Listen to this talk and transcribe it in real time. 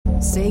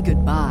Say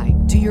goodbye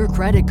to your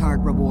credit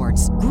card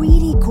rewards.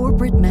 Greedy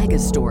corporate mega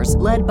stores,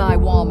 led by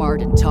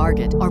Walmart and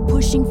Target, are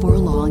pushing for a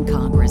law in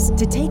Congress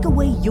to take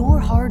away your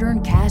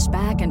hard-earned cash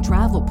back and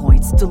travel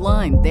points to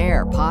line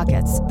their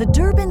pockets. The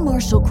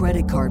Durbin-Marshall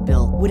credit card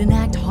bill would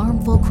enact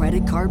harmful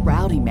credit card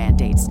routing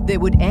mandates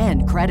that would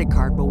end credit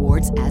card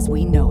rewards as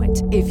we know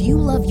it. If you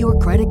love your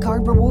credit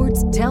card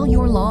rewards, tell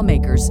your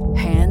lawmakers,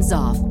 hands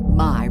off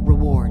my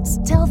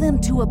rewards. Tell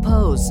them to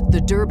oppose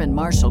the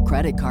Durbin-Marshall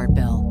credit card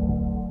bill.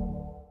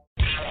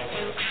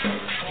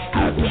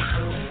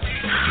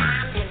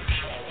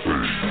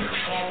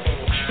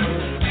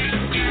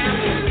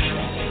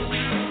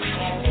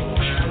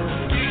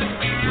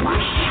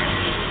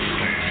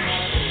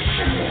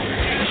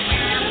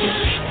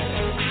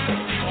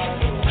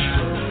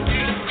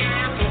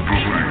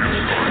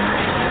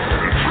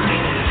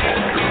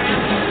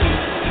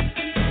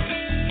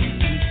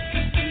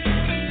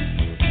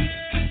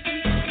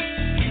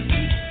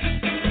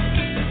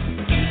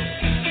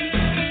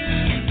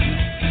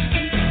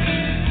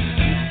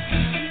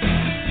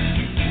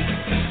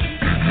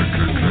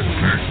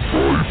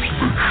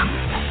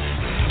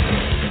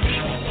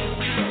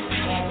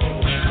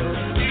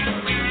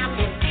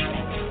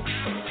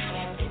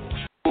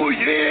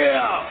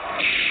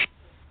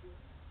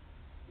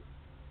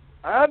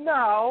 And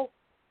now,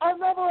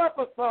 another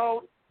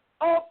episode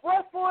of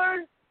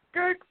Wrestling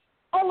Geeks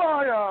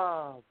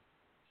Alliance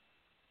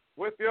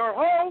with your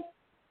hosts,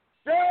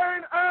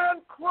 Dane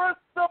and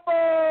Christopher.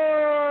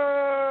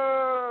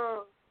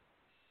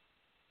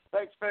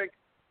 Thanks, Fink.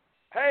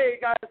 Hey,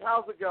 guys,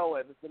 how's it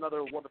going? It's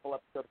another wonderful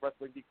episode of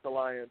Wrestling Geeks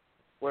Alliance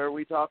where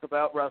we talk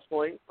about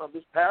wrestling from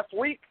this past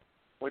week.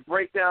 We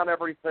break down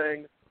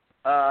everything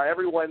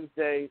every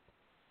Wednesday,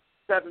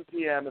 7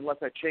 p.m., unless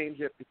I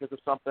change it because of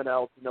something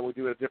else, and then we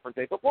do it a different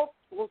day. But we'll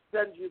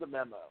send you the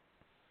memo.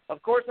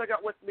 Of course, I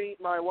got with me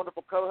my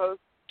wonderful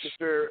co-host,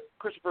 Mr.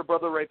 Christopher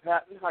Brother Ray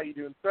Patton. How you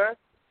doing, sir?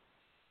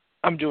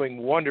 I'm doing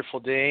wonderful,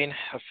 Dane.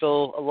 I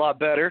feel a lot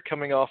better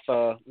coming off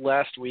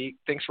last week.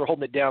 Thanks for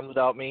holding it down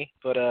without me,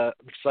 but I'm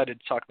excited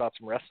to talk about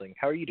some wrestling.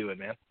 How are you doing,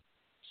 man?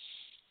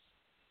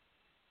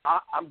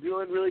 I'm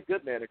doing really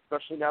good, man,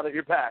 especially now that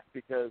you're back,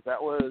 because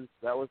that was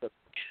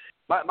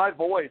my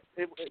voice.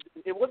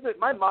 It wasn't,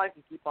 my mind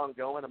can keep on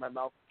going and my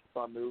mouth can keep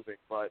on moving,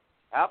 but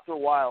after a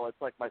while,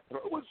 it's like my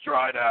throat was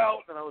dried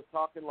out, and I was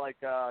talking like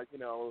I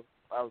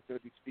was going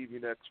to be Stevie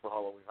Nicks for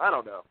Halloween. I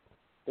don't know.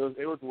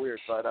 It was weird,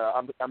 but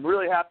I'm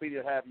really happy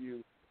to have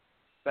you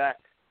back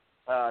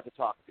to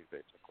talk to,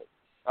 basically.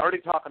 I already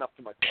talk enough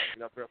to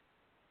myself, Chris?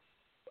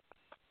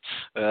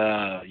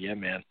 Yeah,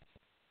 man.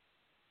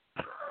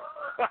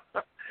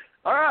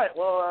 All right,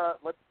 well,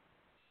 let's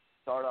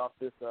start off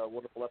this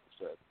wonderful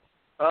episode.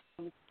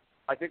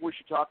 I think we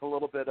should talk a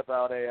little bit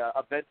about a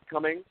event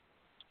coming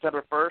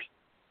September 1st.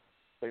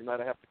 Same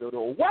night I have to go to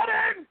a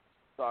wedding.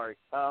 Sorry.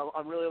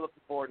 I'm really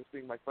looking forward to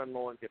seeing my friend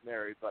Lauren get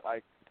married, but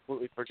I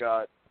completely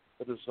forgot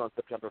that this was on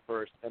September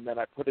 1st, and then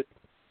I put it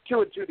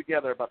 2 and 2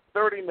 together about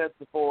 30 minutes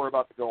before we're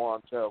about to go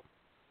on. So,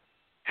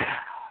 it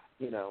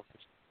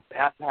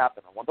has to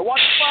happen. I want to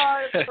watch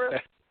live,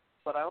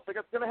 but I don't think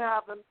it's going to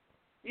happen.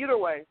 Either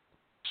way,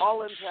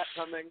 All In's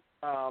coming,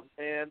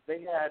 and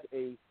they had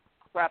a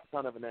crap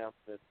ton of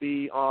announcements.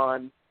 Be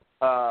on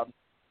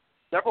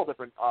several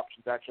different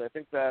options, actually. I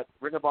think that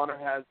Ring of Honor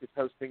is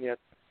hosting it,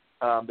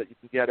 that you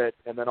can get it,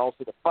 and then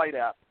also the Fight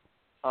app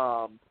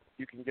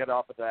you can get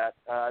off of that.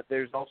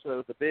 There's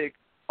also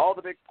all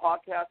the big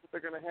podcasts that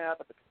they're going to have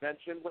at the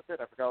convention with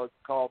it. I forgot what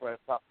it's called right off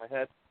the top of my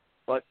head,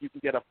 but you can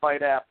get a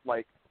Fight app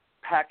like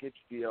package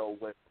deal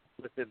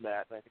within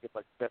that, and I think it's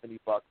like $70.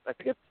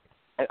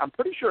 I'm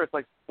pretty sure it's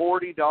like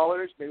 $40.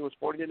 Maybe it was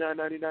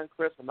 $49.99,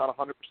 Chris. I'm not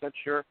 100%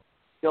 sure.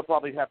 He'll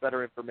probably have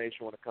better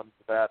information when it comes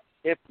to that.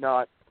 If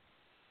not,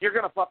 you're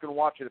going to fucking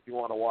watch it if you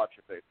want to watch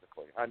it,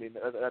 basically. I mean,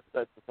 that's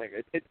the thing.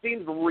 It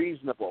seems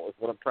reasonable is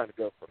what I'm trying to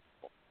go for.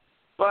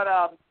 But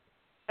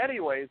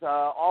anyways,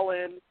 All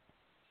In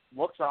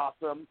looks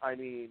awesome. I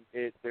mean,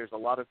 there's a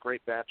lot of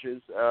great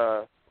matches.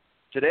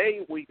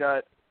 Today we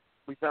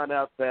found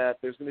out that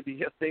there's going to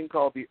be a thing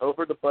called the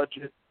Over the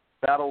Budget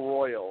Battle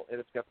Royal, and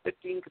it's got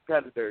 15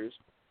 competitors.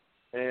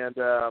 And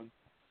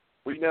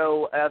we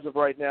know as of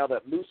right now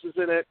that Moose is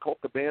in it, Colt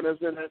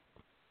Cabana's in it.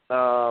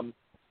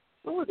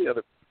 What were the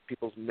other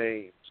people's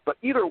names? But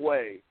either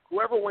way,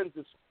 whoever wins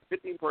this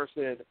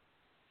 15-person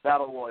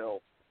Battle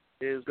Royal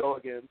is go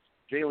against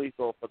Jay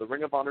Lethal for the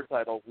Ring of Honor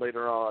title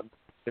later on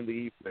in the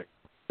evening.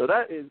 So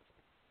that is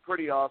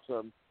pretty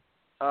awesome.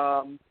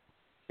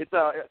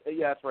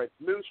 That's right.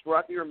 Moose,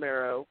 Rocky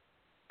Romero,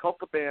 Colt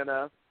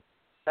Cabana,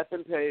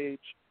 Ethan Page,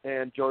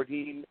 and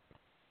Jordine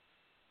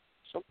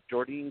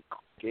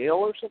Gale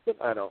or something?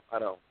 I don't.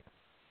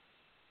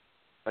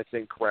 My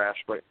thing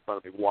crashed right in front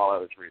of me while I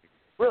was reading.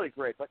 Really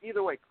great. But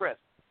either way, Chris,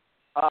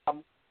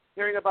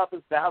 hearing about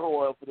this Battle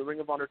Royal for the Ring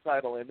of Honor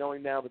title and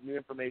knowing now the new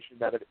information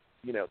that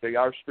they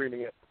are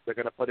streaming it, they're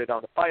going to put it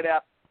on the Fight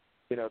app.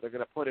 They're going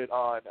to put it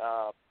on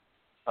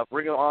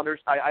Ring of Honors.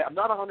 I'm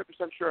not 100%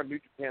 sure on New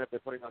Japan if they're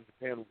putting it on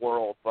Japan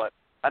World, but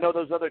I know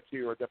those other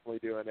two are definitely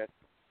doing it.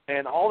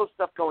 and all the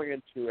stuff going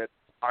into it,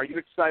 are you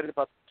excited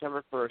about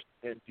September 1st,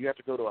 and do you have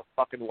to go to a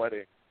fucking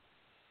wedding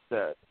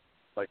to,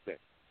 like, this?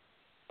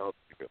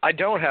 I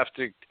don't have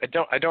to.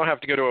 I don't have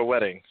to go to a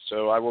wedding,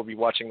 so I will be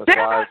watching this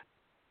live.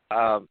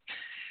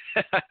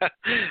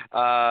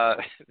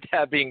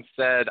 That being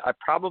said, I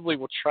probably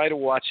will try to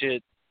watch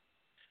it.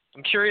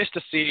 I'm curious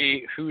to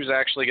see who's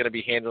actually going to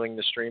be handling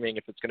the streaming.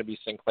 If it's going to be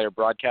Sinclair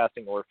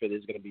Broadcasting, or if it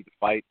is going to be the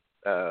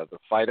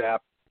Fight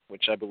app,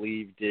 which I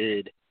believe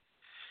did.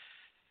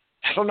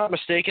 If I'm not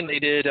mistaken, they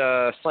did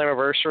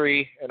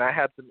Slammiversary, and I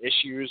had some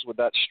issues with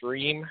that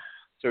stream.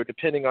 So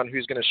depending on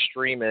who's going to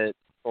stream it,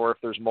 or if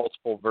there's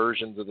multiple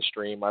versions of the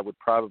stream, I would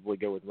probably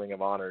go with Ring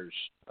of Honors,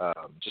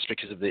 just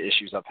because of the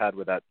issues I've had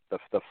with that.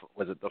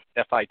 Was it the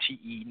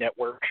FITE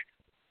network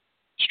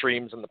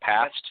streams in the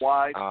past? That's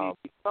why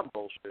some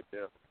bullshit,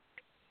 yeah.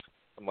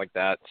 Something like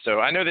that.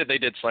 So I know that they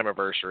did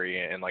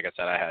Slammiversary, and like I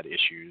said, I had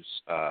issues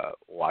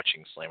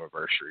watching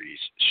Slammiversary's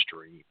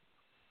stream.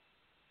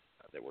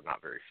 They were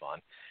not very fun.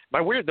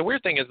 The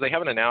weird thing is they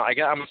haven't announced.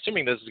 I'm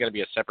assuming this is going to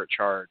be a separate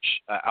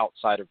charge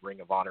outside of Ring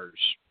of Honor's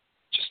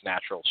just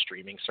natural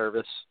streaming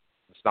service.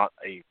 It's not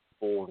a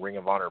full Ring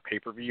of Honor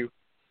pay-per-view.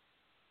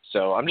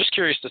 So I'm just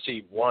curious to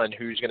see, one,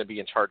 who's going to be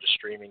in charge of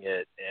streaming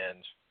it,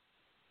 and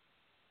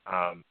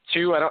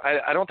two,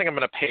 I don't think I'm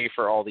going to pay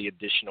for all the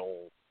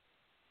additional.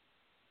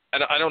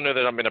 I don't know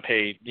that I'm going to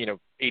pay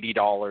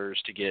 $80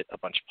 to get a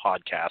bunch of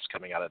podcasts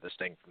coming out of this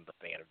thing from the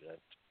fan event.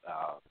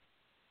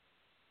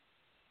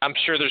 I'm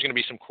sure there's going to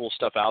be some cool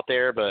stuff out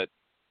there, but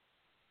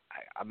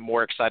I'm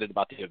more excited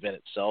about the event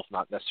itself,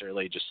 not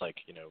necessarily just like,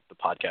 the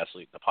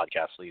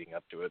podcast leading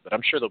up to it, but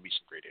I'm sure there'll be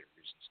some great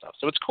interviews and stuff.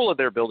 So it's cool that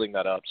they're building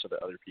that up so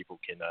that other people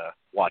can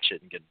watch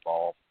it and get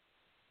involved.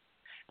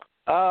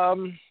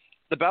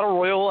 The Battle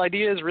Royal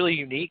idea is really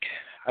unique.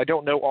 I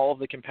don't know all of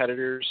the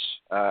competitors.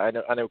 I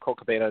know Colt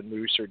Cabana and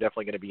Moose are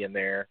definitely going to be in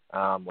there,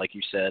 like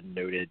you said,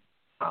 noted.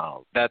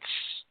 That's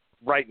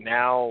right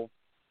now.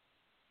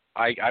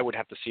 I would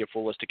have to see a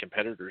full list of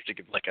competitors to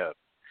give like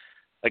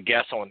a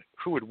guess on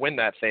who would win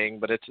that thing,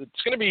 but it's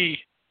going to be.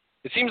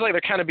 It seems like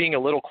they're kind of being a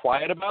little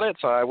quiet about it,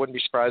 so I wouldn't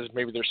be surprised if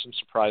maybe there's some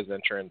surprise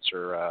entrants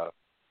or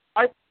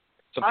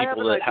some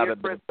people that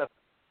haven't been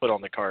put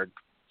on the card.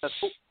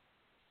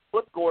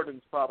 Flip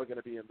Gordon's probably going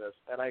to be in this,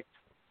 and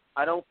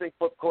I don't think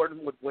Flip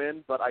Gordon would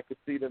win, but I could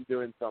see them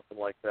doing something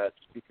like that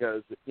just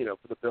because,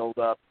 for the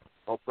build-up,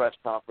 whole press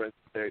conference,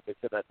 they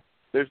said that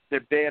they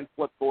banned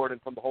Flip Gordon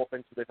from the whole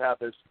thing, so they've had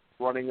this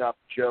running-up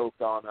joke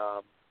on,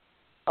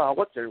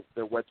 what's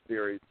their web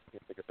series? I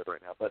can't think of it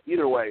right now. But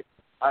either way,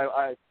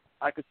 I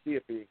could see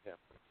it being him.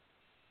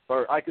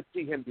 Or I could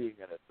see him being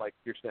in it, like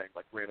you're saying,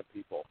 like random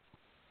people.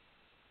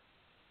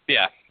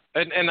 Yeah,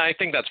 and I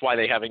think that's why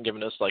they haven't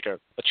given us like a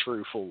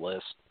true full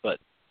list, but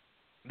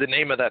the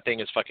name of that thing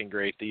is fucking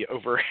great. The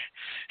over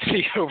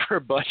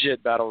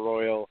budget Battle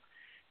Royal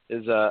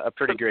is a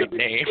pretty great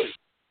name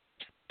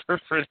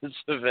for this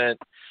event.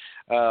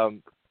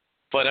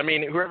 But I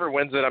mean, whoever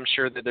wins it, I'm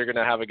sure that they're going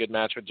to have a good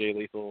match with Jay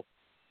Lethal.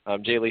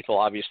 Jay Lethal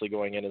obviously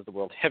going in as the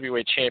World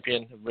Heavyweight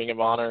Champion of Ring of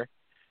Honor,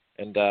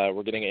 and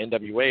we're getting an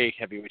NWA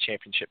Heavyweight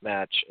Championship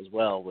match as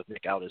well with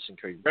Nick Aldis and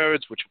Cody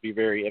Rhodes, which will be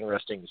very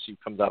interesting to see who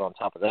comes out on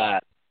top of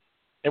that.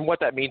 And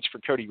what that means for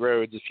Cody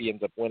Rhodes if he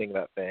ends up winning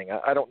that thing.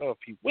 I don't know if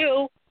he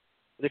will,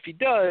 but if he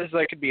does,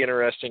 that could be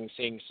interesting,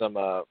 seeing some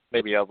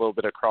maybe a little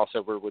bit of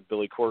crossover with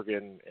Billy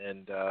Corgan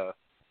and the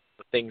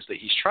things that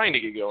he's trying to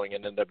get going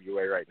in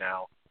NWA right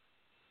now.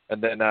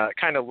 And then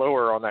kind of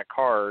lower on that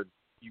card,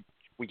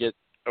 we get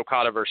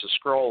Okada versus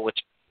Skrull, which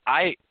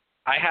I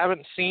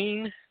haven't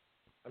seen.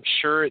 I'm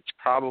sure it's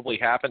probably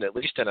happened at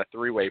least in a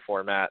three-way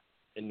format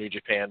in New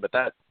Japan, but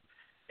that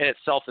in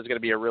itself is going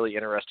to be a really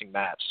interesting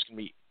match. It's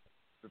going to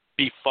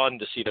be fun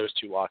to see those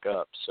two lock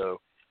up.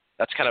 So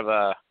that's kind of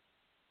a,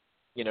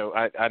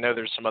 I know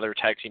there's some other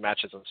tag team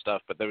matches and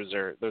stuff, but those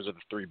are the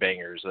three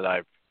bangers that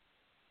I've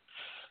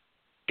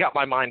got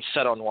my mind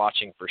set on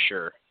watching for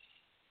sure.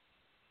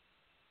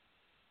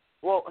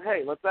 Well,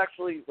 hey, let's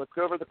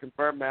go over the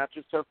confirmed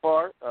matches so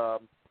far.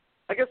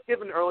 I guess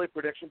give an early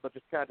prediction, but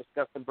just kind of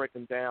discuss them, break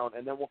them down,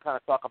 and then we'll kind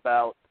of talk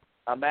about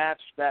a match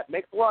that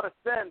makes a lot of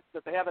sense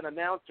that they haven't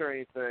announced or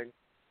anything,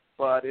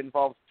 but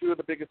involves two of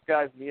the biggest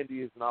guys in the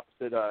Indies in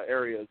opposite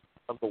areas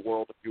of the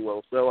world, if you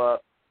will. So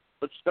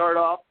let's start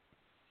off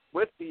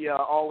with the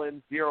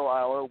All-In 0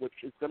 Hour, which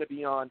is going to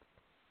be on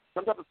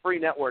some type of free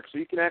network, so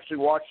you can actually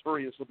watch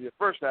free. This will be the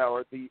first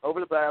hour. The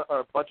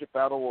over-the-budget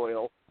Battle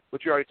Royal,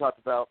 which you already talked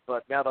about,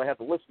 but now that I have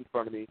the list in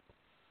front of me,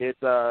 it's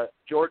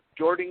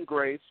Jordynne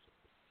Grace,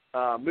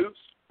 Moose,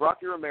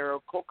 Rocky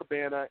Romero, Colt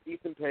Cabana,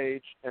 Ethan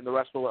Page, and the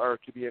rest are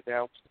to be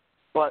announced.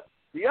 But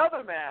the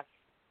other match,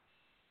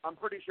 I'm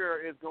pretty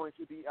sure, is going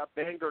to be a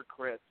banger,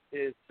 Chris,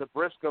 is the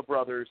Briscoe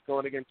brothers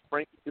going against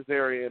Frankie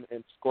Kazarian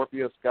and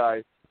Scorpio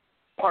Sky,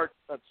 part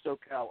of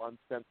SoCal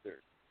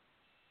Uncensored.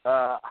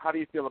 How do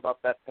you feel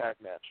about that tag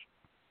match?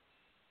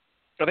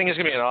 I think it's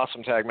going to be an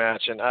awesome tag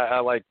match, and I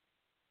like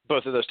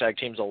both of those tag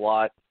teams a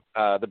lot.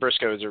 The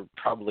Briscoes are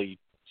probably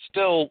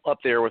still up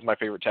there with my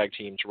favorite tag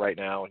teams right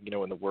now,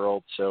 in the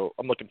world. So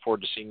I'm looking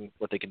forward to seeing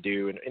what they can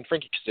do. And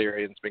Frankie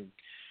Kazarian's been,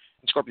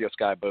 and Scorpio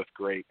Sky, both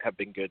great, have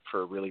been good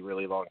for a really,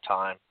 really long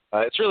time.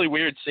 It's really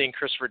weird seeing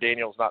Christopher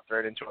Daniels not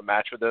thrown into a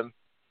match with him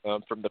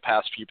from the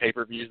past few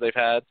pay-per-views they've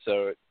had.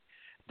 So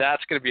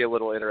that's going to be a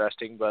little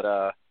interesting.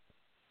 But,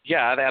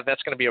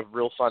 that's going to be a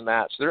real fun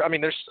match. There's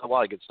a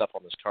lot of good stuff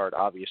on this card,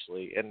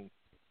 obviously. And,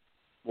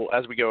 well,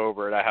 as we go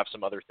over it, I have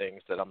some other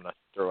things that I'm going to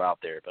throw out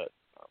there. But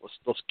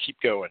let's keep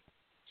going.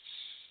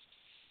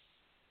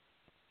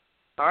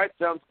 All right,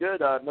 sounds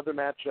good. Another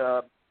match,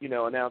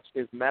 announced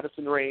is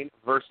Madison Rayne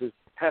versus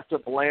Tessa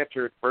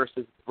Blanchard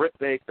versus Britt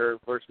Baker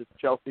versus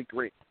Chelsea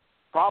Green.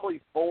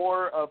 Probably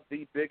four of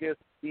the biggest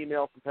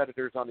female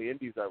competitors on the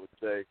indies, I would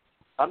say.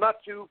 I'm not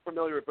too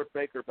familiar with Britt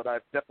Baker, but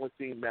I've definitely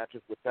seen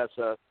matches with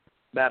Tessa,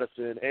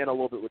 Madison, and a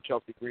little bit with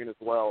Chelsea Green as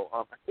well.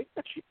 I think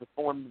that she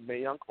performed in the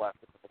Mae Young Classic,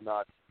 if I'm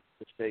not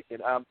mistaken.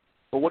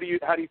 But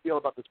how do you feel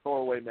about this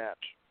four-way match?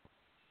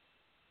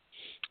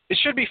 It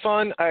should be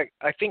fun. I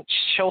think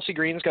Chelsea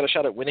Green's got a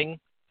shot at winning.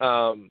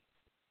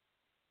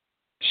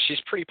 She's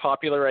pretty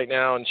popular right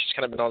now, and she's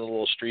kind of been on a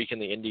little streak in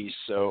the indies.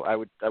 So I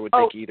would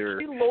think either.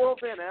 Is she Laurel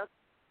Van Ness?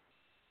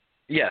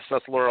 Yes,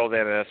 that's Laurel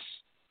Van Ness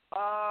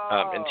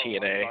in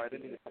TNA. Sorry, I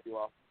didn't mean to cut you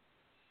off.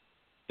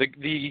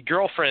 The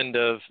girlfriend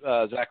of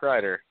Zack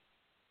Ryder,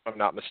 if I'm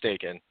not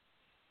mistaken.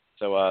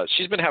 So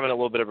she's been having a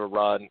little bit of a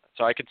run.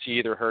 So I could see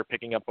either her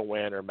picking up a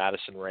win or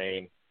Madison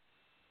Rayne.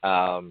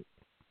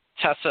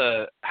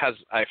 Tessa has,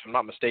 if I'm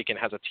not mistaken,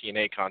 has a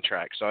TNA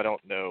contract, so I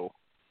don't know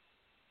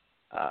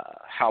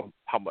how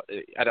much.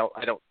 I don't.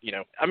 I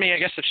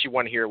guess if she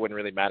won here, it wouldn't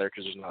really matter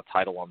because there's not a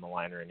title on the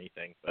line or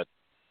anything. But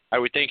I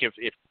would think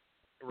if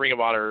Ring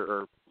of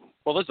Honor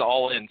this is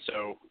all in,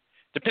 so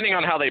depending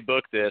on how they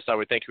book this, I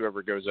would think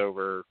whoever goes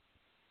over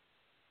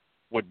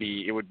would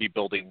be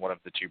building one of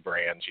the two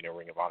brands,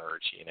 Ring of Honor or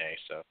TNA.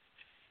 So,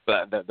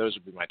 but those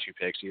would be my two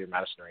picks, either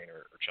Madison Rayne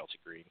or Chelsea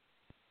Green.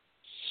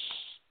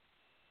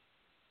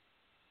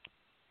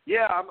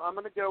 Yeah, I'm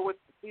going to go with.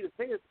 See, the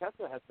thing is,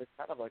 Tessa has been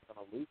kind of like on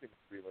a losing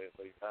spree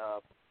lately.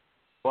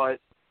 But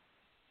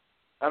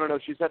I don't know.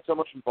 She's had so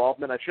much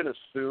involvement. I shouldn't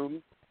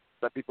assume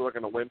that people are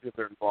going to win because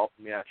they're involved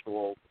in the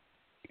actual,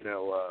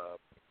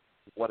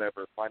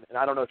 whatever. And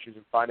I don't know if she's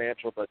in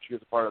financial, but she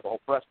was a part of the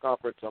whole press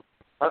conference. So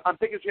I'm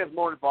thinking she has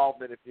more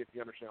involvement, if you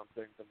understand what I'm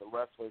saying, than the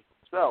wrestlers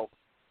themselves.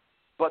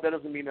 But that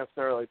doesn't mean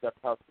necessarily that's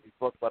how it's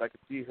booked. But I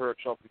could see her at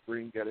Chelsea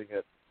Green getting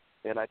it.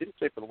 And I didn't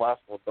say for the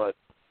last one, but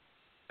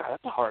God,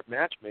 that's a hard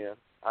match, man.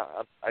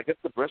 I guess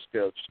the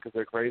Briscoes, just because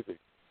they're crazy.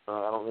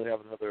 I don't really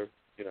have another,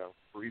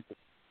 reason.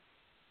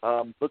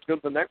 Let's go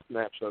to the next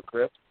match, though,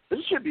 Chris.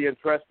 This should be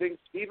interesting.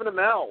 Stephen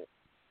Amell.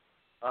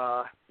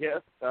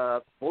 Yes,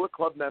 Bullet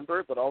Club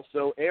member, but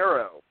also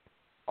Arrow.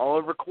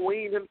 Oliver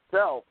Queen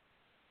himself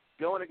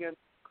going against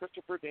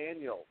Christopher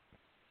Daniels.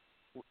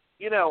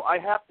 I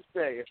have to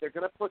say, if they're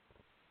going to put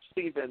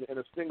Stephen in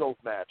a singles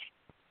match,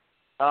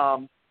 I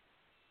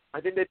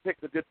think they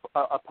picked a good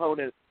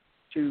opponent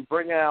to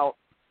bring out,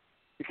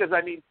 because,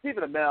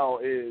 Stephen Amell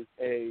is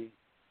a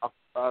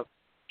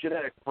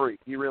genetic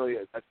freak. He really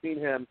is. I've seen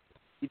him.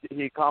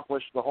 He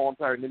accomplished the whole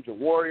entire Ninja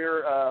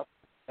Warrior,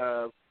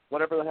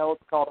 whatever the hell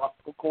it's called,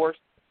 obstacle course.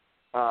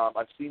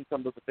 I've seen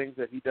some of the things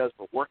that he does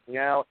for working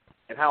out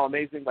and how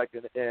amazing,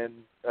 efficient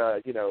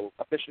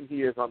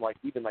he is on,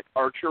 even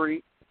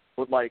archery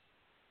with,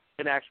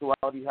 in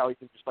actuality, how he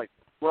can just,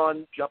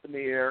 run, jump in the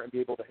air, and be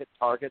able to hit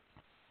targets.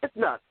 It's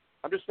nuts.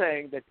 I'm just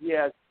saying that he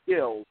has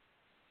skills.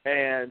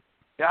 And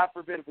God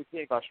forbid if we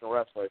can't professional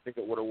wrestler, I think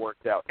it would have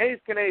worked out. And he's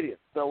Canadian,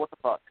 so what the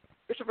fuck?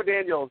 Christopher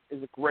Daniels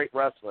is a great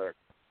wrestler,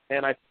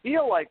 and I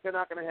feel like they're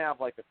not going to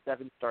have a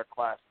 7-star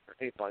class or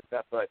anything like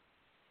that. But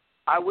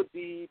I would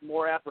be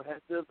more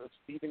apprehensive of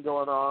Stephen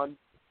going on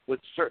with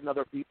certain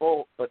other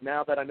people. But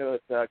now that I know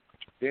it's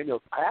Christopher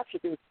Daniels, I actually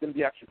think it's going to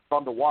be actually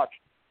fun to watch.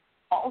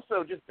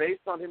 Also, just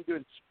based on him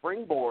doing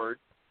springboard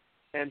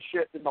and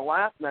shit in the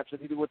last match that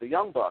he did with the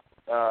Young Bucks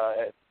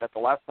at the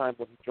last time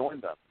when he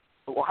joined them.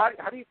 Well, how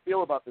do you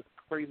feel about this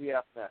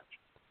crazy-ass match?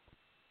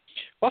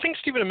 Well, I think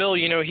Stephen Amell,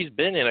 he's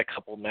been in a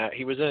couple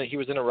he was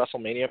in a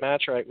WrestleMania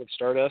match, right, with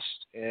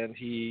Stardust, and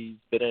he's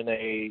been in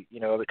a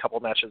couple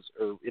matches,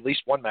 or at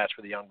least one match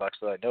for the Young Bucks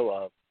that I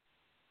know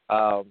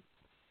of.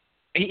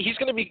 He's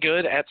going to be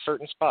good at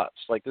certain spots.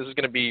 This is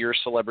going to be your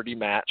celebrity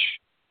match.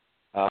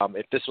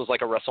 If this was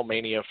a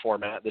WrestleMania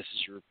format, this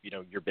is your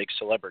big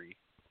celebrity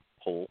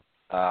pool.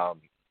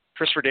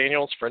 Christopher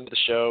Daniels, friend of the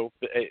show,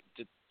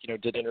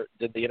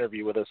 did the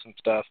interview with us and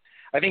stuff.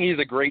 I think he's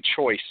a great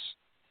choice,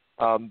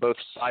 both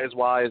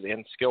size-wise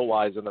and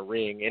skill-wise in the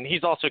ring, and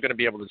he's also going to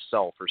be able to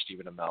sell for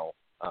Stephen Amell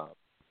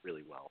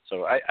really well.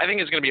 So I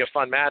think it's going to be a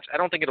fun match. I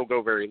don't think it'll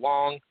go very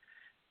long,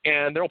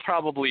 and there'll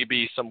probably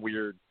be some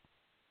weird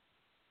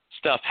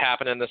stuff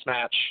happen in this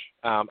match.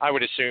 I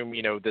would assume,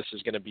 this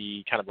is going to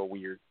be kind of a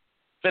weird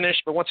finish,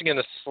 but once again,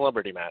 it's a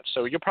celebrity match,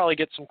 so you'll probably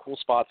get some cool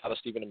spots out of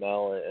Stephen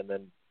Amell, and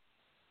then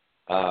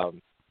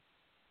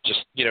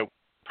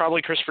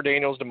probably Christopher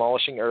Daniels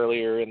demolishing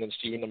earlier, and then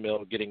Stephen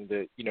Amell getting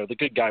the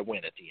good guy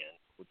win at the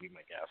end would be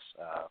my guess,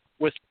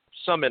 with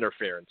some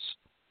interference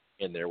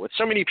in there. With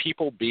so many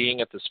people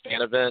being at this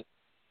fan event,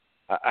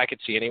 I could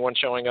see anyone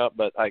showing up,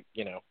 but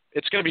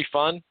it's going to be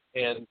fun,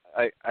 and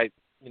I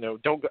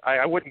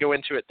wouldn't go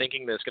into it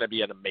thinking that it's going to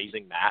be an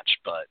amazing match,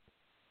 but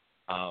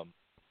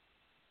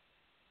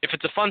if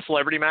it's a fun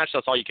celebrity match,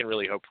 that's all you can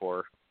really hope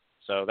for.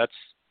 So that's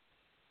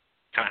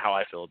kind of how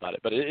I feel about it.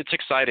 But it's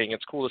exciting.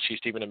 It's cool to see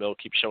Stephen Amell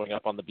keep showing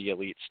up on the Be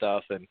Elite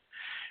stuff and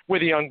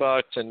with the Young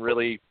Bucks, and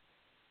really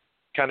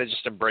kind of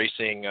just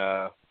embracing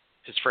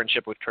his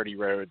friendship with Cody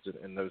Rhodes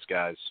and those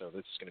guys. So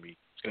this is going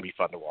to be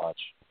fun to watch.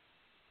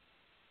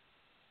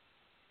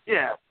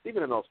 Yeah,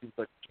 Stephen Amell seems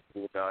like a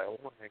cool guy. I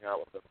want to hang out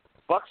with him.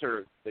 Bucks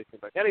they seem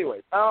like.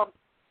 Anyways,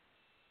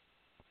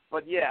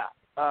 but yeah,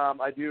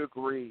 I do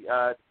agree.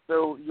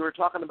 So you were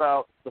talking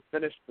about the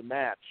finish of the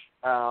match.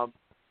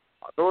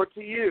 Or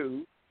to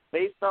you,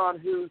 based on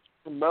who's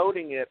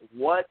promoting it,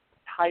 what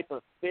type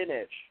of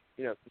finish,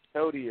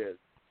 Cody is,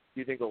 do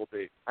you think it will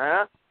be?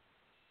 Huh?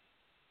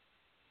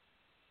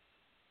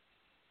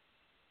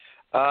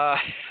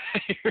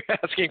 You're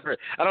asking for.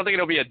 I don't think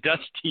it'll be a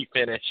dusty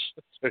finish,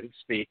 so to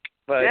speak.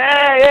 But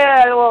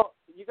yeah. Well,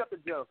 you got the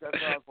joke. That's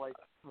why I was like,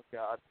 oh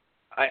God.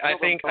 I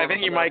think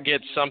you might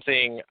get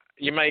something.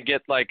 You might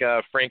get like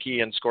Frankie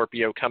and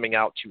Scorpio coming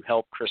out to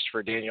help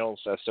Christopher Daniels,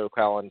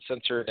 SoCal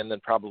Uncensored, and then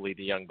probably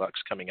the Young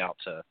Bucks coming out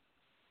to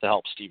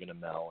help Stephen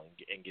Amell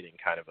and getting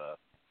kind of a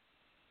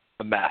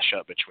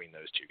mashup between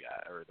those two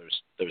guys, or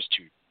those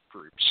two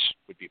groups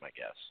would be my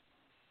guess.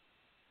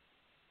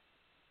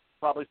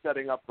 Probably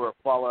setting up for a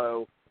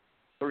follow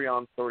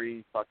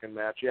 3-on-3 fucking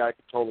match. Yeah, I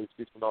could totally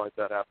see something like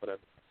that happening.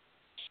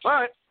 All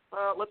right,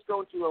 let's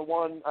go into a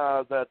one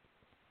that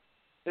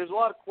there's a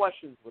lot of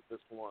questions with this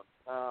one.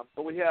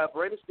 But we have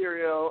Rey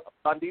Mysterio,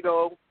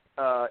 Bandito,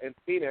 and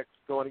Phoenix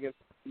going against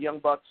the Young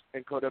Bucks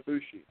and Kota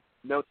Ibushi.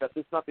 Note that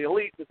this is not the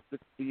Elite, this is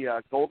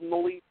the Golden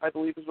Elite, I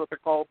believe is what they're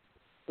called.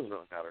 Doesn't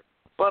really matter.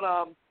 But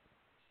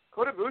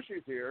Kota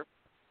Ibushi's here,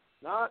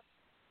 not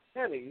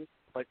Kenny,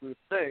 like we would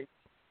think.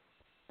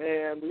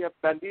 And we have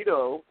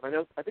Bandito. I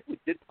think we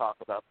did talk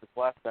about this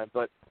last time,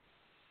 but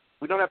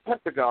we don't have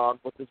Pentagon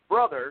with his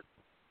brother,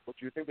 which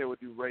you think they would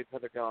do Rey,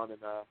 Pentagon,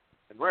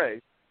 and Rey.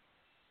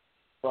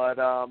 But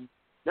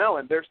no,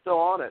 and they're still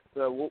on it.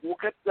 So we'll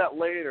get to that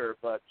later,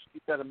 but just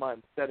keep that in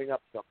mind. Setting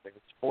up something.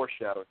 It's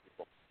foreshadowing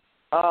people.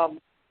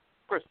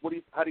 Chris,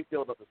 how do you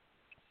feel about this?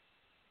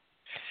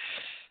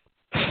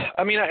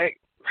 I mean,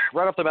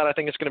 right off the bat, I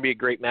think it's going to be a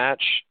great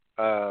match.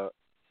 There's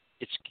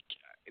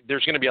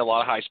going to be a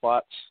lot of high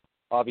spots,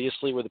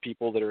 obviously, with the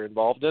people that are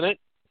involved in it.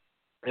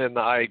 And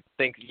I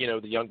think,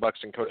 the Young Bucks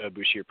and Kota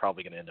Ibushi are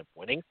probably going to end up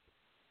winning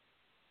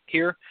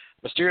here.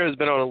 Mysterio has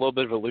been on a little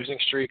bit of a losing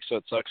streak, so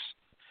it sucks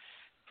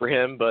for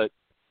him, but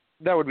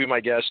that would be my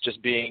guess,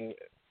 just being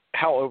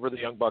how over the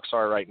Young Bucks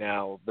are right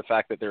now, the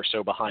fact that they're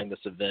so behind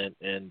this event,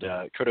 and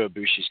Kota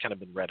Ibushi's kind of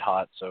been red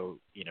hot, so,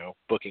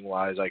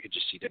 booking-wise, I could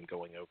just see them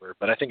going over.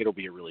 But I think it'll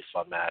be a really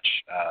fun match.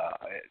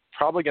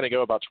 Probably going to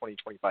go about 20,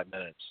 25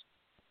 minutes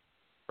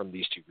from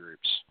these two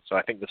groups. So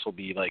I think this will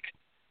be like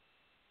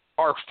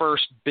our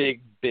first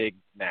big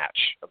match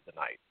of the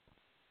night.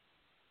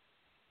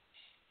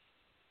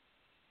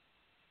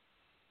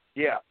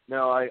 Yeah,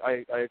 no,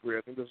 I agree.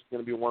 I think this is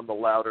going to be one of the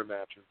louder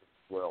matches as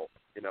well.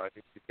 I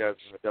think these guys are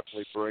going to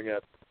definitely bring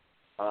it.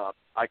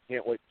 I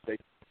can't wait to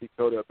see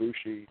Kota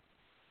Ibushi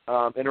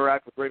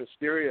interact with Rey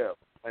Mysterio.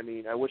 I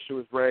mean, I wish it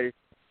was Rey.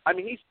 I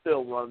mean, he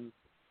still runs.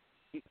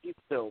 He's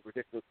still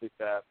ridiculously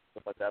fast,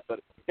 stuff like that. But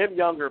him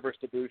younger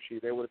versus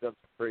Ibushi, they would have done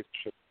some crazy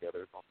shit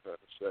together, is all I'm trying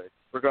to say.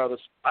 Regardless,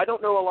 I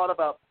don't know a lot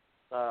about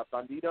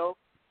Bandito,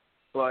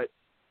 but,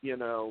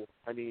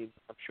 I mean,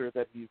 I'm sure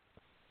that he's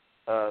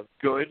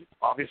good,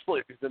 obviously,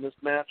 if he's in this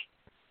match.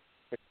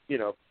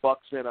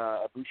 Bucks and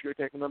Ibushi are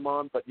taking them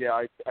on. But, yeah,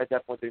 I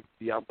definitely think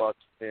the Young Bucks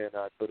and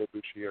Kota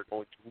Ibushi are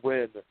going to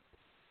win.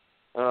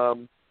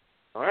 All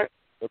right,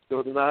 let's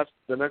go to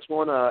the next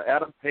one,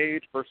 Adam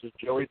Page versus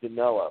Joey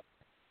Janela.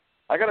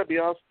 I got to be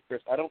honest with you,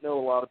 Chris, I don't know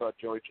a lot about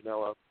Joey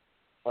Janela,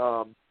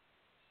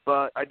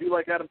 but I do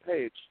like Adam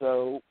Page.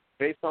 So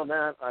based on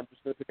that, I'm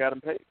just going to pick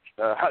Adam Page.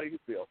 How do you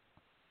feel?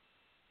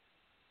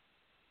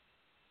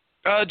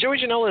 Joey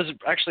Janela is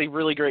actually a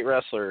really great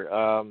wrestler.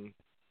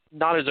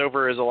 Not as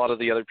over as a lot of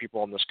the other people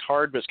on this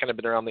card, but it's kind of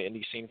been around the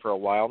indie scene for a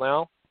while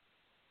now.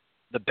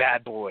 The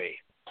bad boy.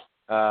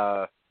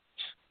 I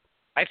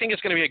think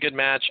it's going to be a good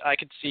match. I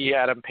could see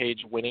Adam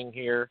Page winning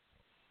here.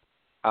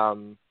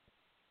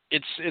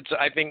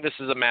 I think this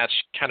is a match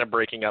kind of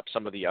breaking up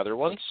some of the other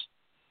ones,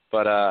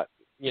 but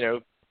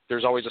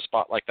there's always a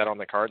spot like that on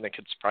the card, and they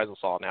could surprise us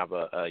all and have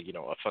a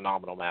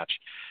phenomenal match.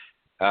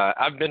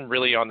 I've been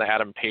really on the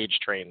Adam Page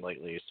train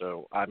lately,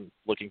 so I'm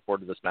looking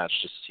forward to this match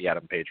just to see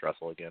Adam Page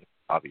wrestle again,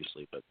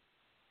 obviously, but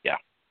yeah.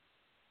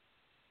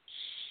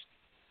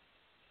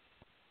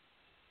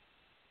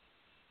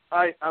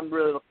 I'm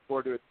really looking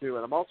forward to it too,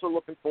 and I'm also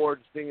looking forward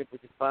to seeing if we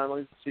can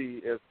finally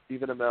see if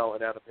Stephen Amell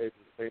and Adam Page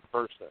are the same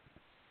person.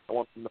 I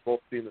want them to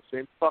both be in the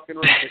same fucking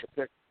room to take a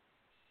picture.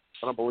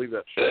 I don't believe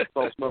that shit. It's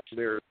all smoke and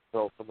mirrors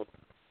until someone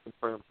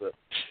confirms it.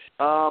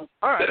 All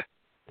right.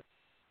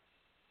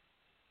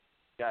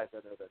 guys, I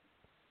know that.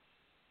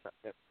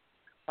 Yeah.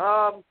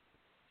 All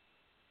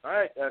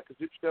right,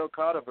 Kazuchika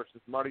Okada versus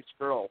Marty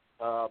Scurll.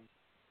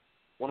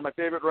 One of my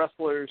favorite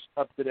wrestlers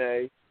of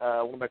today.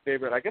 One of my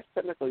favorite, I guess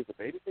technically he's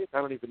a babyface.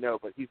 I don't even know,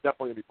 but he's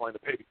definitely going to be playing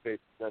the babyface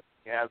that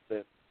he has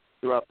been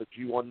throughout the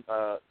G1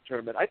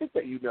 tournament. I think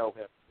that you know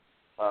him,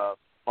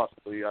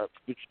 possibly,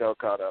 Kazuchika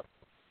Okada.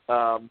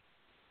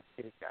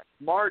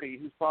 Marty,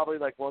 who's probably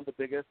like one of the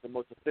biggest and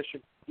most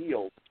efficient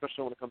heels,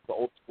 especially when it comes to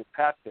old school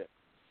tactics.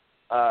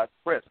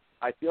 Chris,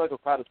 I feel like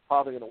Okada's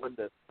probably going to win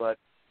this, but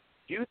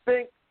do you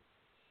think,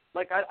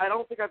 like, I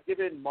don't think I've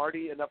given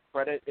Marty enough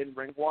credit in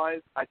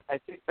ring-wise. I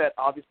think that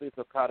obviously it's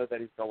Okada that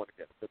he's going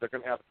against, so they're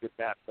going to have a good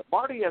match. But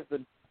Marty has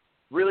been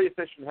really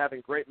efficient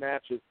having great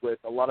matches with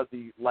a lot of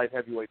the light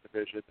heavyweight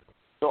division.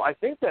 So I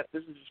think that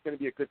this is just going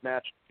to be a good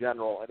match in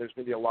general, and there's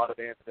going to be a lot of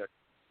antics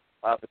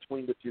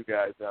between the two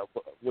guys.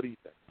 What do you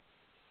think?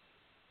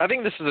 I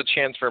think this is a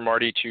chance for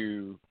Marty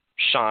to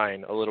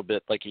shine a little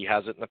bit like he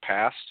has it in the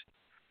past.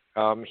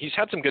 He's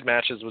had some good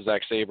matches with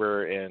Zack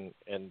Sabre and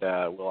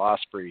Will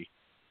Ospreay,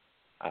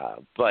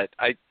 but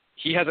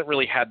he hasn't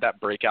really had that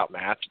breakout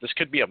match. This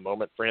could be a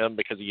moment for him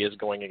because he is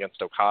going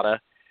against Okada.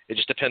 It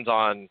just depends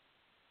on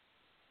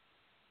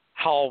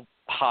how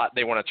hot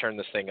they want to turn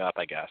this thing up,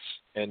 I guess,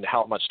 and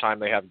how much time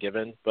they have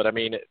given. But, I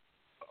mean,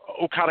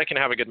 Okada can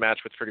have a good match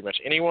with pretty much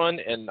anyone,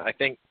 and I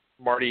think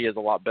Marty is a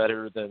lot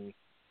better than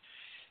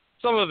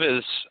some of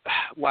his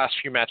last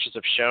few matches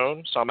have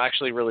shown, so I'm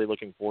actually really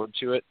looking forward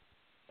to it.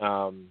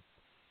 But,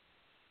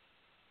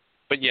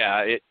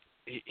 yeah,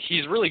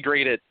 he's really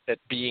great at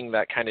being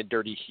that kind of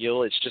dirty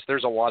heel. It's just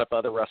there's a lot of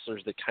other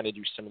wrestlers that kind of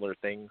do similar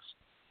things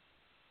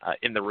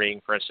in the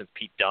ring. For instance,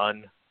 Pete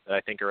Dunne, that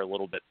I think are a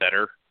little bit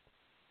better.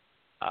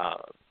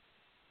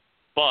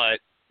 But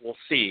we'll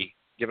see,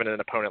 given an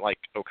opponent like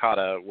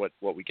Okada,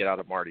 what we get out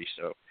of Marty.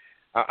 So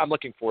I'm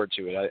looking forward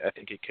to it. I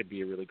think it could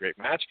be a really great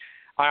match.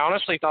 I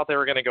honestly thought they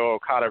were going to go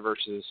Okada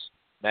versus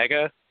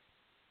Mega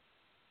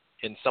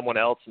in someone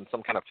else in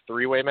some kind of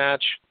three-way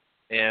match.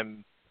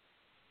 And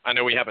I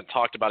know we haven't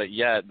talked about it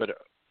yet, but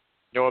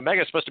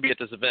Omega's supposed to be at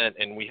this event,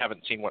 and we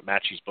haven't seen what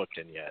match he's booked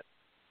in yet,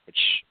 which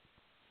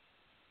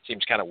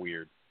seems kind of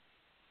weird.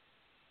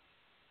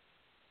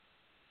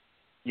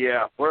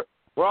 Yeah, we're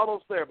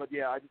almost there, but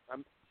yeah, I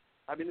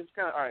mean, it's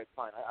kind of all right.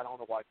 Fine, I don't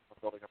know why people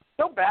are building up.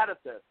 So bad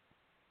at this.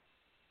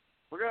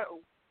 We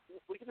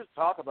can just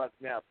talk about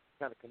it now. It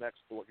kind of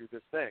connects to what you're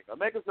just saying.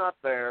 Omega's not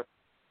there.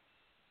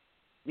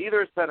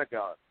 Neither is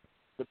Pentagon.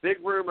 The big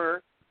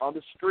rumor on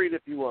the street,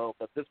 if you will,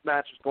 that this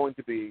match is going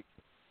to be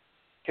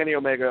Kenny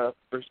Omega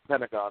versus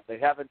Pentagon.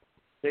 They've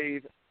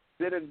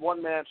been in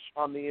one match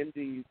on the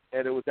Indies,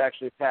 and it was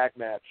actually a tag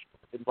match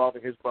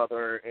involving his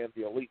brother and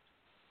the Elite.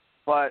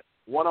 But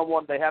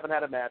one-on-one, they haven't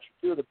had a match.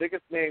 Two of the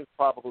biggest names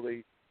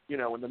probably,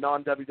 in the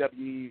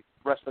non-WWE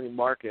wrestling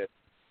market.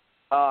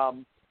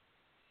 And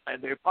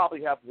they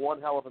probably have one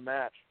hell of a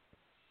match.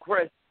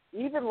 Chris,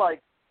 even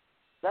like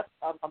that's,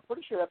 I'm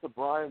pretty sure that's what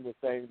Brian was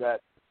saying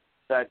that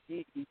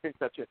he thinks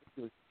that's it.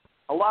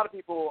 A lot of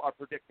people are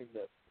predicting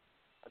this.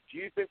 Do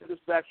you think that this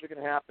is actually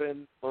going to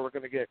happen, or we're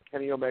going to get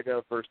Kenny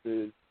Omega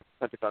versus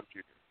Pentagon Jr.?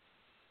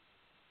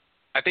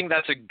 I think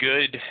there's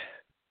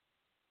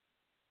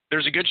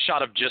a good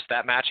shot of just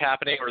that match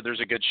happening, or there's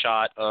a good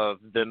shot of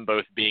them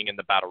both being in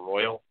the Battle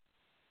Royal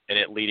and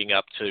it leading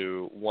up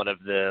to one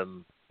of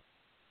them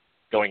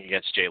going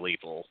against Jay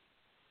Lethal.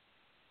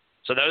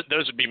 So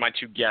those would be my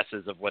two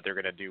guesses of what they're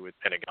going to do with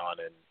Pentagon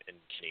and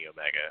Kenny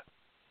Omega.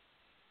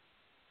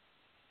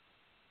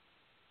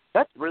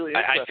 That's really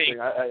interesting.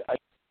 I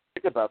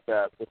think about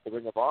that with the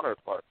Ring of Honor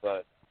part,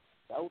 but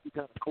that would be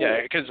kind of cool.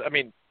 Yeah, because, I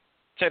mean,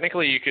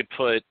 technically you could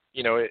put,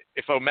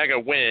 if Omega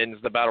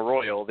wins the Battle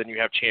Royal, then you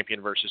have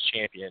champion versus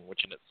champion,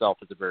 which in itself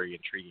is a very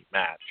intriguing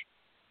match.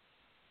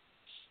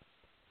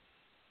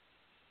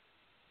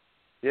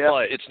 Yeah.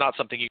 But it's not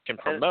something you can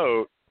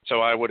promote, so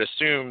I would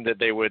assume that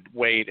they would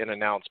wait and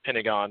announce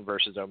Pentagon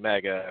versus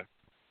Omega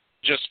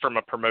just from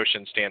a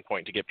promotion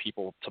standpoint to get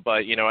people to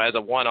buy, as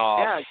a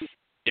one-off.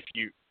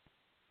 Yeah.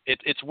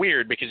 It's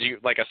weird because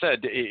like I said,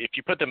 if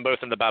you put them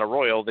both in the Battle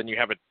Royal, then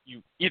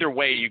either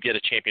way you get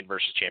a champion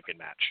versus champion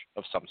match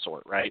of some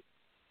sort, right?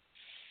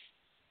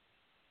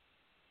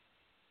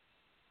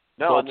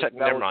 No, well,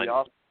 never mind.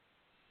 Awesome.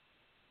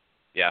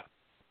 Yeah.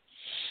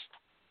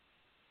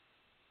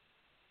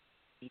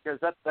 Because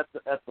that's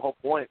the whole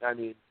point. I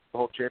mean, the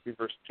whole champion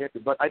versus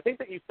champion. But I think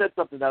that you said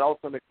something that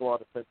also makes a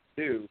lot of sense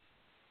too.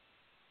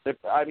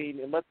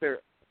 Unless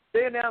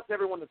they announce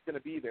everyone that's going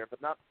to be there,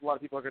 but not a lot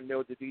of people are going to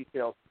know the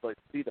details. Like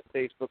see the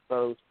Facebook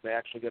post, and they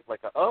actually get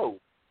like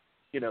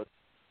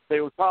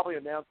they would probably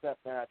announce that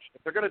match.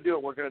 If they're going to do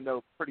it, we're going to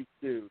know pretty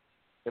soon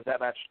if that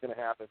match is going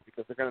to happen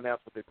because they're going to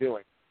announce what they're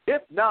doing.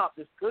 If not,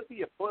 this could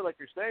be a point, like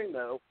you're saying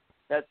though,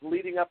 that's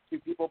leading up to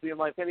people being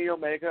like Kenny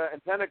Omega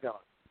and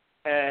Pentagon,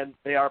 and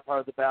they are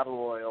part of the Battle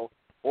Royal,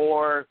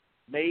 or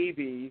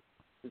maybe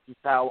this is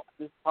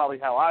probably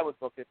how I would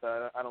book it,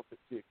 but I don't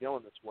see it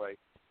going this way.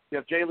 You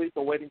have Jay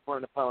Lethal waiting for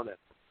an opponent.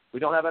 We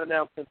don't have an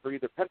announcement for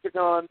either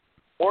Pentagon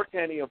or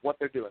Kenny of what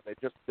they're doing.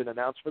 They've just been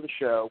announced for the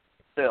show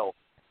still.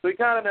 So you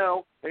kind of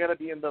know they're going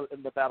to be in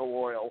the Battle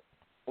Royal.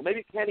 Well,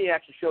 maybe Kenny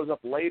actually shows up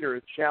later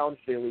and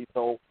challenges Jay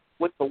Lethal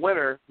with the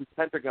winner, who's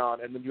Pentagon,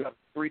 and then you have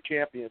 3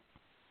 champions.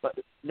 But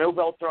no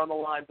belts are on the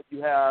line, but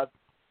you have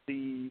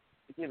the,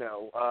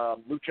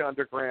 Lucha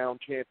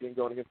Underground champion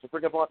going against the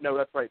Ring of Honor. No,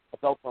 that's right. A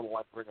belt's on the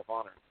line for Ring of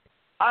Honor.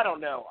 I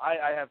don't know.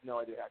 I have no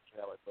idea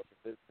actually how I book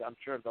it. I'm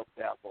sure they'll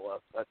tackle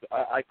us.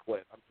 I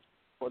quit. I'm just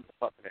putting the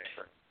fucking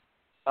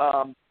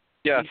anchor.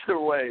 Yeah. Either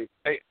way.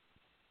 Do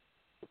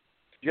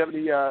you have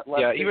any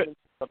last even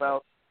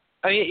about?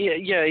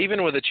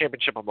 Even with the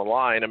championship on the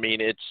line, I mean,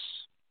 it's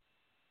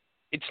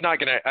not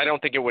gonna. I don't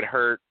think it would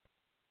hurt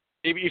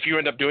if you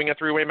end up doing a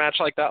 3-way match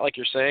like that, like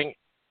you're saying.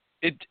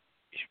 It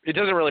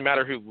doesn't really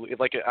matter who.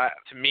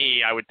 To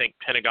me, I would think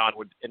Pentagon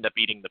would end up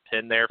eating the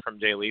pin there from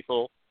Jay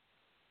Lethal,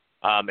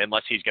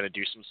 unless he's going to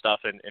do some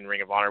stuff in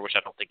Ring of Honor, which I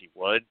don't think he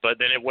would. But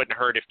then it wouldn't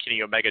hurt if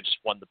Kenny Omega just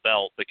won the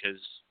belt because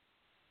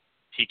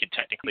he could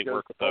technically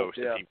work both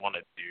if he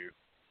wanted to.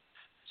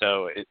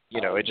 So it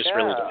just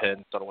really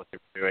depends on what they're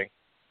doing.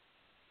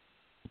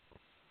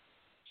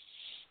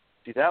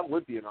 See, that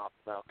would be an awesome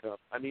outcome.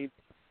 I mean,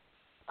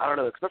 I don't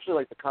know, especially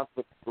like the concept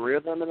of 3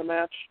 of them in a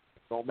match.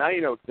 Well, now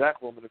you know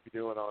exactly what I'm going to be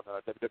doing on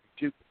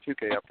WWE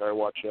 2K after I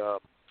watch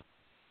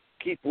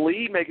Keith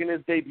Lee making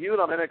his debut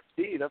on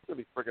NXT. That's going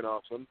to be freaking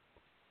awesome.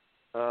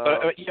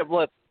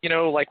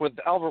 Like with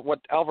what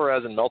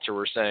Alvarez and Meltzer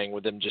were saying,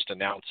 with them just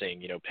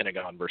announcing,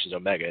 Pentagon versus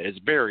Omega,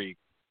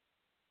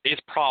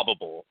 it's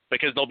probable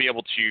because they'll be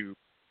able to,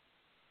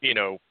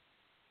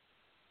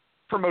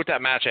 promote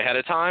that match ahead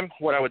of time.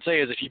 What I would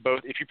say is if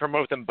you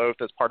promote them both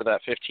as part of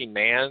that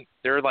 15-man,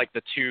 they're like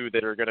the 2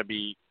 that are going to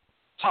be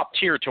top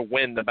tier to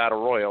win the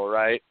Battle Royal,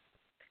 right?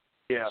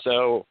 Yeah.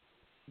 So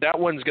that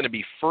one's going to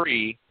be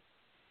free.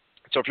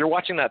 So if you're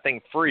watching that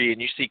thing free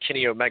and you see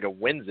Kenny Omega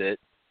wins it,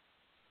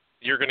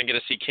 you're going to get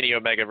to see Kenny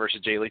Omega versus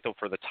Jay Lethal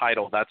for the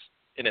title. That's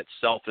in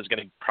itself is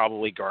going to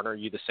probably garner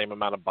you the same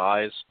amount of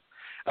buys.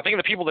 I think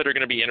the people that are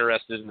going to be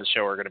interested in the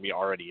show are going to be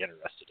already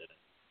interested in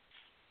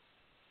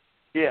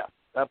it. Yeah.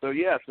 So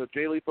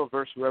Jay Lethal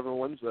versus whoever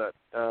wins that,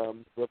 over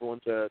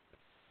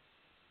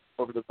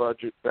the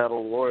budget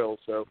Battle Royal.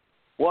 So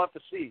we'll have to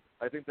see.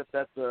 I think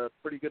that's a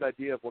pretty good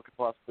idea of what could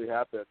possibly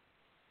happen.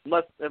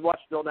 They'll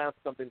announce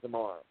something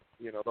tomorrow.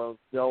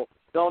 They'll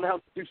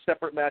announce 2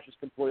 separate matches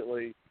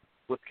completely,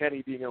 with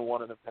Kenny being in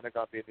one and then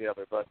Pentagon being the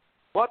other. But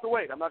we'll have to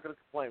wait. I'm not going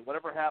to complain.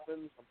 Whatever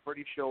happens, I'm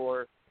pretty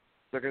sure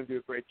they're going to do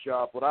a great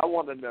job. What I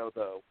want to know,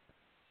 though,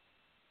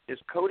 is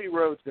Cody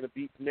Rhodes going to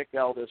beat Nick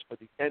Aldis for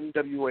the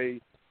NWA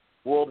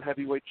World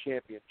Heavyweight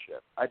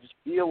Championship? I just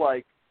feel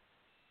like,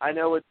 I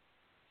know it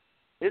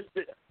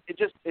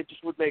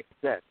just would make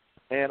sense.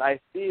 And I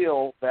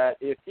feel that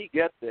if he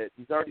gets it,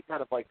 he's already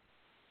kind of like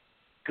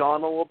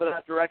gone a little bit in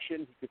that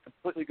direction. He could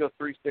completely go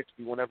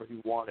 360 whenever he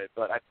wanted.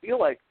 But I feel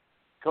like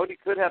Cody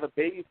could have a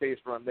babyface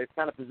run. They've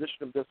kind of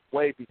positioned him this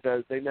way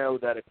because they know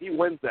that if he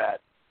wins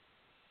that,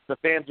 the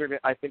fans are going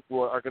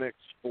to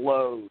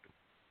explode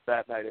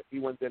that night if he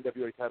wins the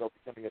NWA title,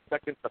 becoming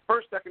the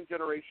first second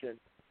generation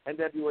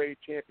NWA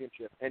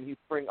championship, and he'd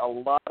bring a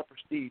lot of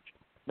prestige.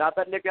 Not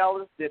that Nick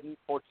Aldis didn't,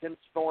 or Tim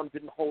Storm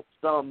didn't hold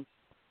some,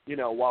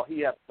 while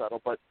he had the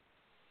title, but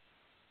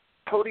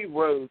Cody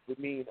Rhodes would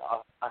mean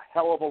a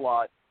hell of a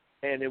lot,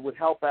 and it would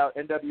help out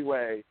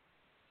NWA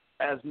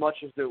as much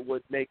as it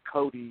would make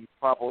Cody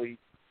probably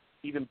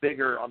even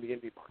bigger on the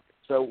indie market.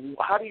 So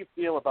how do you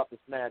feel about this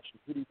match, and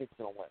who do you think is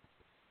going to win?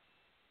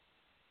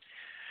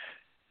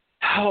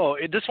 Oh,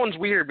 this one's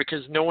weird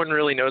because no one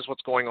really knows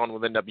what's going on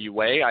with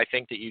NWA. I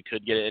think that you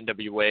could get an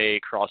NWA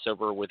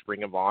crossover with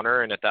Ring of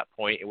Honor, and at that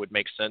point it would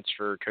make sense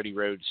for Cody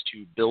Rhodes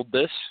to build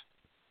this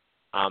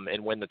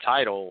and win the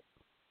title.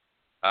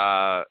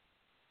 I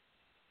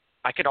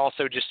could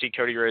also just see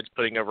Cody Rhodes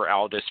putting over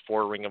Aldis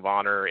for Ring of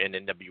Honor and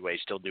NWA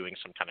still doing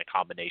some kind of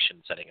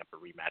combination, setting up a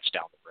rematch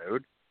down the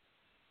road.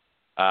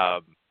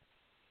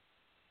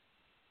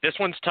 This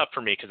one's tough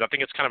for me because I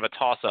think it's kind of a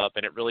toss-up,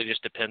 and it really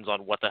just depends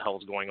on what the hell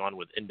is going on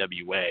with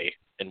NWA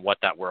and what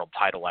that world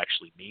title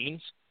actually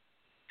means.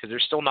 Because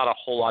there's still not a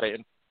whole lot of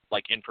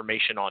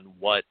information on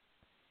what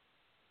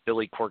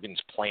Billy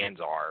Corgan's plans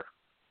are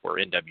for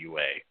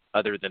NWA,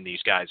 other than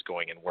these guys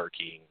going and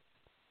working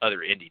other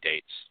indie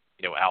dates.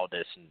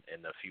 Aldis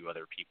and a few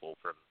other people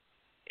from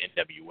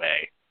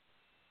NWA.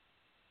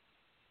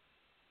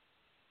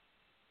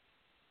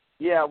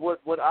 Yeah,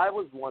 what I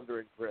was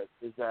wondering, Chris,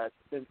 is that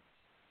since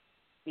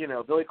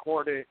Billy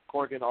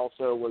Corgan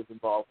also was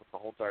involved with the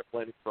whole entire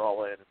planning for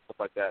All In and stuff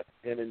like that,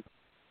 and in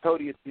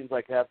Cody, it seems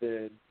like have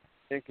been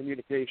in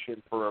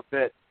communication for a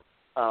bit,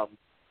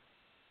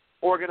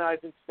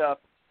 organizing stuff,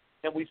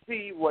 and we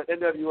see what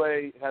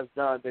NWA has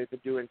done. They've been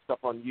doing stuff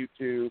on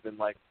YouTube, and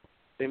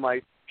they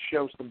might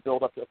show some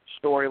build-up to the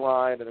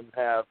storyline and then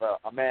have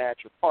a match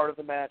or part of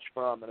the match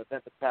from an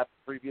event that's happened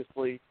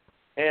previously.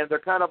 And they're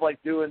kind of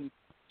doing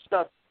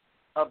stuff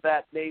of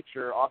that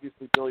nature.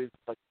 Obviously, Billy's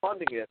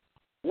funding it.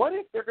 What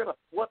if they're going to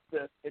flip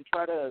this and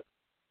try to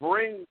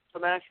bring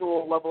some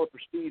actual level of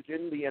prestige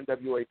in the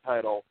NWA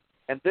title?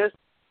 And this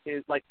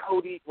is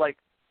Cody,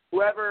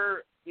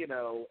 whoever,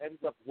 ends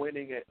up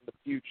winning it in the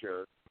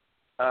future,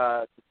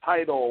 the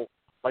title,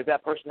 like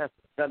that person has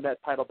to defend that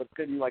title, but it's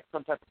going to be like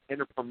some type of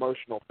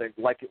interpromotional thing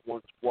like it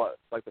once was.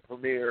 Like the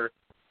premier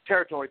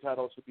territory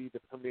titles would be the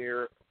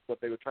premier, what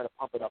they would try to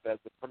pump it up as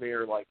the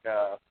premier, like,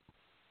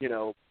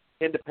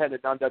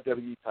 independent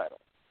non-WWE title.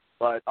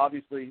 But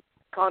obviously,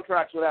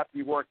 contracts would have to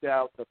be worked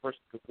out. The person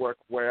could work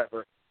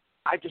wherever.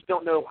 I just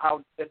don't know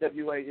how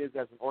NWA is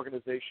as an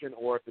organization,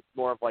 or if it's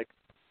more of like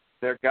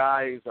their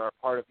guys are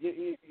part of.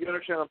 You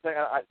understand what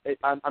I'm saying?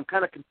 I'm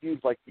kind of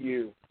confused, like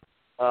you.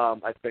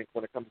 I think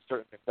when it comes to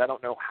certain things, I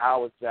don't know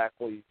how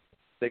exactly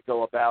they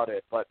go about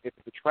it. But if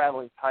it's a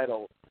traveling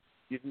title,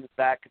 you think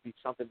that could be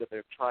something that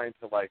they're trying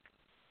to like,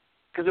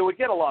 because it would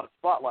get a lot of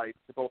spotlight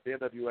to both the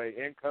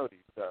NWA and Cody.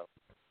 So.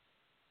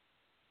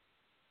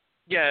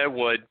 Yeah, it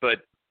would,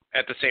 but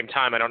at the same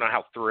time, I don't know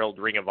how thrilled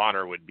Ring of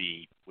Honor would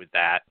be with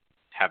that,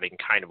 having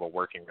kind of a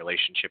working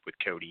relationship with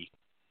Cody,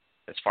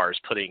 as far as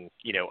putting,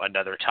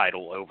 another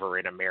title over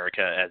in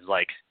America as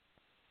like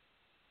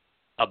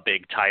a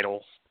big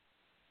title.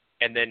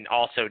 And then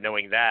also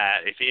knowing that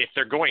if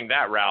they're going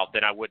that route,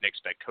 then I wouldn't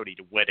expect Cody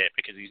to win it,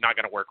 because he's not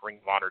going to work Ring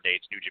of Honor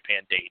dates, New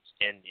Japan dates,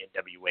 and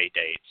NWA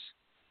dates.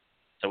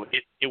 So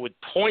it would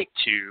point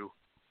to,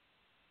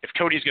 if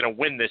Cody's going to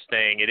win this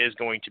thing, it is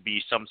going to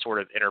be some sort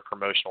of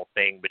interpromotional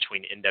thing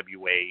between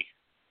NWA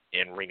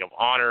and Ring of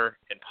Honor,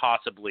 and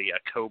possibly a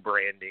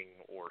co-branding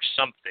or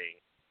something,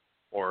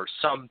 or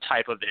some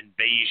type of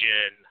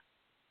invasion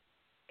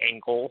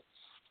angle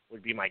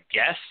would be my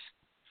guess.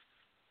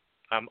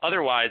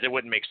 Otherwise, it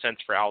wouldn't make sense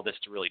for Aldis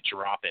to really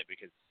drop it,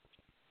 because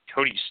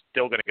Cody's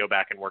still going to go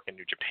back and work in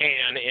New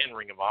Japan and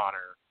Ring of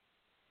Honor,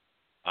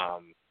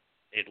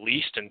 at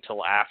least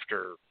until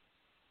after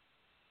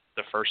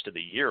the first of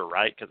the year,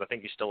 right? Because I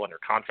think he's still under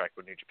contract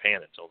with New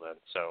Japan until then.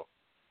 So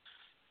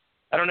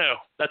I don't know.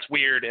 That's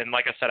weird. And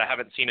like I said, I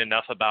haven't seen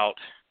enough about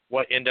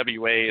what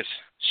NWA's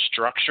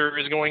structure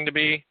is going to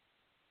be.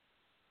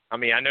 I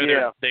mean, I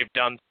know they've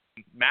done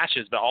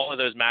matches, but all of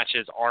those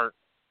matches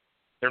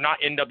they're not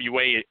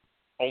NWA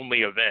only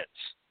events.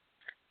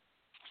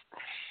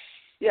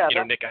 Yeah.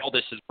 Nick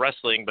Aldis is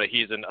wrestling, but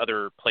he's in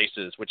other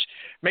places, which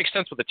makes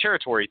sense with the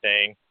territory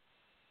thing.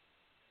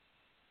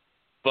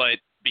 But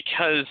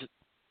because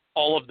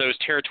all of those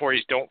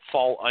territories don't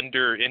fall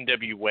under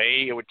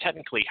NWA, it would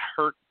technically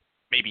hurt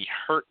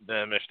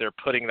them if they're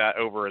putting that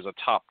over as a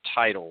top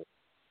title,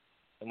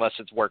 unless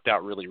it's worked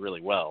out really,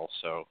 really well.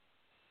 So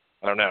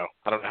I don't know.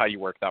 I don't know how you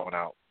work that one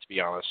out, to be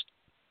honest.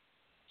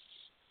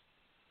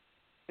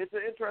 It's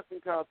an interesting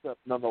concept,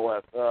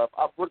 nonetheless.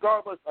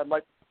 Regardless, I'd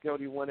like to see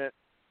Cody win it.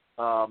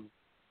 I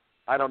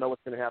don't know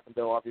what's going to happen,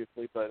 though,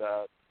 obviously,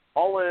 but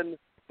All In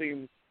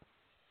seems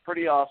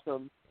pretty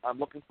awesome. I'm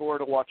looking forward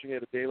to watching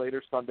it a day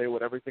later, Sunday,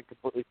 with everything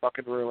completely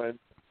fucking ruined,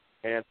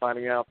 and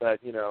finding out that,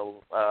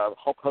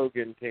 Hulk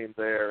Hogan came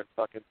there and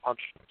fucking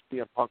punched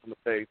CM Punk in the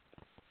face.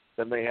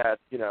 Then they had,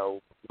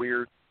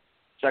 weird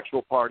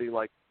sexual party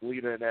like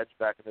Lita and Edge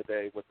back in the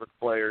day with Ric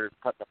Flair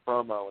cutting a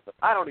promo.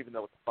 I don't even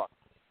know what the fuck.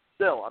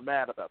 Still, I'm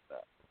mad about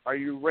that. Are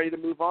you ready to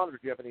move on, or do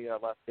you have any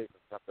last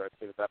statements after I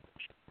stated that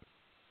much?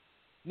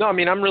 No, I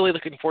mean, I'm really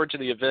looking forward to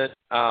the event.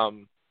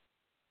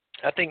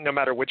 I think no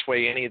matter which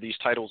way any of these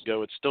titles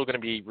go, it's still going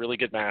to be really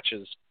good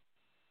matches,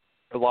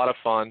 a lot of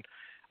fun.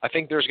 I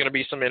think there's going to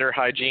be some inner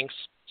hijinks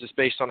just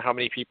based on how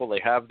many people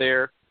they have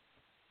there.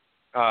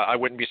 I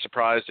wouldn't be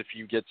surprised if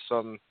you get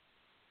some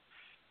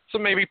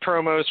maybe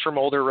promos from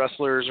older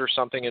wrestlers or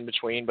something in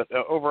between. But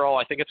overall,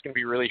 I think it's going to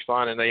be really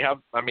fun. And they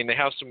have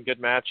some good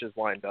matches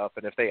lined up.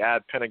 And if they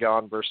add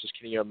Pentagon versus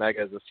Kenny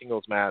Omega as a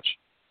singles match,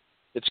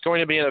 it's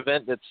going to be an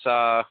event that's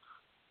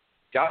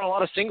got a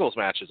lot of singles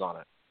matches on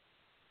it.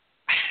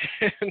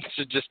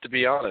 So just to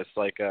be honest,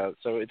 so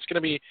it's going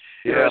to be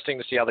interesting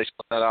to see how they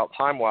split that out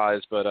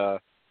time-wise, but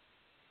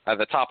at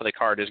the top of the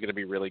card is going to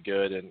be really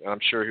good, and I'm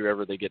sure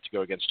whoever they get to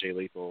go against Jay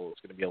Lethal is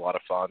going to be a lot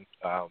of fun.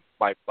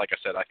 Like I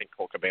said, I think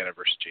Colt Cabana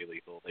versus Jay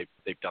Lethal,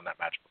 they've done that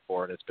match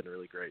before, and it's been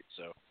really great.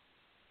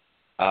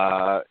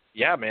 So,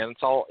 yeah, man,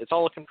 it's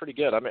all looking pretty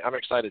good. I'm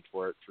excited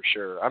for it for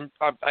sure.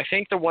 I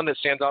think the one that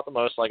stands out the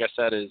most, like I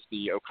said, is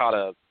the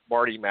Okada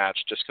Marty match,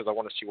 just because I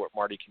want to see what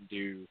Marty can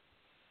do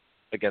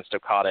against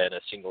Okada in a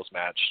singles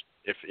match.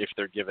 If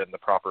they're given the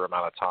proper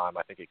amount of time,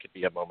 I think it could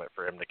be a moment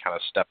for him to kind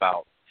of step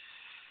out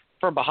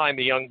from behind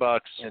the Young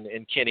Bucks and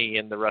Kenny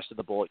and the rest of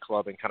the Bullet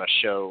Club and kind of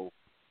show,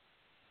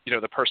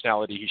 the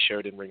personality he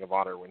showed in Ring of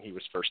Honor when he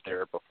was first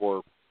there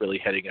before really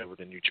heading over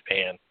to New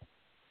Japan.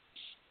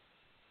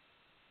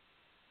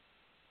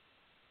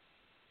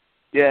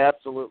 Yeah,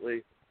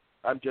 absolutely.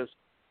 I'm just,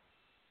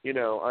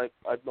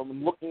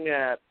 I'm looking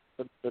at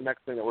the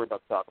next thing that we're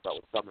about to talk about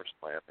with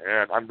SummerSlam,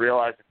 and I'm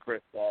realizing,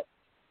 Chris, that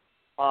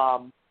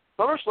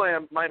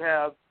SummerSlam might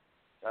have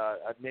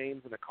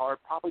names in the card,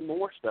 probably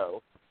more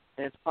so,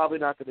 and it's probably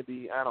not going to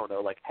be, I don't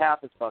know, like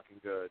half as fucking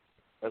good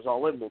as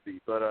All In will be.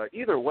 But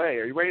either way,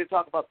 are you ready to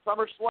talk about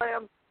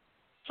SummerSlam?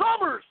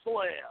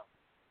 SummerSlam!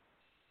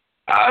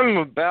 I'm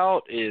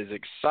about as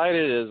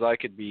excited as I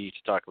could be to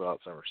talk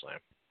about SummerSlam.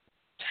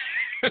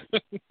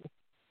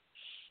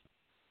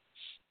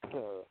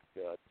 Oh,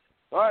 God.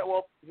 All right,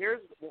 well, here's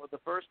the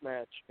first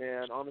match,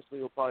 and honestly,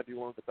 it'll probably be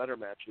one of the better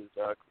matches.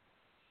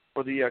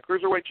 For the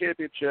Cruiserweight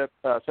Championship,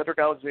 Cedric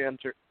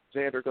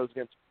Alexander goes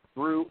against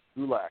Drew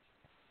Gulak.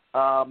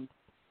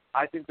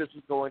 I think this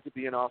is going to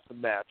be an awesome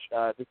match.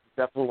 This is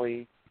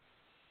definitely,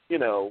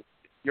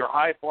 your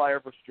high flyer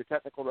versus your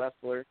technical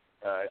wrestler.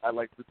 I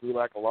like Drew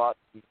Gulak a lot.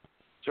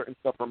 Certain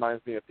stuff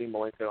reminds me of Dean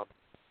Malenko.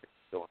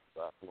 A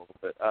little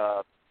bit.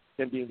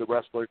 Him being the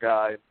wrestler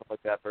guy and stuff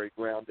like that, very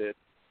grounded.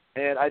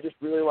 And I just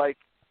really like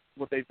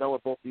what they've done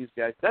with both these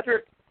guys.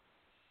 Cedric,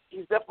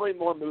 he's definitely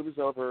more moves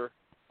over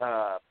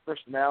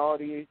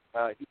personality.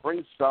 He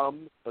brings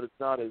some, but it's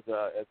not as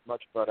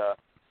much. But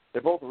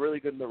they're both really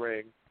good in the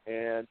ring,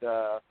 and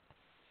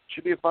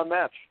should be a fun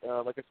match.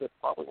 Like I said,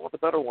 probably one of the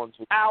better ones.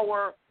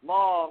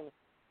 Hour-long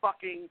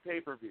fucking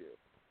pay-per-view.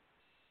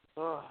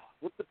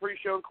 With the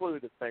pre-show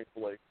included,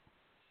 thankfully.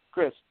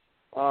 Chris,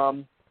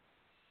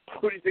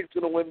 who do you think is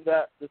going to win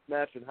this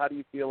match, and how do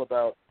you feel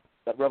about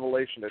that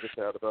revelation I just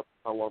had about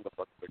how long the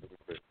fucking thing is going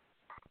to be?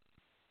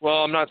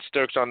 Well, I'm not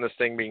stoked on this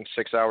thing being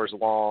 6 hours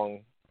long,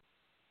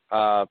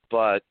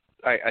 but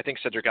I think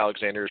Cedric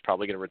Alexander is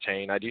probably going to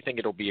retain. I do think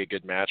it'll be a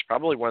good match,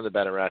 probably one of the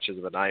better matches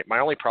of the night. My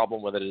only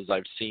problem with it is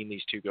I've seen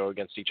these two go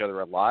against each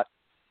other a lot,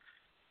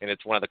 and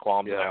it's one of the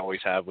qualms that I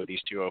always have with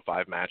these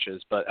 205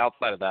 matches. But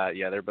outside of that,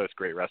 yeah, they're both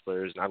great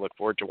wrestlers, and I look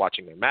forward to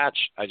watching their match.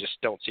 I just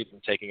don't see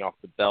them taking off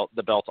the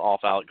belt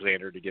off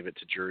Alexander to give it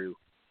to Drew.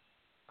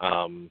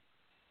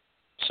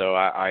 So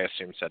I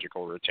assume Cedric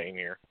will retain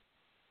here.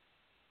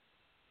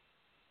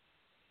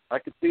 I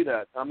could see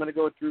that. I'm going to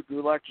go with Drew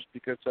Gulak just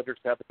because Cedric's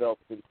had the belt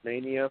since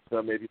Mania,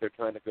 so maybe they're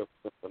trying to go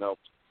for something else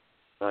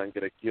and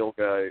get a heel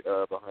guy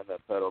behind that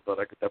title. But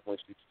I could definitely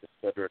see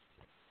Cedric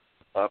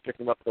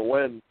picking up the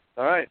win.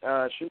 All right,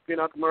 Shinsuke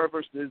Nakamura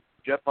versus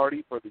Jeff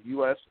Hardy for the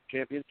U.S.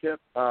 Championship.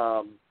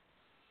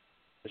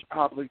 There's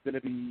probably going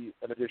to be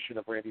an addition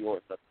of Randy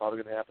Orton. That's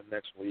probably going to happen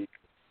next week,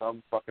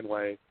 some fucking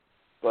way.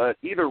 But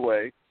either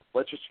way,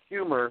 let's just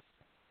humor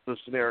the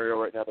scenario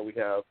right now that we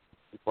have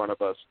in front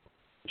of us.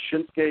 Is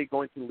Shinsuke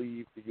going to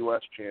leave the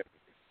U.S. champion?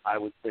 I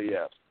would say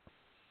yes.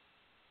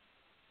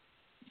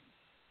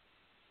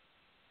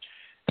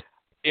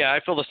 Yeah,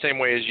 I feel the same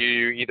way as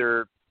you.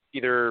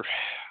 Either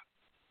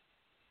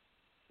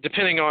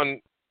depending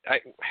on,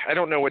 I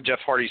don't know what Jeff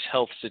Hardy's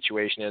health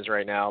situation is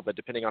right now, but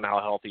depending on how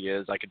healthy he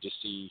is, I could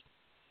just see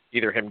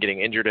either him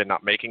getting injured and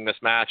not making this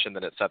match, and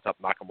then it sets up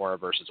Nakamura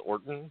versus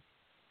Orton,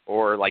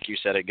 or like you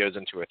said, it goes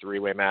into a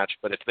three-way match.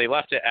 But if they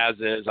left it as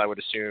is, I would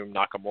assume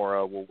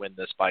Nakamura will win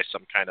this by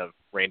some kind of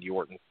Randy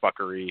Orton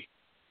fuckery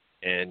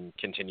and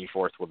continue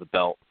forth with the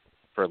belt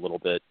for a little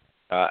bit.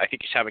 I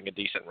think he's having a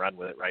decent run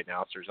with it right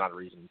now, so there's not a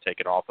reason to take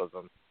it off of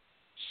him.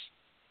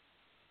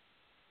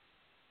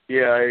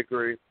 Yeah, I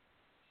agree.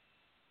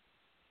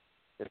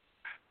 The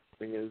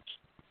thing is,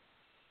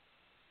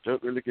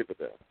 don't really give a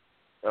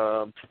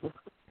damn.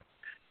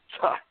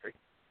 Sorry.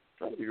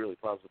 Trying to be really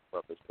positive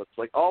about this, but it's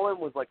like All In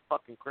was like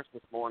fucking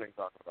Christmas morning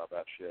talking about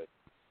that shit,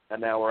 and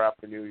now we're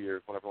after New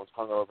Year's when everyone's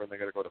hungover and they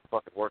got to go to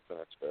fucking work the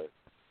next day.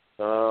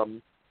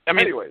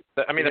 Anyways,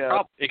 the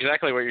problem,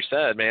 exactly what you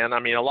said, man. I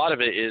mean, a lot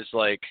of it is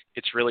like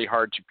it's really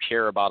hard to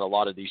care about a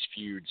lot of these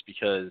feuds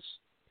because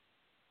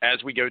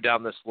as we go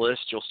down this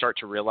list, you'll start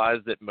to realize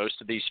that most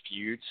of these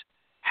feuds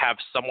have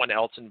someone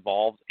else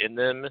involved in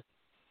them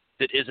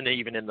that isn't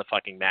even in the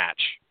fucking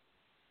match.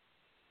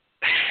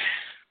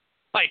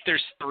 Like,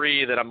 there's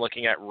 3 that I'm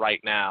looking at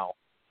right now.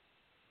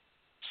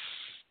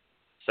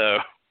 So,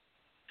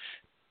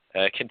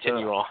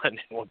 continue on, and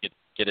we'll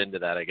get into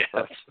that, I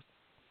guess.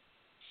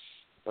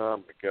 Oh,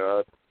 my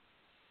God.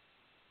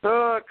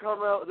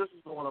 Carmella, this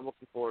is the one I'm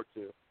looking forward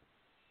to.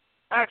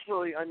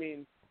 Actually, I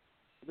mean,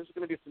 this is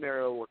going to be a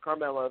scenario where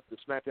Carmella, the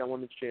SmackDown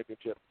Women's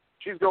Championship,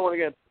 she's going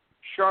against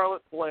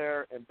Charlotte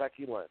Flair and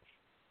Becky Lynch.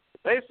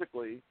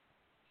 Basically,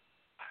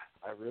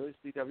 I really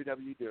see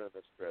WWE doing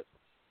this, Chris,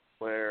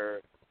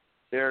 where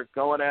they're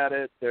going at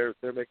it. They're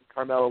making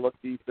Carmella look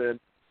decent.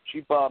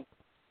 She bumps.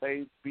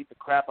 They beat the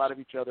crap out of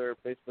each other.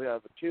 Basically,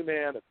 have a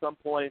 2-man at some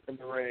point in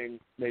the ring.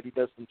 Maybe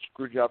does some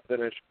screw job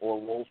finish or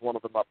rolls one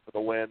of them up for the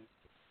win.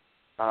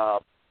 I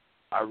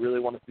really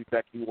want to see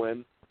Becky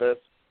win this.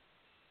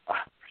 For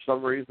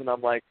some reason,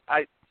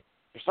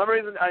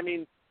 I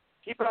mean,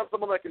 keep it on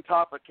someone that can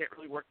talk but can't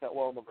really work that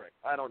well in the ring.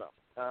 I don't know.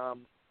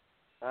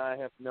 I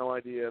have no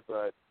idea,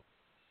 but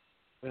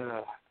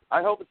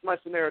I hope it's my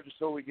scenario just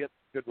so we get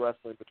good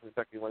wrestling between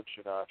Becky Lynch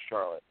and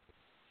Charlotte.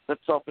 That's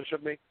selfish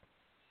of me.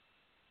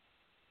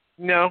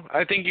 No,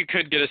 I think you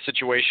could get a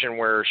situation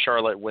where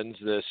Charlotte wins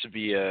this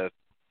via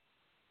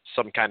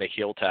some kind of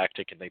heel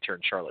tactic and they turn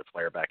Charlotte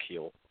Flair back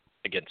heel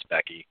against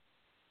Becky.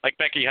 Like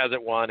Becky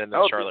hasn't won and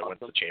then Charlotte wins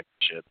the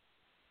championship.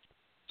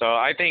 So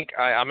I think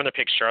I'm going to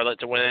pick Charlotte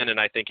to win, and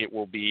I think it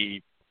will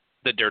be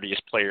the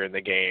dirtiest player in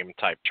the game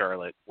type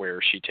Charlotte, where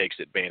she takes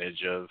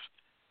advantage of,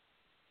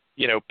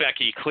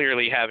 Becky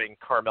clearly having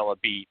Carmella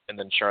beat, and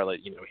then Charlotte,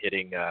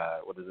 hitting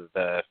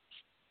the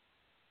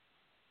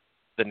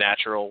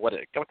natural, what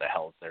the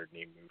hell is their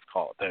new move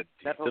called? The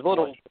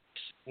little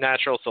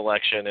natural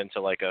selection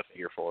into like a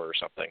figure 4 or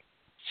something.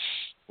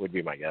 would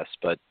be my guess.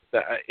 But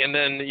and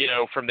then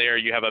from there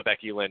you have a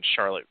Becky Lynch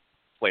Charlotte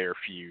Flair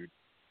feud,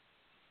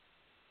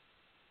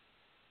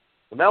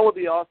 and that would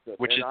be awesome.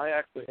 Which I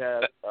actually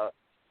had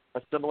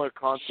a similar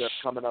concept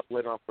coming up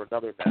later on for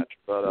another match.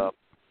 But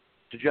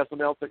did you have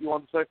something else that you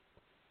wanted to say?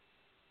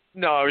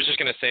 No, I was just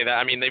going to say that.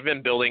 I mean, they've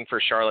been building for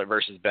Charlotte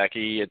versus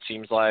Becky, it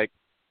seems like,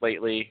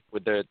 lately,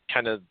 with the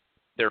kind of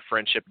their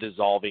friendship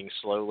dissolving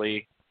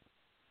slowly.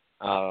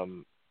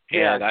 And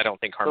I don't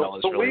think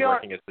Carmella's really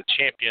working as the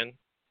champion.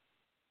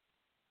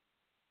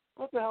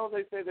 What the hell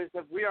did they say? They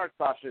said, we are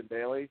Sasha and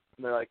Bailey.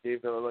 And they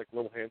gave their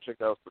little handshake.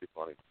 That was pretty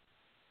funny.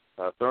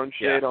 Throwing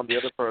shade on the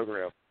other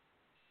program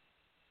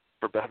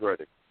for bad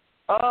writing.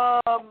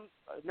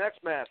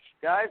 Next match.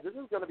 Guys, this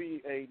is going to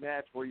be a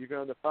match where you're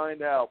going to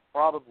find out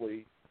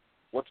probably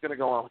what's going to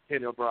go on with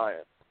Daniel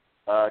Bryan.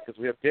 Because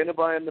we have Daniel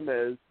Bryan and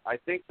The Miz. I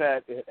think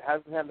that it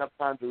hasn't had enough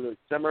time to really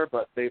simmer,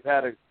 but they've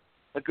had a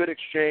good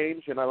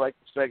exchange, and I liked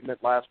the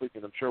segment last week,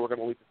 and I'm sure we're going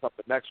to lead to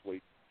something next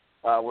week,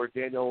 where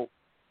Daniel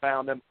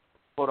found them,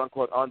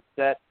 quote-unquote, on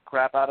set,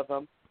 crap out of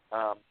them.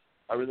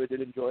 I really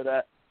did enjoy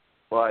that.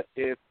 But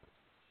if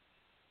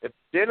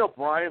Daniel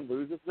Bryan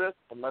loses this,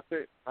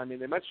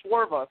 they might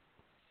swerve us,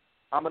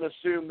 I'm going to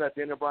assume that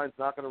Daniel Bryan's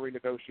not going to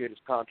renegotiate his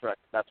contract.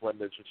 That's when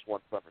there's just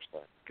one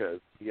SummerSlam, because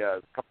he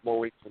has a couple more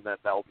weeks and then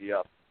that'll be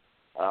up.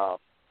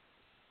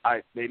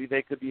 Maybe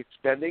they could be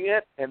extending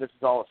it, and this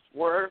is all a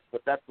swerve,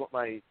 but that's what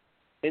my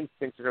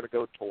instincts are going to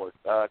go towards.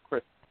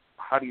 Chris,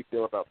 how do you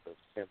feel about this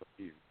and the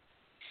feud?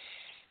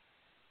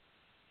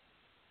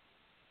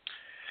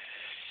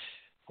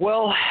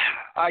 Well,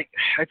 I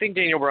think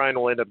Daniel Bryan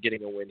will end up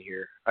getting a win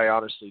here. I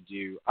honestly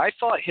do. I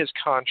thought his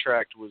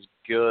contract was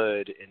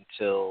good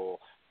until...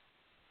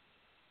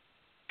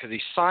 because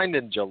he signed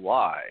in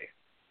July,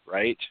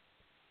 right?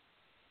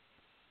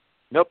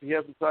 Nope, he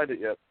hasn't signed it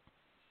yet.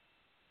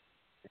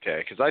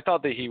 Okay, because I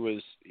thought that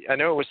I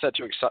know it was set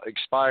to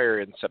expire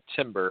in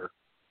September,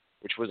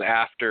 which was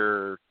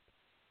after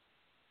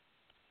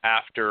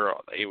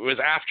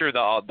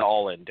the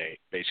All-In date,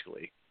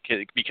 basically,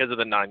 because of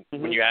the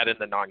when you add in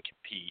the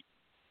non-compete,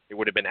 it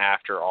would have been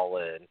after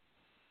All-In.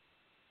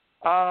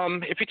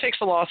 If he takes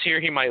the loss here,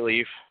 he might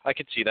leave. I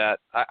could see that.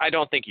 I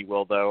don't think he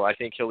will, though. I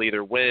think he'll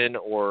either win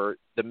or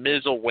The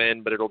Miz will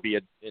win, but it'll be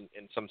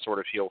in some sort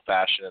of heel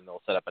fashion, and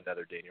they'll set up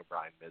another Daniel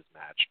Bryan-Miz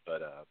match.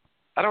 But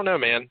I don't know,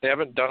 man. They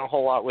haven't done a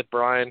whole lot with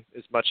Bryan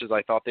as much as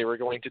I thought they were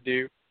going to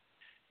do.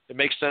 It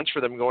makes sense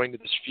for them going to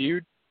this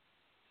feud.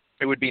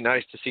 It would be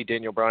nice to see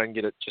Daniel Bryan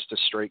get just a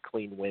straight,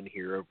 clean win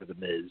here over The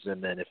Miz,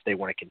 and then if they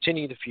want to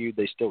continue the feud,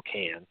 they still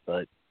can,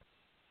 but...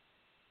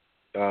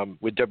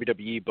 with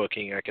WWE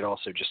booking, I could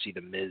also just see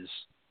The Miz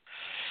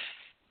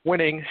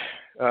winning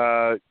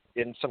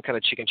in some kind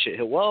of chicken shit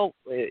hill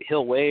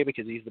way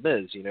because he's The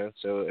Miz,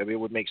 So it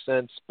would make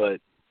sense,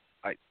 but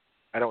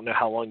I don't know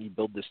how long you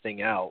build this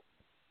thing out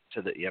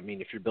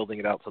if you're building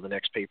it out to the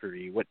next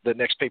pay-per-view. The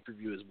next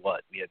pay-per-view is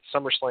what? We had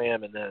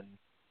SummerSlam and then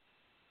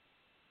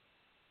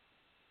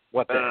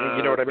what?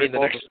 You know what I mean? The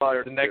next.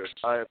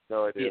 I have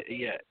no idea.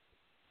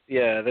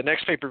 Yeah, the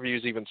next pay-per-view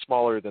is even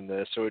smaller than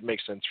this, so it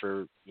makes sense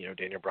for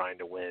Daniel Bryan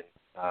to win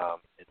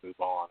and move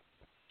on.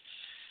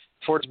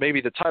 Towards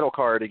maybe the title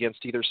card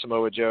against either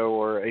Samoa Joe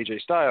or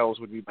AJ Styles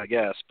would be my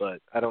guess,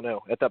 but I don't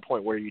know. At that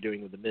point, what are you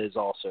doing with The Miz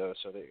also?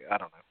 So I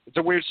don't know. It's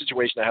a weird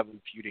situation to have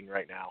them feuding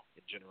right now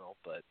in general,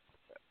 but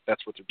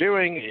that's what they're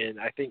doing, and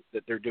I think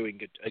that they're doing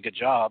a good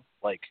job,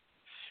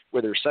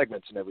 with their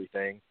segments and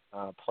everything,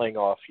 playing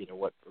off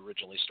what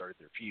originally started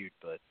their feud,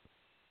 but.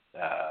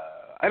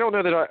 I don't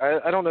know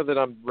that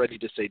I'm ready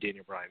to say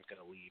Daniel Bryan's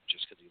going to leave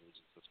just because he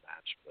loses this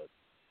match, but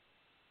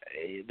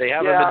they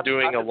haven't been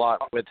doing a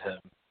lot with him.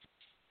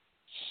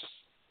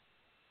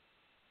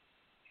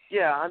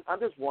 Yeah, I'm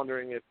just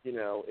wondering if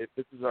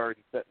this is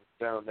already set in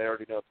stone. They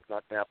already know it's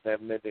not going to happen. They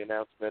haven't made the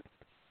announcement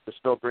to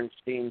still bring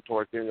steam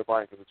towards Daniel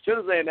Bryan, because as soon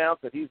as they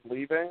announce that he's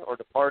leaving or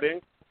departing,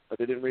 or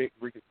they didn't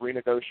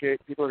renegotiate,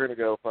 people are going to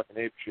go fucking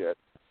ape shit.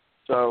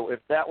 So if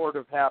that were to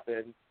have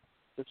happened,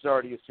 this is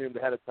already assumed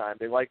ahead of time.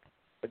 They like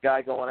the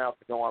guy going out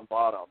to go on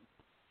bottom,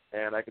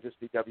 and I could just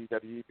see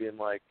WWE being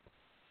like,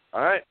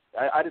 all right.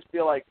 I just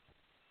feel like,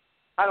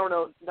 I don't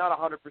know, not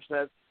 100%.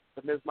 The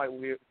Miz might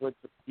win the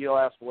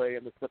heel-ass way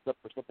and then sets up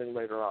for something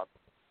later on.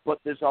 But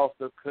this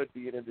also could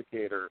be an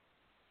indicator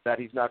that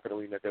he's not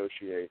going to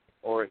renegotiate,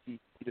 or he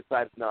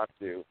decides not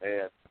to,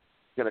 and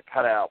he's going to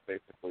cut out,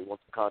 basically,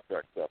 once the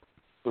contract's up.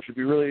 Which would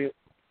be really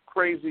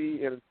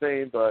crazy and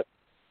insane, but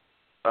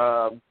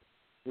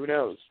who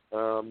knows?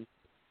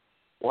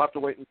 We'll have to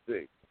wait and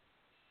see.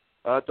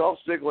 Dolph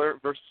Ziggler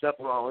versus Seth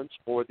Rollins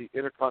for the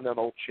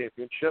Intercontinental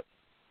Championship.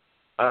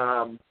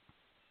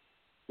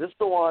 This is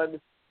the one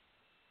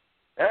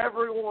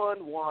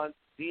everyone wants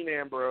Dean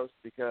Ambrose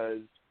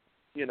because,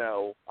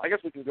 I guess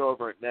we can go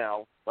over it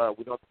now.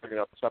 We don't have to bring it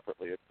up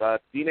separately.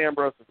 Dean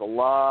Ambrose, there's a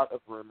lot of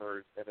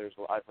rumors, and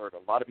I've heard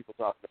a lot of people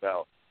talking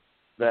about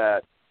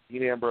that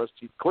Dean Ambrose,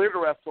 he's clear to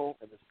wrestle,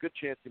 and there's a good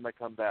chance he might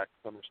come back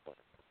to SummerSlam.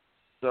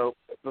 So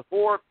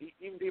before,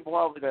 even people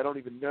probably that don't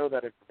even know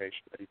that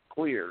information, that he's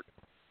cleared,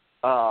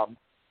 I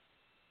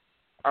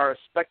are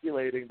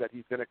speculating that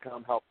he's going to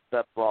come help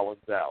Seth Rollins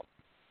out.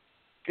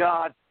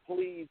 God,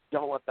 please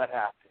don't let that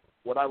happen.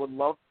 What I would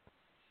love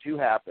to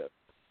happen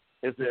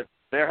is if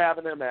they're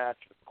having their match,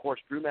 of course,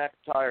 Drew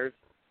McIntyre's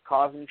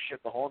causing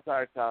shit the whole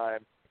entire time.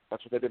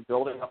 That's what they've been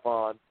building up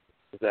on,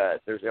 is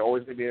that there's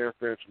always going to be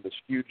interference from this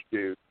huge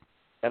dude.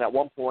 And at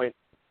one point,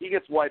 he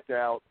gets wiped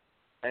out,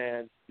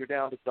 and you're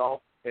down to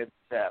Dolph and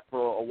Seth.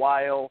 For a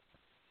while,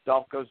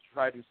 Dolph goes to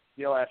try to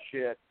steal that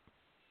shit,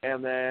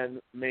 and then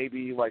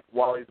maybe, like,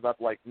 while he's about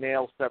to, like,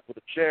 nail Seth with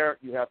a chair,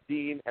 you have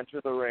Dean enter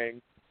the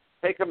ring,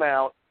 take him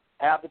out,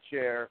 have the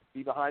chair,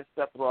 be behind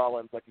Seth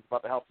Rollins like he's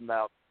about to help him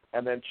out,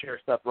 and then chair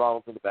Seth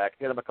Rollins in the back,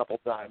 hit him a couple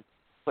times,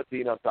 put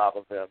Dean on top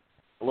of him.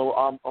 A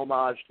little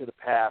homage to the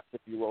past,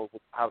 if you will,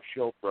 with how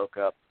Shield broke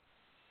up.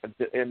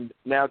 And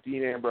now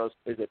Dean Ambrose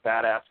is a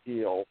badass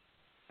heel,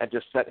 and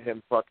just set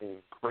him fucking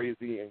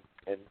crazy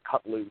and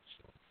cut loose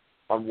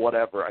on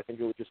whatever. I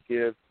think it would just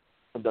give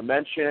some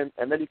dimension.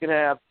 And then you can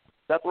have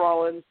Seth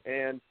Rollins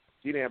and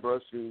Dean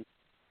Ambrose, who,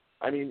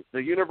 I mean,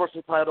 the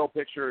Universal title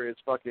picture is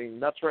fucking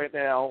nuts right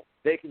now.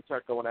 They can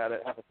start going at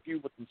it, have a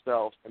feud with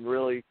themselves, and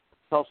really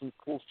tell some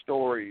cool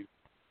stories,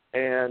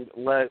 and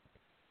let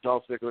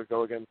Dolph Ziggler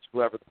go against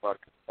whoever the fuck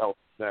else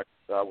is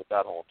next with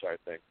that whole entire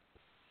thing.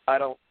 I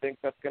don't think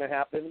that's going to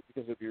happen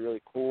because it would be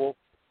really cool.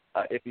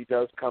 If he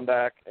does come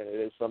back and it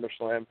is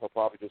SummerSlam, he'll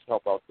probably just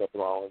help out Seth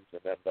Rollins,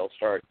 and then they'll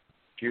start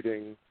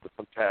feuding with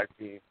some tag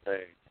team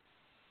thing.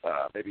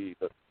 Maybe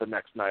the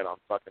next night on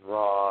fucking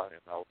Raw, and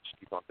they'll just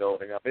keep on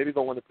building up. Maybe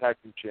they'll win the tag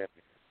team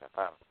championship.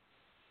 I don't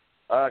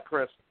know.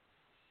 Chris?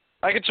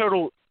 I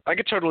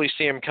could totally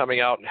see him coming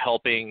out and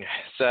helping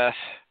Seth.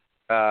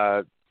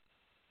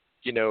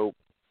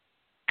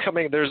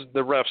 There's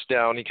the ref's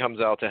down. He comes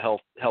out to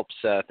help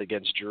Seth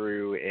against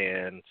Drew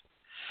and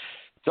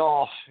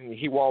Dolph.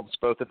 He wallops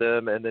both of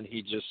them, and then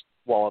he just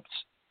wallops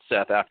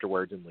Seth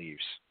afterwards and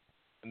leaves.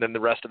 And then the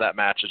rest of that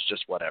match is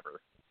just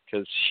whatever,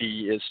 because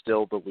he is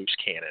still the loose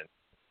cannon.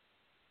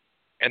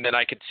 And then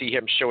I could see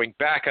him showing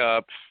back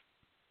up,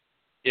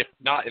 if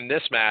not in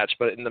this match,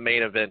 but in the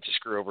main event to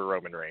screw over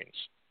Roman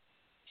Reigns.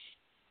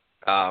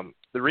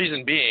 The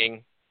reason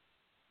being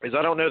is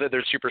I don't know that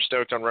they're super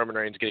stoked on Roman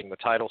Reigns getting the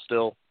title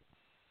still.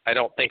 I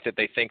don't think that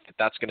they think that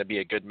that's going to be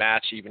a good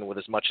match, even with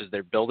as much as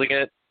they're building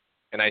it.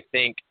 And I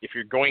think if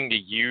you're going to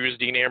use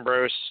Dean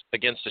Ambrose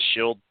against a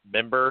Shield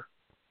member,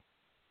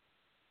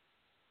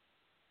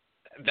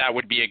 that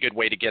would be a good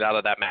way to get out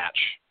of that match.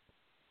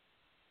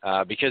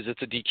 Because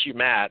it's a DQ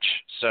match,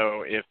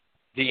 so if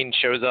Dean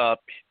shows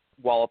up,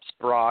 wallops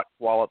Brock,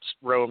 wallops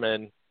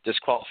Roman,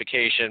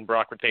 disqualification,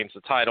 Brock retains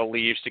the title,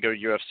 leaves to go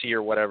UFC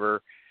or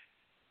whatever,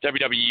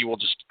 WWE will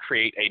just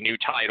create a new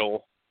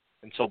title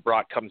until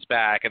Brock comes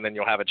back, and then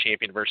you'll have a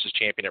champion versus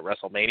champion at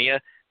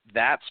WrestleMania.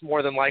 That's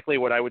more than likely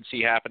what I would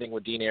see happening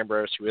with Dean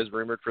Ambrose, who is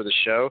rumored for the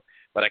show,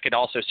 but I could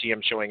also see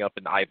him showing up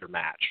in either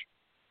match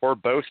or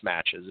both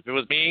matches. If it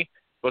was me,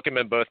 book him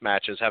in both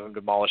matches, have him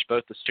demolish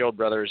both the Shield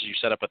brothers. You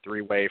set up a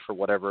three-way for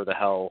whatever the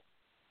hell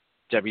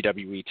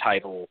WWE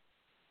title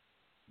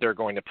they're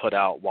going to put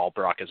out while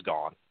Brock is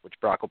gone, which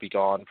Brock will be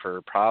gone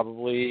for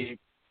probably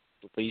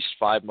at least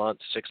 5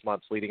 months, 6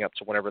 months leading up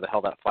to whenever the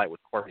hell that fight with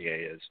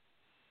Cormier is.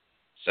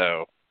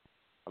 So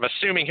I'm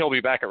assuming he'll be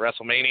back at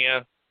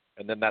WrestleMania,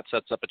 and then that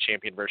sets up a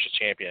champion versus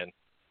champion.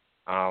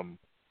 I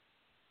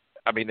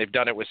mean, they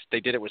did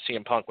it with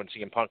CM Punk when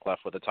CM Punk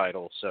left with the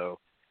title, so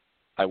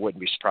I wouldn't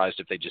be surprised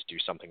if they just do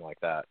something like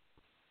that.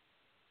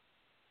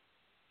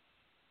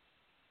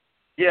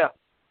 Yeah.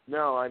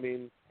 No, I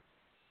mean,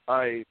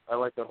 I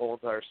like that whole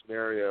entire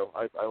scenario.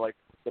 I like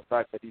the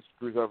fact that he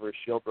screws over his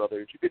Shield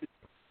brothers. You could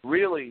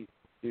really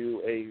do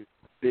a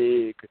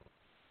big,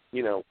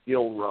 heel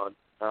run.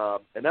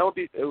 And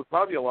it would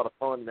probably be a lot of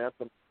fun and add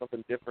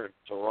something different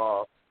to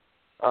Raw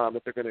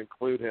if they're going to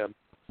include him.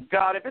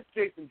 God, if it's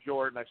Jason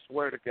Jordan, I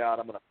swear to God,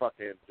 I'm going to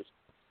fucking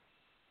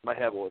my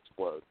head will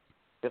explode.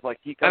 If, like,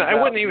 he comes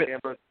out,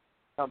 Ambrose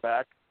come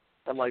back,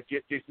 and, like,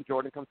 Jason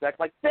Jordan comes back,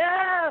 like,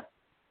 Death!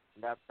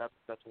 And that's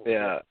what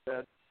yeah.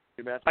 said.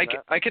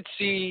 I could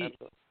see,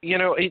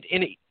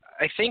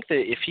 I think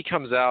that if he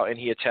comes out and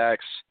he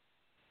attacks,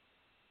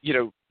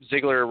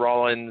 Ziggler,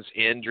 Rollins,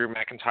 and Drew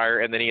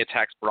McIntyre, and then he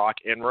attacks Brock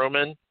and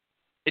Roman,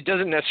 it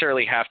doesn't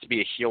necessarily have to be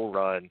a heel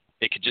run.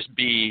 It could just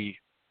be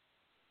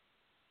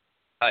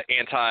an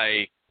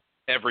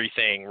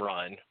anti-everything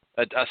run,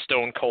 a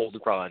Stone Cold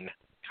run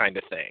kind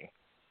of thing.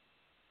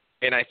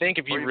 And I think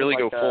if you really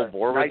go full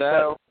bore with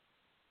that,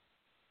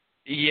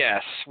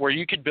 yes, where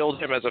you could build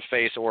him as a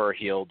face or a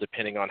heel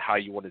depending on how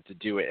you wanted to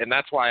do it. And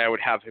that's why I would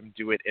have him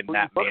do it in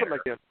that manner.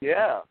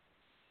 Yeah.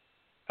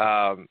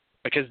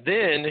 Because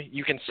then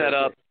you can set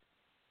up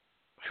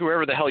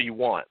whoever the hell you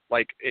want,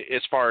 like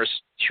as far as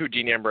who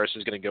Dean Ambrose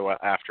is going to go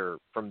after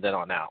from then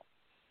on out.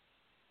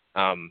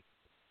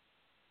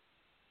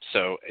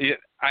 So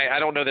I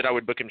don't know that I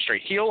would book him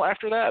straight heel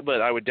after that,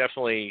 but I would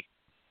definitely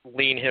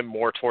lean him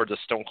more towards a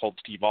Stone Cold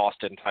Steve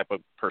Austin type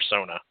of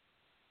persona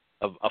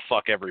of a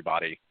fuck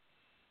everybody.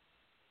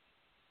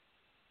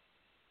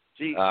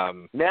 Gee,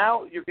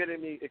 now you're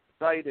getting me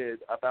excited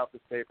about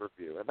this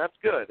pay-per-view, and that's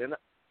good. And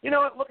You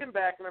know what, looking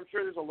back, and I'm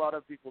sure there's a lot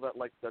of people that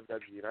like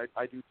WWE, and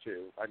I do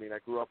too. I mean, I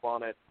grew up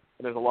on it,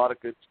 and there's a lot of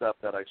good stuff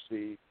that I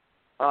see.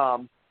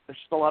 There's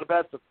just a lot of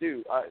bad stuff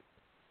too.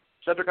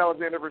 Cedric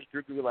Alexander versus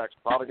Drew Gulak is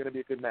probably going to be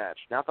a good match.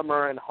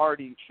 Nakamura and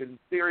Hardy should, in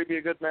theory, be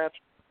a good match.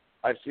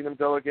 I've seen them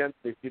go against.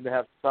 They seem to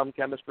have some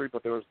chemistry,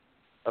 but there was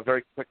a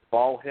very quick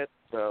ball hit,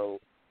 so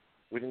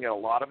we didn't get a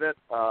lot of it.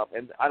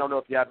 And I don't know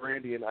if you had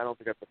Randy, and I don't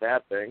think that's a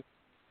bad thing.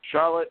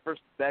 Charlotte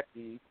versus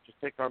Becky, just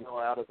take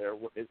Carmella out of there.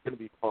 It's going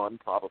to be fun,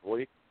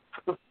 probably.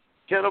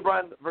 Ken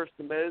O'Brien versus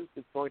The Miz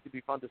is going to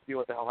be fun to see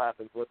what the hell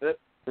happens with it.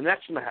 The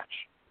next match,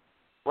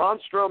 Braun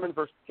Strowman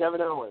versus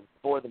Kevin Owens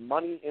for the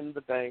Money in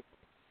the Bank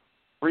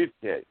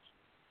briefcase.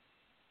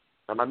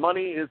 Now, my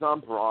money is on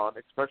Braun,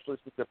 especially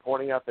since they're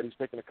pointing out that he's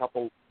taken a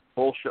couple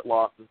bullshit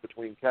losses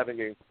between Kevin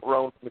getting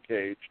thrown from the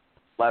cage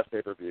last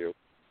pay-per-view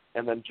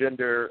and then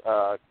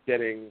Jinder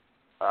getting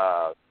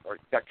or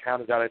got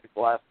counted out, I think,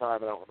 the last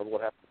time. I don't remember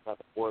what happened the time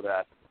before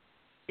that.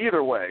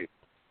 Either way,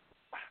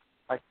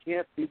 I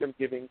can't see them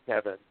giving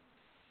Kevin.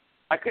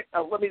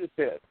 Let me just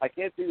say it. I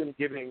can't see them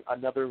giving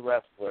another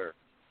wrestler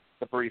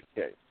the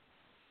briefcase.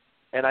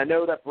 And I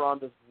know that Braun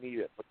doesn't need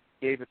it, but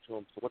he gave it to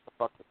him, so what the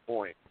fuck's the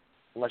point?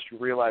 Unless you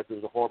realize it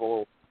was a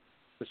horrible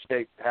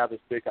mistake to have this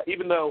big guy.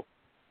 Even though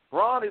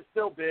Braun is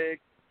still big,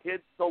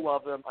 kids still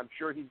love him. I'm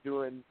sure he's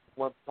doing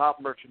one of the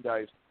top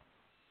merchandise.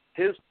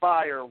 His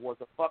fire was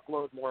a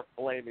fuckload more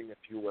flaming, if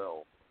you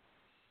will,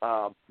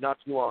 not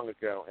too long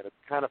ago, and it's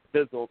kind of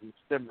fizzled and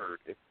simmered,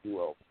 if you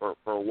will, for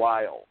a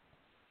while.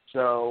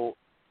 So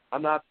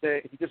I'm not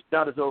saying he's just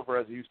not as over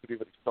as he used to be,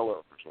 but he's still over,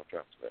 is what I'm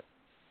trying to say.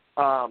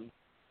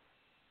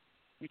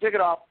 You take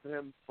it off of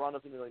him, Braun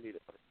doesn't really need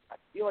it. But I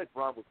feel like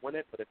Braun would win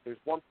it, but if there's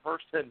one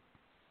person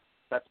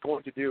that's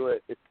going to do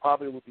it, it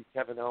probably would be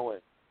Kevin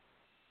Owens.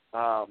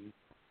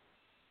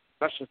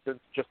 Especially since,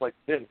 just like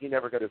Finn, he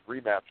never got his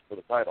rematch for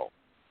the title.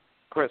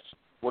 Chris,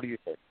 what do you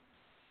think?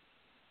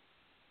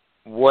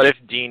 What if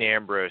Dean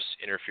Ambrose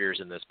interferes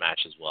in this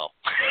match as well?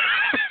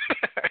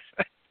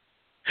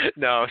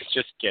 No,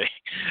 just kidding.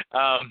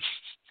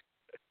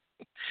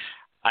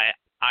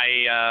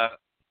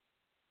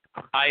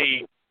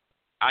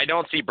 I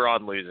don't see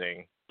Braun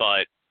losing,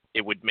 but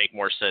it would make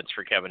more sense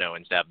for Kevin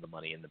Owens to have the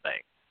Money in the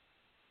Bank.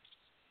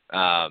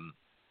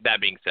 That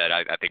being said,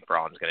 I think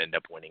Braun's going to end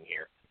up winning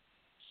here.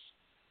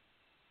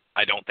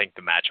 I don't think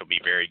the match will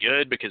be very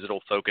good because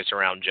it'll focus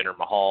around Jinder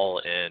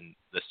Mahal and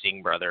the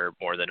Singh brother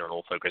more than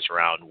it'll focus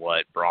around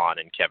what Braun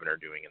and Kevin are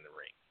doing in the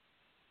ring.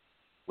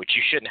 Which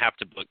you shouldn't have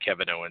to book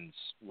Kevin Owens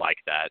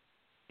like that.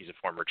 He's a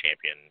former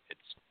champion.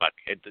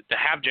 To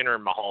have Jinder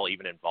and Mahal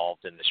even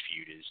involved in this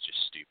feud is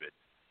just stupid.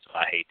 So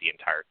I hate the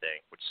entire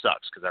thing, which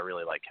sucks because I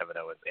really like Kevin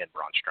Owens and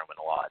Braun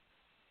Strowman a lot.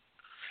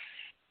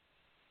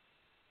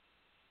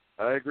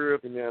 I agree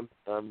with you, man.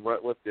 I'm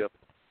right with you.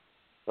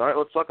 All right,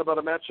 let's talk about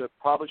a match that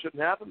probably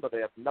shouldn't happen, but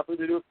they have nothing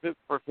to do with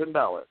for Finn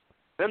Balor.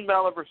 Finn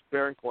Balor versus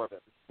Baron Corbin.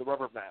 It's the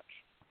rubber match.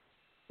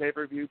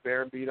 Pay-per-view,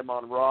 Baron beat him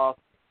on Raw.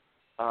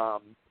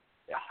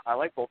 Yeah, I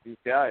like both these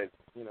guys.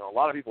 You know, a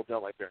lot of people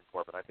don't like Baron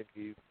Corbin. I think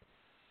he's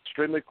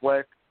extremely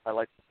quick. I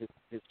like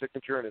his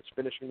signature and his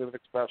finishing move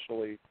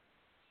especially.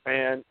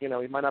 And, you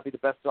know, he might not be the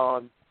best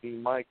on the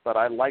mic, but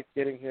I like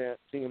seeing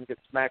him get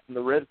smacked in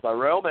the ribs by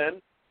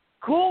Roman.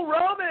 Cool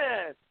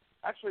Roman!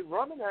 Actually,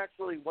 Roman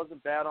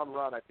wasn't bad on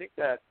Raw. I think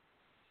that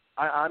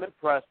I'm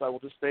impressed. I will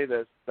just say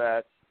this,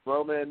 that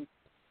Roman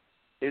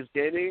is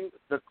getting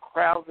the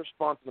crowd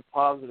response in a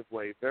positive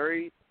way.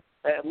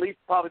 At least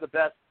probably the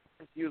best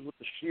confused with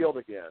the Shield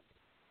again.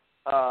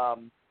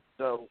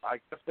 So I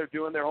guess they're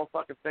doing their whole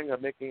fucking thing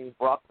of making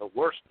Brock the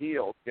worst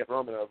heel to get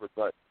Roman over,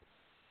 but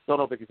still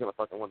don't think he's going to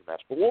fucking win the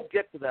match. But we'll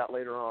get to that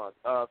later on.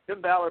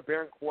 Finn Balor,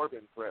 Baron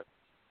Corbin, Chris.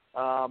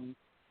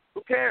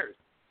 Who cares?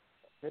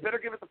 They better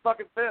give it to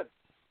fucking Finn.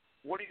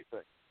 What do you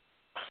think?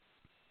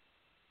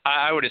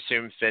 I would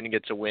assume Finn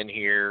gets a win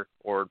here,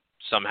 or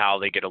somehow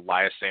they get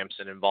Elias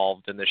Sampson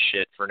involved in this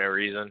shit for no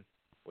reason,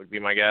 would be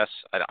my guess.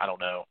 I don't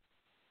know.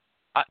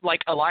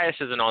 Elias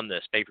isn't on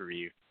this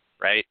pay-per-view,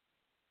 right?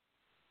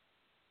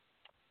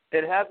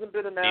 It hasn't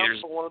been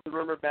announced, but one of the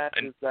rumored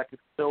matches that could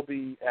still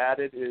be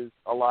added is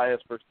Elias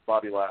versus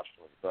Bobby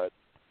Lashley, but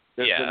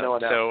there's been no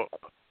announcement.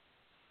 So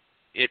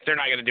if they're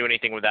not going to do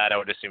anything with that, I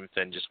would assume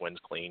Finn just wins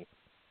clean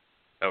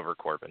over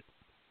Corbin.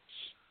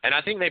 And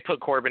I think they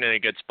put Corbin in a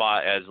good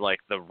spot as, like,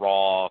 the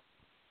Raw,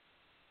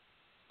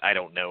 I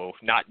don't know,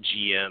 not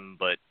GM,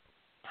 but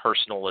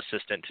personal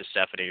assistant to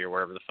Stephanie or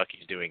whatever the fuck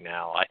he's doing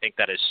now. I think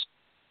that has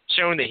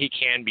shown that he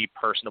can be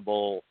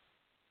personable.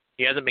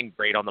 He hasn't been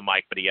great on the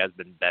mic, but he has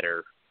been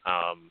better.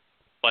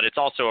 But it's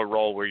also a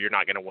role where you're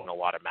not going to win a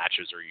lot of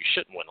matches, or you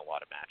shouldn't win a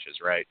lot of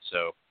matches, right?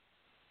 So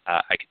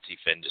I could see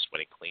Finn just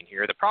winning clean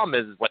here. The problem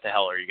is, what the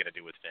hell are you going to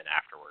do with Finn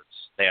afterwards?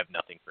 They have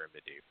nothing for him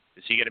to do.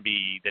 Is he going to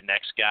be the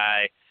next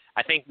guy?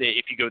 I think that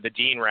if you go the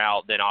Dean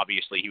route, then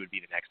obviously he would be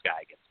the next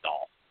guy against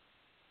Dolph.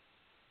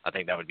 I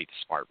think that would be the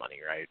smart money,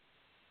 right?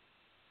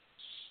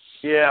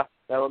 Yeah,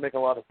 that would make a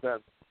lot of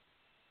sense.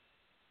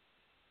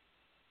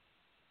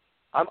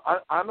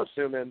 I'm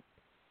assuming,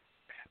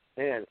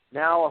 And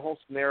now a whole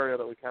scenario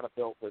that we kind of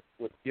built with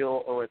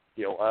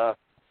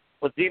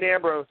Dean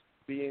Ambrose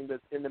being the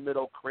in the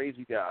middle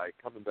crazy guy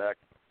coming back.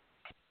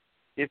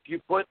 If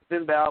you put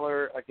Finn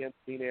Balor against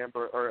Dean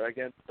Ambrose or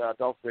against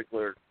Dolph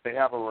Ziggler, they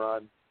have a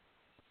run.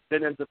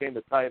 Then ends up getting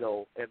the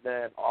title, and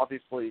then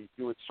obviously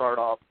you would start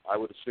off, I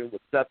would assume,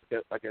 with Seth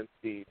against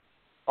Dean.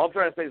 All I'm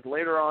trying to say is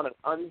later on, an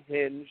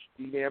unhinged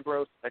Dean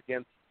Ambrose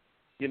against,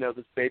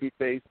 this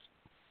babyface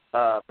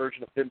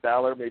version of Finn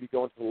Balor, maybe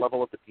going to the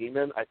level of the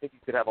Demon. I think you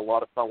could have a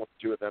lot of fun with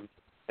the two of them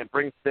and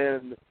bring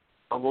Finn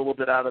a little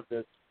bit out of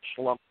this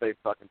slump they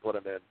fucking put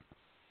him in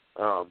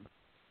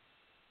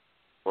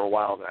for a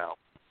while now.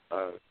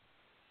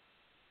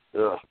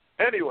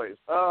 Anyways,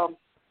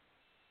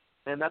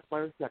 and that's my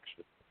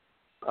reflection.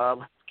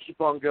 Let's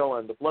keep on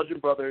going. The Bludgeon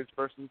Brothers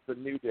versus the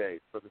New Day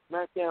for the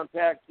SmackDown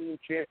Tag Team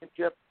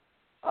Championship.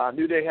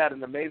 New Day had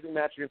an amazing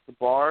match against the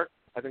Bar.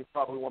 I think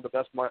probably one of the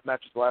best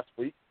matches last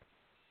week.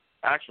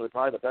 Actually,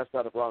 probably the best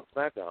out of Raw and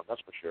SmackDown,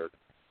 that's for sure.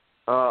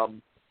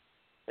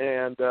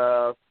 And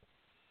I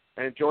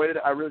enjoyed it.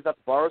 I really thought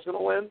the Bar was going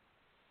to win.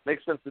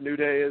 Makes sense. The New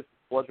Day is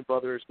Bludgeon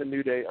Brothers. The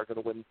New Day are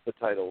going to win the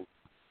titles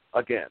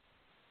again.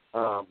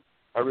 I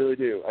really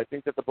do. I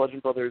think that the Bludgeon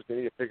Brothers, they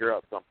need to figure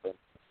out something.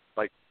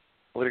 Like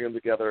putting them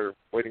together,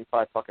 waiting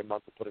 5 fucking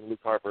months and putting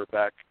Luke Harper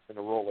back in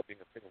the role of being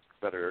a singles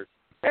competitor.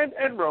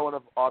 And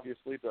Rowan,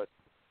 obviously,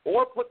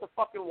 or put the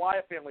fucking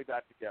Wyatt family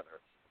back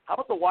together. How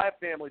about the Wyatt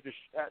family just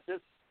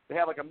they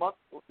have like a month,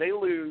 they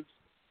lose,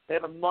 they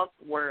have a month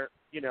where,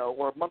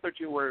 or a month or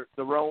two where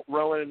the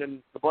Rowan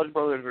and the Bludgeon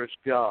Brothers are just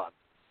gone.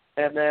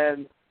 And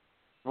then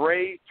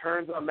Bray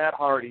turns on Matt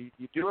Hardy,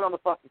 you do it on the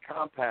fucking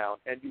compound,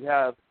 and you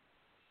have,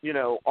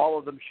 all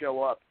of them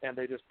show up and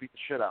they just beat the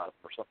shit out of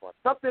them or something like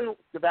that. Something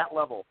to that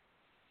level.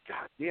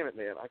 God damn it,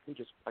 man, I can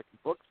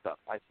book stuff.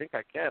 I think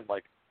I can.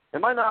 Like,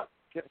 am I not,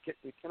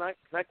 can I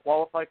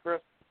qualify,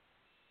 Chris?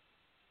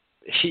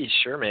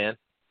 Sure, man.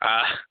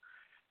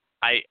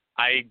 I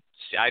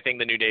think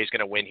the New Day is going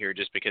to win here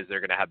just because they're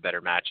going to have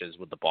better matches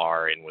with the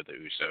Bar and with the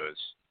Usos,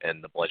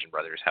 and the Bludgeon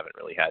Brothers haven't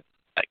really had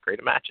that great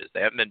of matches.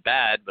 They haven't been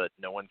bad, but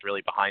no one's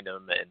really behind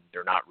them, and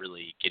they're not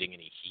really getting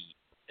any heat,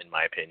 in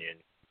my opinion.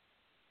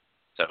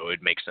 So it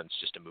would make sense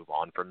just to move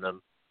on from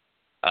them.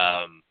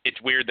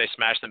 It's weird they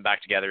smashed them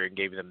back together and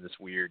gave them this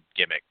weird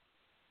gimmick.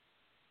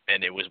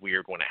 And it was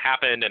weird when it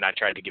happened, and I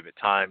tried to give it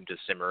time to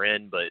simmer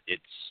in, but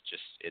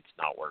it's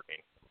not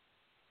working.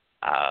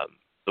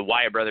 The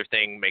Wyatt brother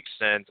thing makes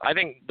sense. I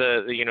think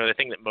the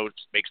thing that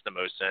makes the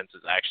most sense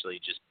is actually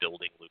just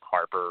building Luke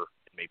Harper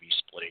and maybe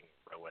splitting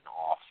Rowan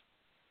off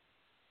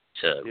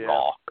to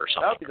Raw or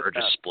something, or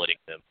just splitting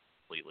them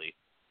completely.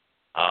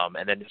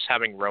 And then just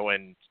having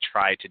Rowan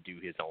try to do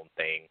his own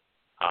thing.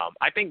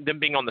 I think them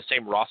being on the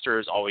same roster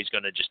is always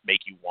going to just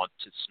make you want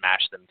to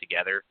smash them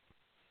together.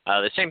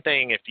 The same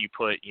thing if you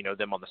put,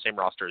 them on the same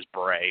roster as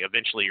Bray.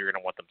 Eventually you're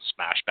going to want them to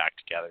smash back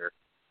together.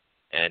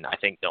 And I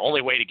think the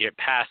only way to get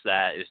past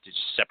that is to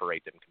just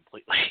separate them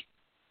completely.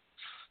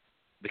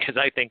 Because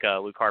I think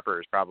Luke Harper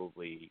is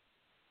probably,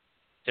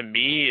 to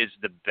me, is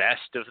the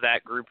best of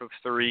that group of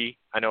three.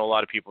 I know a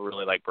lot of people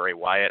really like Bray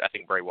Wyatt. I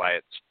think Bray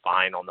Wyatt's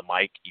fine on the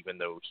mic, even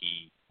though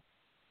he's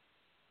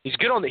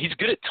good he's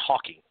good at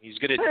talking. He's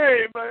good at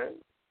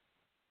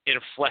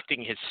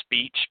inflecting his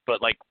speech,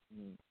 but like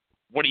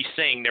what he's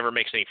saying never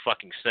makes any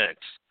fucking sense.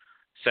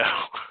 So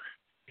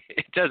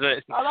it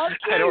doesn't.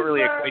 I don't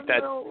really equate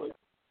that.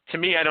 To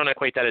me, I don't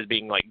equate that as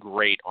being like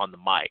great on the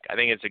mic. I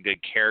think it's a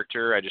good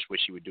character. I just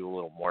wish he would do a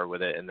little more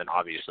with it. And then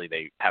obviously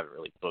they haven't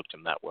really booked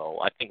him that well.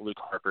 I think Luke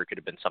Harper could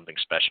have been something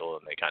special,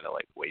 and they kind of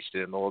like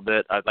wasted him a little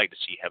bit. I'd like to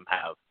see him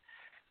have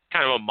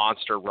kind of a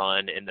monster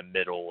run in the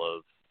middle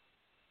of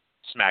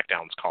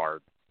SmackDown's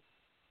card,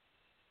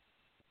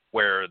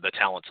 where the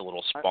talent's a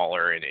little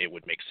smaller, and it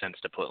would make sense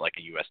to put like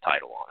a U.S.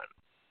 title on him.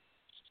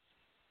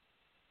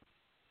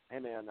 Hey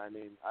man, I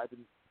mean, I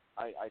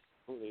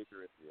completely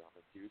agree with you. I'm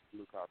a huge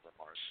Luke Harper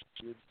mark.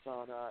 Huge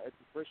on Edge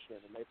and Christian,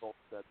 and they both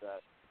said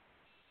that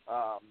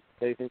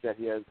they think that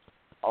he has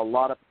a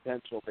lot of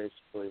potential.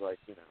 Basically,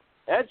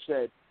 Edge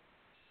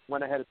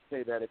went ahead to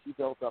say that if he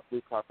built up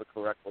Luke Harper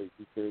correctly,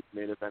 he could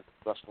main event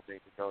the WrestleMania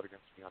code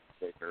against The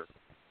Undertaker,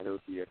 and it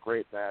would be a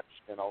great match.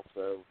 And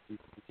also, he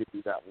could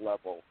do that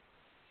level,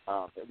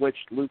 which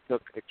Luke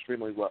took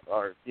extremely well.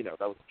 Or that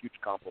was a huge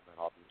compliment,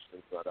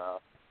 obviously. But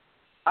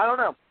I don't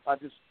know.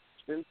 It's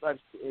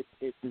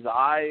his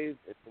eyes,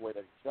 it's the way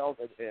that he sells,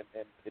 and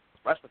it's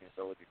wrestling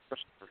ability,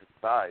 especially for his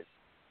size.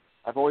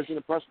 I've always been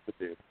impressed with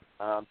the dude.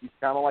 He's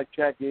kind of like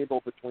Chad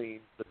Gable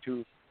between the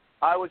two.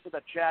 I always said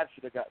that Chad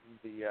should have gotten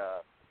the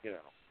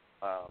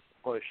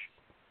push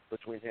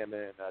between him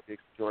and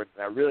Jason Jordan.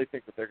 And I really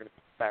think that they're going to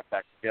be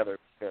back together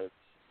because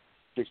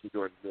Jason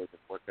Jordan really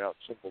didn't work out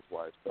singles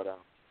wise. But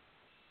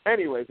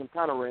anyways, I'm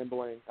kind of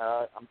rambling.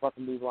 I'm about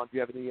to move on. Do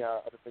you have any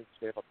other things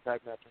to say about the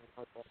tag match or anything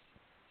like that?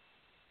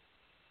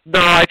 No,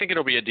 I think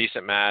it'll be a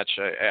decent match.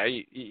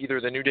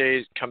 Either the New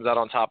Day comes out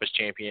on top as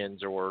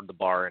champions, or the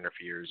Bar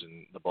interferes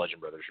and the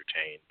Bludgeon Brothers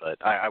retain.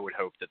 But I would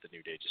hope that the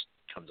New Day just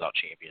comes out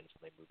champions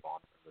and they move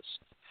on from this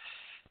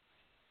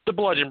the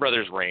Bludgeon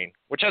Brothers reign,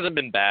 which hasn't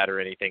been bad or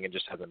anything, it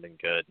just hasn't been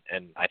good.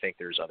 And I think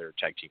there's other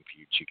tag team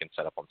feuds you can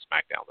set up on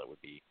SmackDown that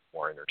would be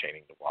more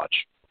entertaining to watch.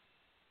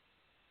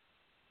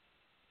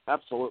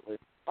 Absolutely.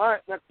 All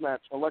right, next match.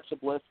 Alexa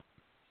Bliss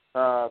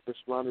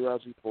versus Ronda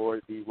Rousey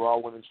for the Raw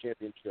Women's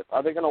Championship.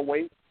 Are they going to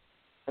wait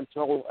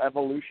until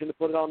Evolution to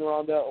put it on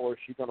Ronda, or is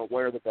she going to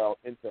wear the belt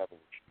into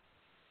Evolution?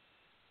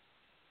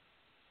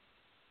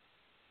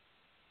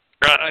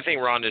 I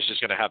think Ronda's just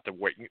going to have to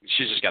wait.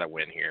 She's just got to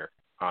win here,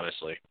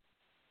 honestly.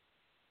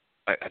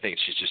 I think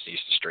she just needs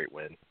to straight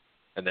win.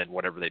 And then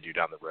whatever they do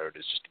down the road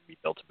is just going to be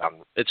built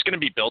around. It's going to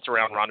be built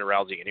around Ronda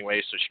Rousey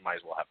anyway, so she might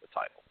as well have the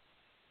title.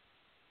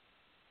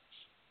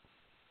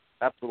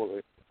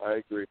 Absolutely. I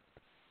agree.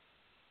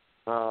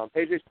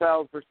 AJ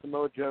Styles versus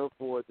Samoa Joe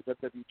for the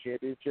WWE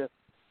Championship.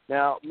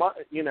 Now,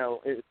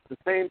 it's the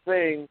same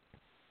thing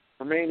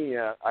for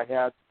Mania I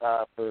had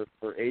for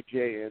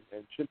AJ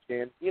and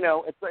Shinsuke. And,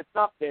 it's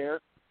not fair,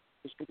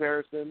 this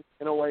comparison,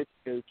 in a way,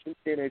 because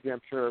Shinsuke and AJ,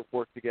 I'm sure,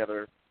 worked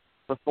together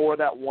before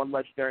that one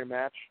legendary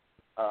match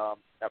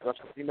at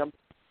Wrestle Kingdom.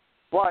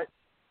 But,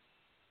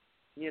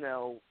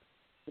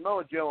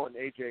 Samoa Joe and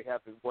AJ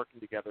have been working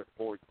together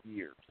for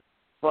years.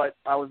 But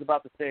I was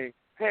about to say,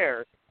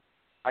 compare,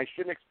 I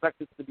shouldn't expect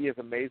this to be as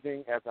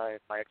amazing as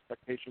my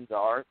expectations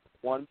are.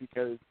 One,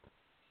 because,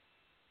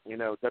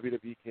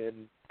 WWE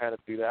can kind of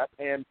do that.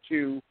 And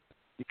two,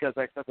 because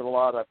I expected a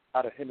lot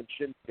out of him and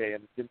Shinsuke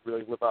and didn't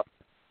really live up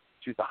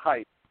to the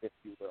hype, if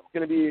you will. It's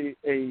going to be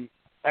a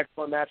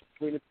excellent match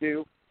between the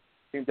two.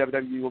 I think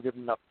WWE will give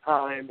him enough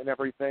time and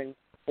everything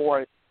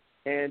for it.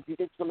 And do you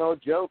think Samoa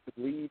Joe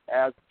could lead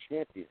as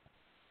champion?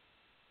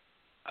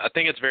 I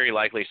think it's very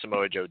likely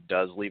Samoa Joe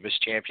does leave as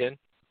champion.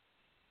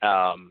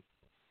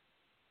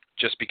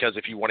 Just because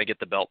if you want to get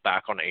the belt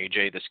back on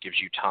AJ, this gives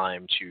you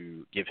time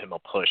to give him a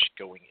push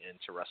going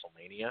into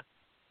WrestleMania.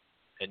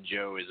 And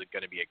Joe is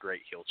going to be a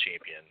great heel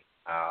champion.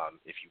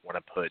 If you want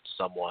to put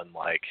someone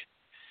like,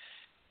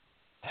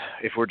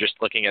 if we're just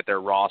looking at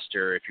their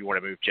roster, if you want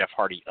to move Jeff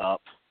Hardy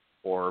up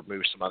or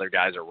move some other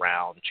guys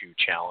around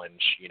to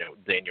challenge,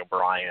 Daniel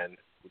Bryan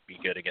would be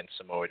good against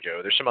Samoa Joe.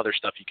 There's some other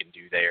stuff you can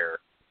do there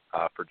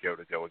for Joe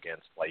to go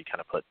against, while you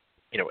kind of put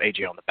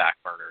AJ on the back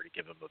burner to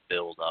give him a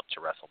build up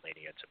to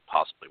WrestleMania to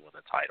possibly win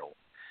the title,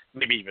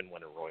 maybe even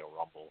win a Royal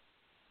Rumble.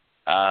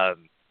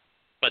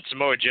 But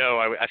Samoa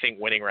Joe, I think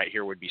winning right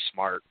here would be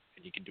smart,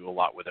 and you can do a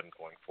lot with him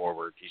going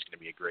forward. He's going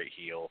to be a great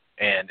heel.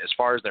 And as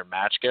far as their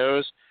match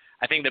goes,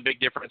 I think the big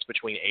difference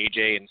between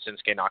AJ and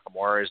Shinsuke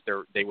Nakamura is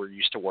they were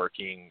used to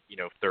working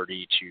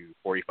 30 to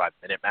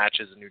 45-minute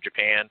matches in New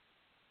Japan,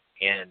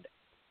 and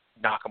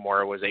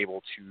Nakamura was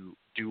able to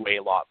do a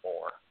lot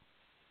more.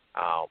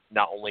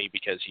 Not only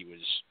because he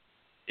was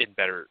in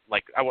better,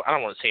 I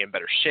don't want to say in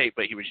better shape,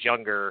 but he was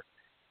younger,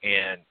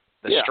 and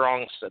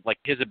strong,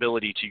 his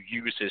ability to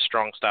use his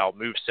strong style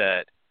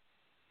moveset,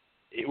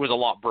 it was a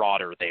lot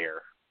broader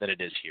there than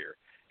it is here.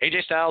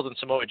 AJ Styles and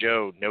Samoa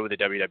Joe know the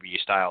WWE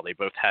style. They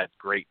both had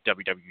great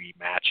WWE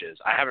matches.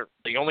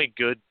 The only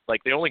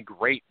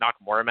great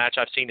Nakamura match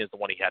I've seen is the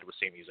one he had with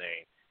Sami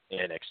Zayn in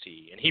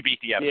NXT, and he beat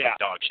the absolute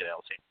dog shit out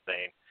of Sami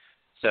Zayn.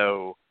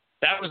 So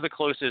that was the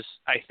closest,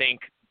 I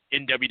think,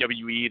 in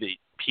WWE that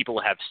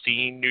people have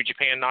seen New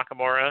Japan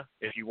Nakamura.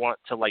 If you want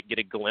to get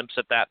a glimpse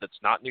at that's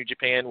not New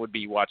Japan, would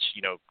be watch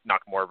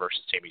Nakamura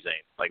versus Sami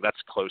Zayn. That's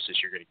the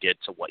closest you're going to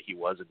get to what he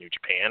was in New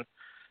Japan.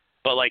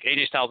 But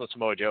AJ Styles and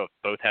Samoa Joe have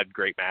both had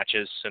great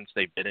matches since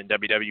they've been in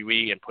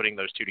WWE, and putting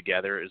those two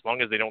together, as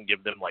long as they don't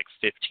give them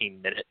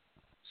 15 minutes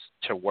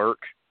to work,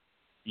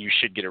 you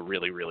should get a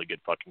really, really good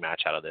fucking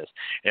match out of this.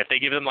 And if they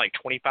give them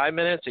 25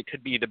 minutes, it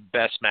could be the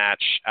best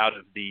match out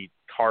of the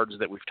cards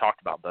that we've talked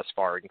about thus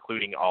far,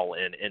 including All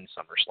In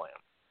SummerSlam,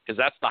 because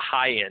that's the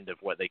high end of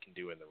what they can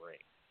do in the ring.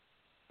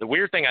 The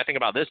weird thing I think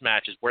about this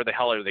match is where the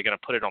hell are they going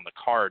to put it on the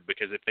card?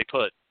 Because if they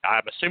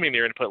I'm assuming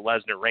they're going to put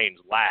Lesnar Reigns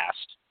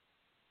last.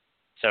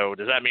 So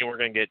does that mean we're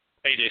going to get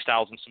AJ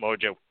Styles and Samoa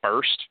Joe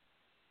first,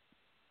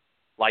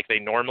 like they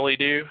normally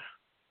do?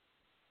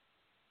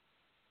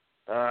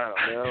 I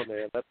don't know,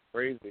 man. That's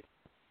crazy.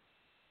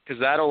 Because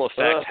that'll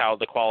affect how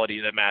the quality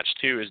of the match,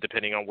 too, is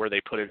depending on where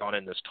they put it on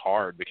in this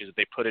card. Because if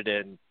they put it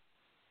in,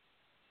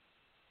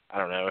 I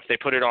don't know, if they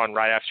put it on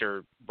right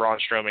after Braun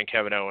Strowman,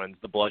 Kevin Owens,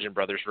 the Bludgeon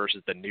Brothers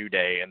versus the New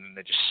Day, and then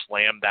they just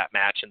slam that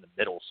match in the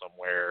middle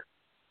somewhere,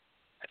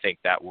 I think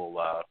that'll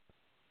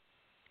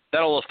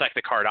affect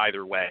the card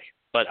either way.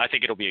 But I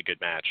think it'll be a good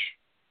match,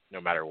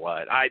 no matter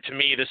what. To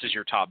me, this is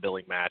your top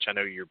billing match. I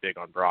know you're big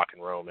on Brock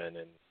and Roman,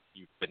 and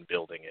you've been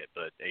building it,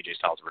 but AJ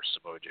Styles versus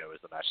Samoa Joe is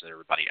the match that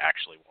everybody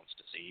actually wants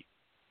to see.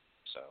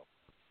 So.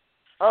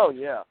 Oh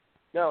yeah,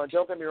 no, and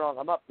don't get me wrong.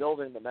 I'm not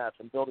building the match.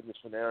 I'm building the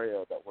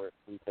scenario that we've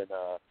been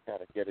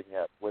kind of getting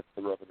at with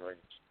the Roman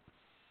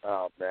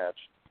Reigns match.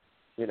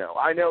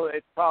 I know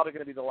it's probably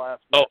going to be the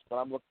last match, but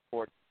I'm looking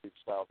forward to AJ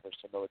Styles versus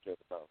Samoa Joe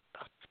the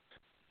most.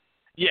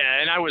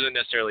 Yeah, and I wasn't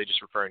necessarily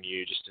just referring to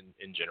you, just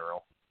in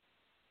general.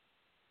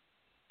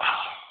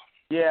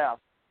 Yeah.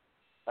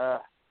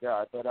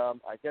 Yeah, but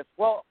I guess,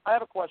 I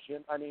have a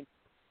question. Not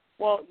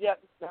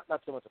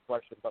so much a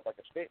question, but a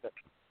statement.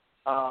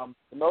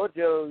 Samoa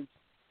Joe's,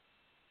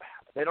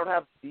 they don't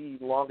have the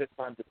longest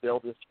time to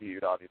build this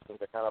feud, obviously.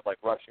 They're kind of like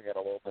rushing it a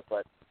little bit.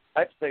 But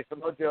I'd say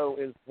Samoa Joe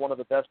is one of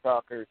the best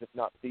talkers, if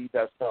not the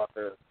best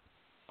talker,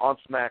 on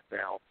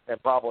SmackDown,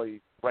 and probably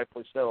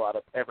rightfully so out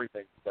of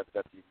everything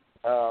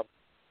WWE.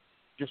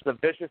 Just the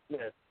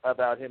viciousness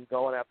about him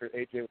going after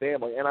AJ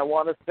family. And I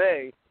want to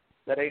say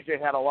that AJ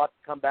had a lot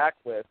to come back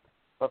with,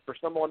 but for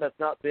someone that's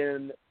not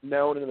been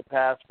known in the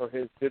past for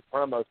his good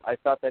promos, I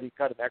thought that he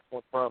cut an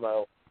excellent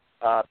promo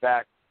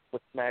back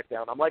with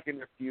SmackDown. I'm liking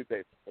their feud,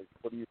 basically.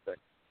 What do you think?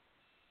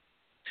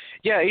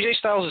 Yeah, AJ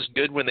Styles is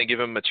good when they give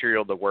him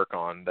material to work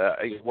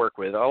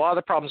with. A lot of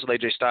the problems with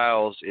AJ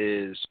Styles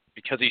is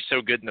because he's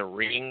so good in the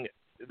ring,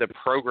 the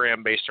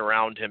program based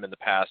around him in the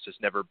past has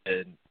never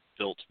been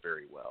built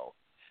very well.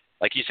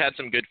 Like, he's had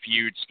some good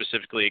feuds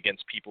specifically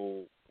against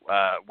people.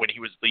 When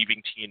he was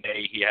leaving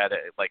TNA, he had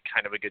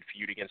kind of a good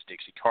feud against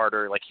Dixie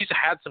Carter. Like, he's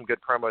had some good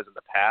promos in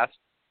the past.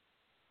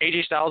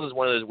 AJ Styles is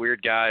one of those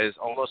weird guys,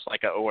 almost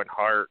like a Owen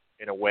Hart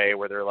in a way,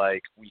 where they're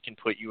like, we can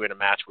put you in a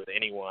match with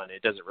anyone.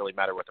 It doesn't really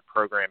matter what the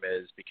program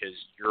is because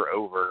you're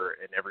over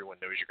and everyone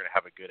knows you're going to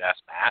have a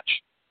good-ass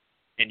match.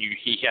 And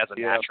he has a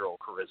natural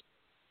charisma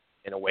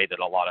in a way that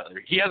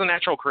he has a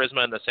natural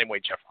charisma in the same way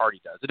Jeff Hardy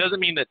does. It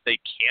doesn't mean that they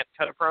can't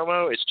cut a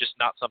promo. It's just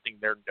not something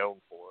they're known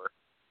for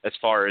as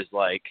far as,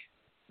 like,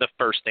 the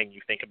first thing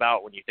you think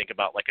about when you think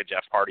about, like, a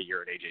Jeff Hardy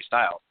or an AJ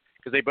Styles.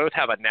 Because they both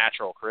have a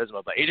natural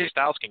charisma. But AJ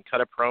Styles can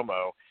cut a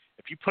promo.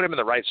 If you put him in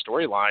the right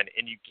storyline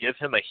and you give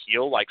him a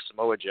heel like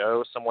Samoa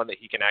Joe, someone that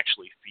he can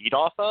actually feed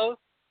off of,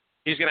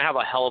 he's going to have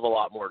a hell of a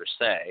lot more to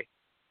say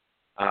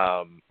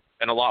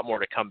and a lot more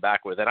to come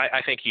back with. And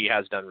I think he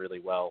has done really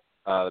well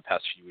the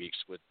past few weeks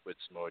with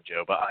Samoa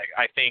Joe. But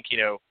I think,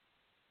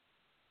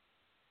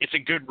 it's a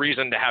good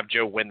reason to have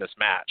Joe win this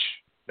match,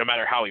 no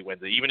matter how he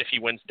wins it. Even if he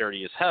wins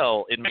dirty as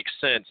hell, it makes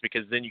sense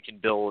because then you can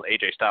build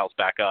AJ Styles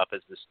back up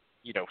as this,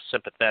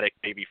 sympathetic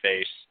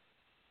babyface,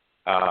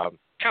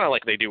 kind of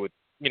like they do with,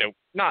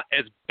 not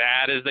as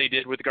bad as they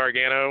did with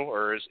Gargano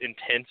or as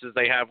intense as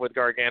they have with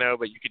Gargano,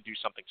 but you could do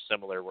something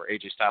similar where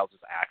AJ Styles is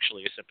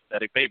actually a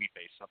sympathetic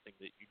babyface, something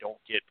that you don't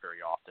get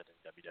very often in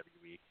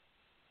WWE.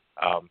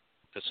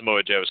 Because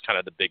Samoa Joe is kind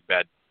of the big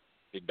bad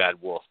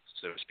wolf,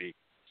 so to speak.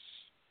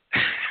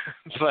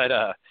 But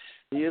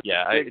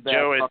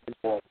Joe is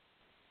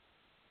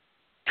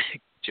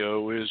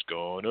Joe is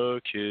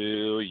gonna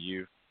kill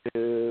you.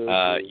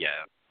 Yeah.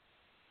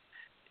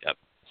 Yep.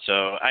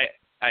 So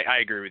I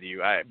agree with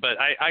you. I've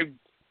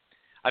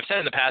said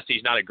in the past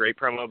he's not a great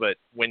promo, but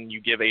when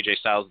you give AJ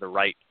Styles the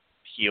right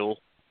heel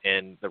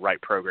and the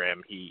right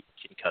program, he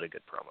can cut a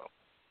good promo.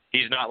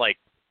 He's not like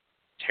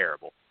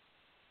terrible.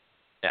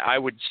 I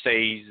would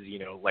say,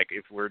 like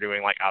if we're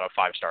doing like out of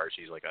 5 stars,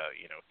 he's like a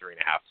 3.5,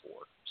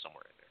 4,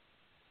 somewhere in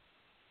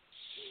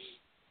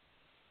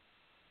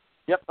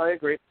there. Yep, I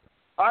agree.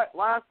 All right,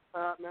 last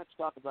match to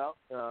talk about,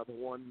 the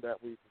one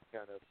that we've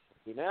kind of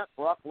seen at,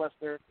 Brock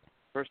Lesnar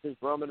versus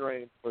Roman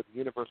Reigns for the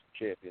Universal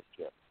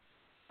Championship.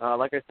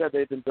 Like I said,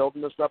 they've been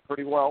building this up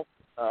pretty well.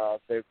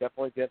 They've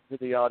definitely get to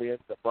the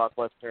audience that Brock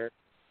Lesnar,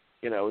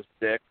 is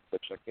dick,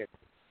 which I can't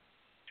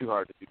too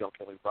hard if you don't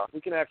kill me, Brock.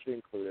 We can actually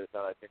include it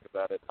now that I think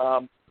about it.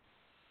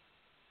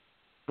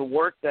 The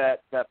work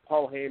that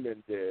Paul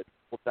Heyman did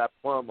with that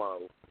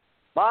promo,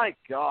 my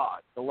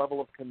God, the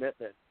level of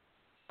commitment.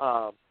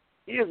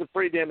 He is a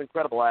pretty damn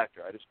incredible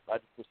actor. I just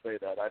will say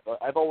that.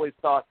 I've always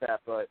thought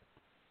that, but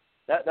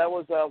that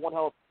was one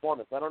hell of a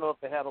performance. I don't know if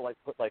they had to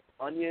put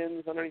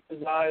onions underneath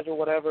his eyes or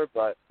whatever,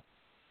 but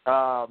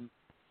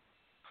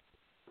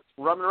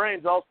Roman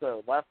Reigns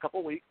also last couple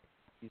of weeks.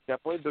 He's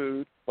definitely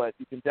booed, but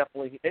you can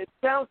definitely. It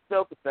sounds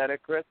so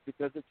pathetic, Chris,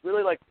 because it's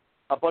really like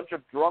a bunch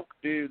of drunk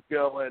dudes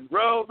going,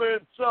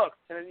 Roman sucks,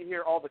 and then you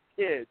hear all the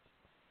kids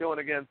going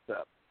against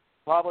them.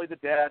 Probably the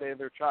dad and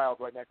their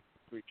child right next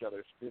to each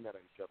other, screaming at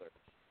each other.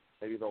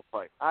 Maybe they'll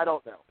fight. I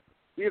don't know.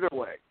 Either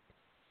way,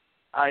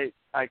 I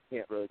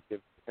can't really give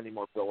any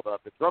more build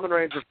up. It's Roman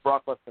Reigns versus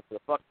Brock Lesnar for the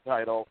fucking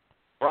title.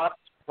 Brock's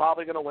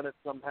probably going to win it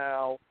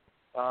somehow.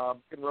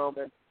 Can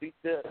Roman?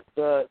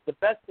 The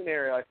best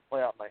scenario I can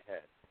play out in my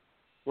head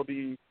will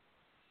be,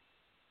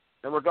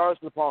 and regardless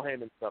of the Paul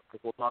Heyman stuff,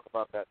 because we'll talk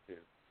about that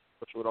too,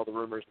 especially with all the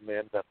rumors and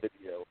that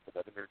video for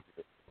that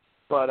interview.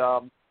 But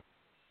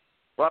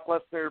Brock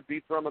Lesnar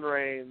beats Roman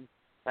Reigns,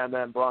 and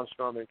then Braun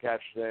Strowman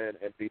cashes in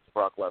and beats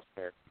Brock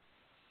Lesnar.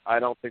 I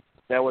don't think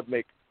that would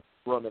make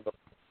Roman look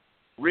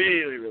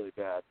really, really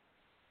bad.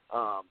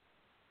 But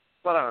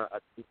I don't know.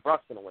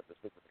 Brock's going to win this,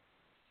 isn't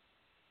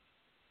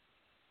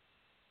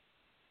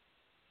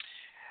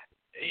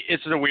he?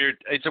 It's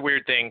a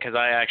weird thing because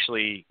I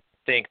actually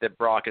think that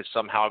Brock is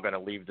somehow going to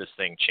leave this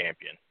thing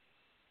champion.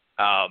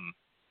 And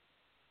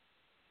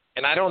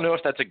I don't know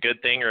if that's a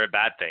good thing or a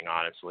bad thing,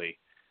 honestly.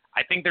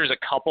 I think there's a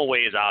couple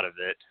ways out of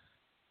it.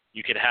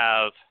 You could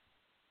have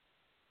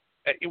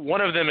one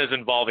of them is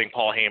involving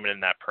Paul Heyman in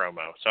that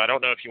promo. So I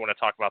don't know if you want to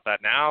talk about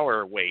that now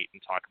or wait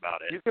and talk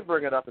about it. You can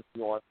bring it up if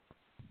you want.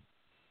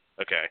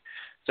 Okay.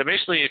 So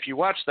basically, if you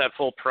watch that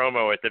full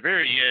promo, at the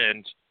very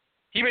end,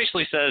 he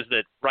basically says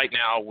that right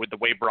now with the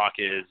way Brock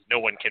is, no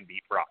one can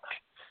beat Brock.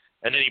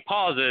 And then he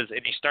pauses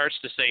and he starts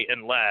to say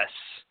unless,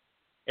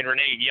 and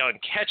Renee Young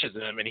catches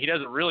him, and he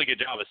does a really good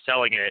job of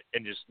selling it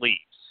and just leaves.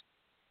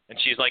 And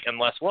she's like,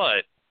 unless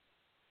what?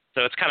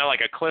 So it's kind of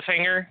like a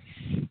cliffhanger.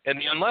 And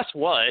the unless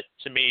what,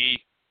 to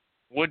me,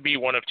 would be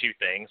one of two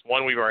things.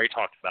 One we've already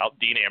talked about,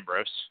 Dean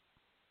Ambrose.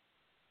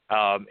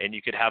 And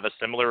you could have a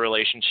similar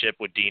relationship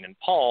with Dean and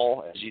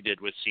Paul as you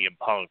did with CM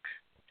Punk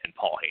and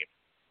Paul Heyman.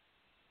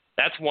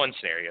 That's one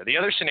scenario. The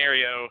other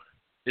scenario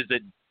is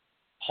that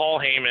Paul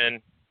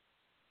Heyman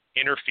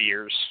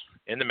interferes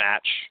in the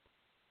match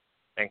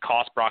and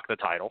costs Brock the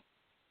title,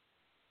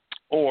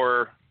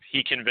 or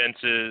he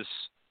convinces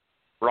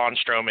Braun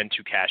Strowman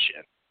to cash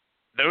in.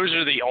 Those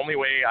are the only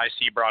way I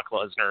see Brock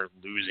Lesnar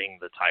losing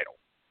the title.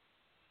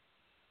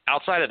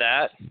 Outside of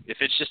that, if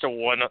it's just a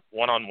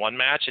one-on-one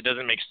match, it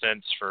doesn't make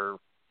sense for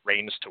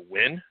Reigns to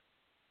win.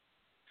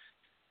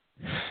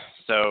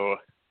 So,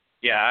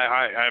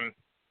 yeah,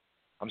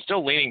 I'm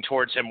still leaning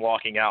towards him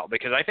walking out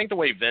because I think the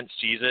way Vince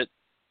sees it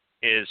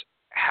is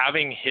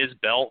having his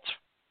belt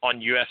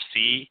on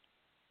UFC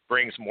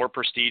brings more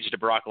prestige to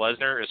Brock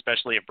Lesnar,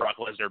 especially if Brock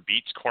Lesnar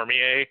beats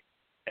Cormier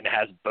and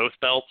has both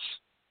belts.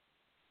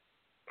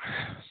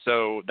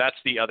 So that's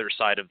the other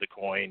side of the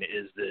coin,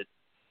 is that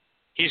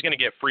he's going to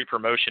get free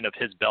promotion of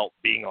his belt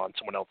being on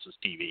someone else's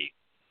TV.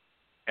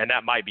 And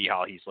that might be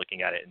how he's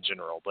looking at it in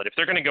general. But if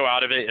they're going to go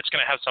out of it, it's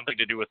going to have something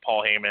to do with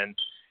Paul Heyman,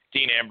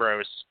 Dean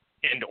Ambrose,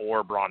 and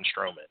or Braun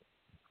Strowman.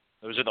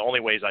 Those are the only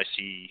ways I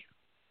see,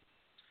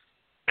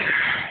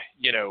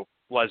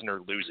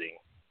 Lesnar losing.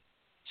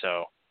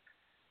 So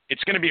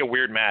it's going to be a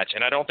weird match,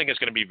 and I don't think it's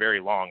going to be very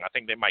long. I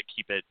think they might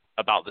keep it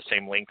about the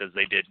same length as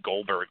they did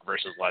Goldberg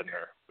versus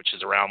Lesnar, which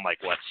is around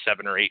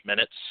 7 or 8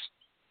 minutes.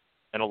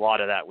 And a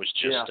lot of that was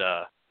just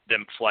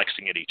them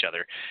flexing at each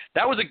other.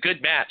 That was a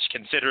good match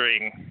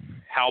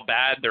considering how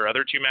bad their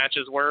other two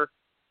matches were.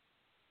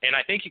 And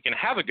I think you can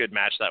have a good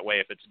match that way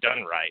if it's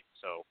done right.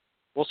 So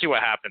we'll see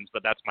what happens,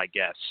 but that's my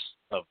guess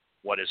of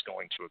what is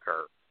going to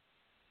occur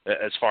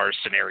as far as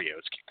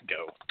scenarios can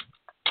go.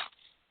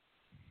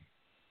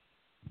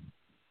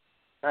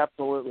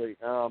 Absolutely.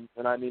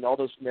 And I mean, all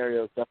those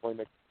scenarios definitely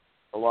make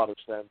a lot of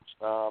sense.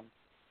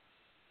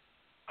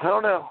 I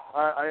don't know.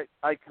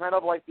 I kind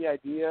of like the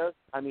idea.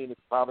 I mean,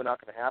 it's probably not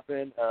going to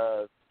happen.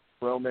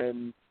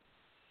 Roman,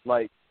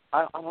 I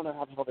don't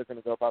know how they're going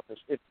to go about this.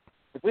 If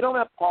we don't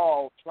have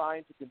Paul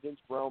trying to convince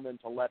Roman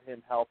to let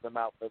him help them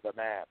out for the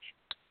match,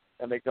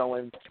 and they go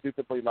in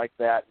stupidly like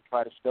that and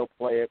try to still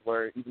play it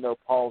where even though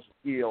Paul's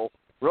a heel,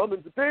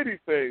 Roman's a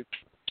babyface,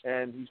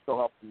 and he still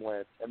helps them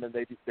win, and then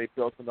they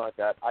build something like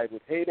that. I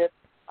would hate it.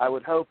 I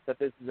would hope that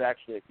this is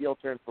actually a heel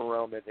turn for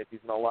Roman if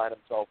he's going to align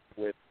himself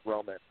with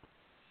Roman.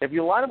 If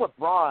you line him with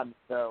Braun,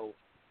 though,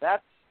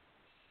 that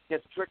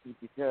gets tricky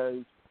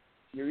because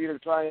you're either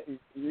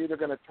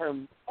going to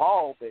turn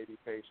Paul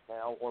babyface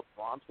now, or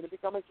Braun's going to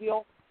become a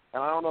heel.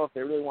 And I don't know if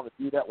they really want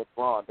to do that with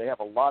Braun. They have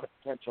a lot of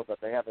potential that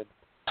they haven't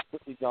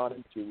quickly gone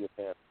into with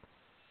him.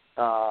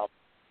 I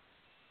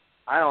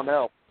don't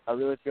know. I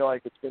really feel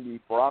like it's going to be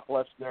Brock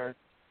Lesnar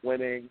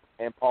winning,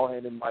 and Paul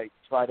Heyman might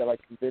try to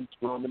convince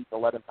Roman to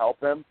let him help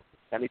him,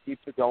 and he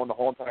keeps it going the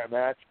whole entire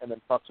match, and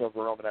then fucks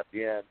over Roman at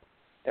the end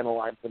and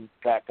aligns him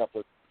back up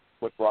with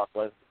Brock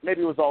Lesnar.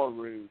 Maybe it was all a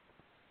ruse.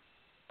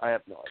 I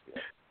have no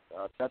idea.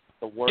 That's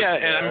the worst. Yeah,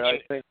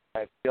 and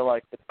I feel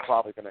like it's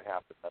probably going to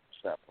happen at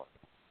that point.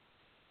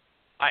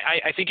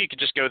 I think you could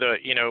just go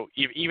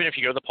even if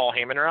you go the Paul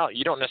Heyman route,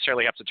 you don't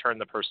necessarily have to turn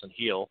the person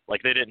heel.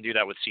 Like they didn't do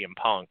that with CM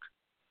Punk,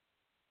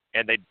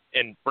 and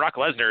Brock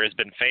Lesnar has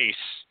been face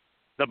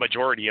the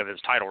majority of his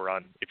title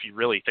run, if you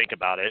really think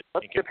about it,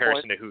 in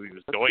comparison to who he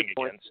was going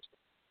against.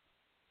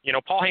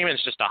 Paul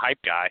Heyman's just a hype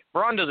guy.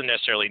 Braun doesn't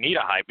necessarily need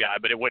a hype guy,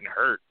 but it wouldn't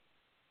hurt,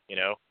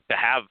 to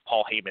have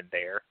Paul Heyman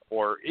there,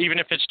 or even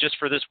if it's just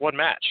for this one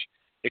match.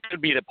 It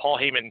could be that Paul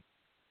Heyman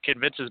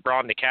convinces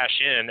Braun to cash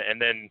in,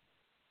 and then,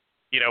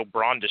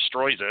 Braun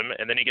destroys him,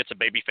 and then he gets a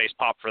babyface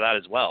pop for that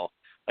as well.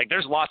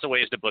 There's lots of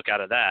ways to book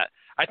out of that.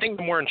 I think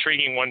the more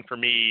intriguing one for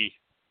me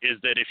is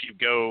that if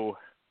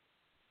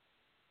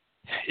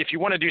you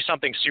want to do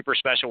something super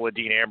special with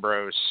Dean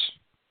Ambrose,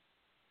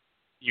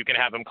 you can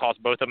have him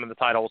cost both of them the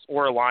titles,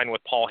 or align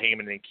with Paul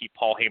Heyman and keep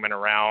Paul Heyman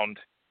around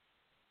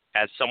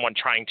as someone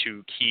trying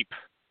to keep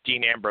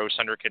Dean Ambrose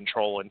under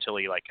control until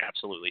he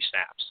absolutely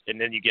snaps.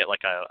 And then you get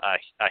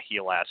a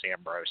heel ass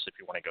Ambrose if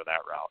you want to go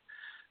that route.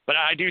 But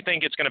I do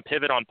think it's going to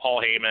pivot on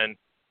Paul Heyman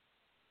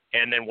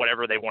and then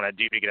whatever they want to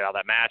do to get out of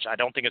that match. I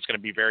don't think it's going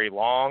to be very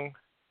long.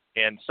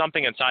 And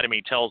something inside of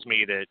me tells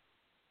me that,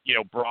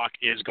 Brock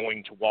is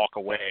going to walk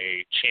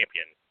away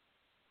champion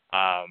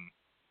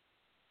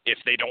if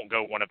they don't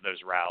go one of those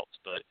routes.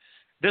 But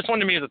this one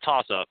to me is a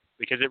toss-up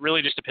because it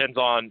really just depends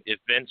on if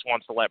Vince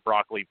wants to let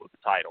Brock leave with the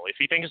title. If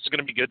he thinks it's going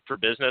to be good for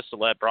business to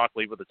let Brock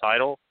leave with the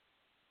title,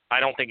 I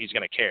don't think he's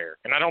going to care.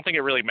 And I don't think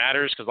it really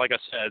matters because, like I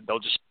said, they'll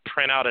just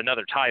print out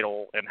another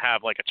title and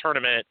have a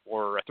tournament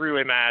or a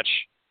three-way match,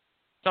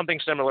 something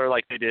similar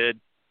like they did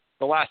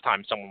the last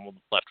time someone was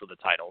left with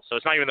a title. So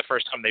it's not even the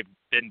first time they've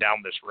been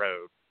down this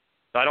road.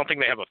 So I don't think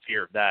they have a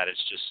fear of that.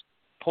 It's just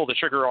pull the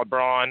trigger on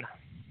Braun.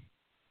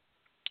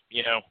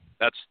 You know,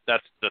 that's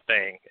the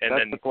thing. And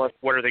that's then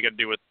what are they going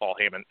to do with Paul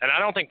Heyman? And I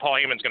don't think Paul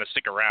Heyman's going to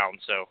stick around.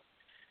 So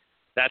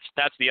that's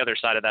the other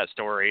side of that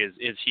story.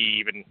 Is he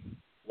even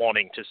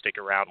wanting to stick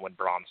around when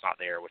Braun's not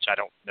there, which I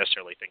don't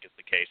necessarily think is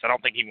the case. I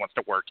don't think he wants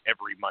to work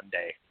every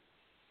Monday.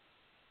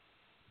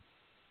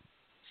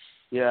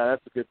 Yeah,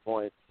 that's a good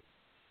point.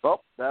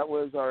 Well, that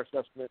was our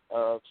assessment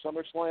of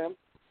SummerSlam,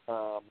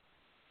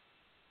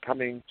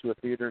 coming to a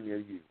theater near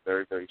you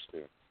very, very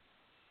soon.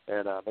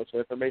 And most of the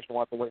information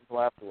we'll have to wait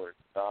until afterwards.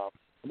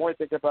 The more I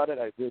think about it,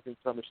 I do think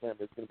SummerSlam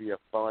is going to be a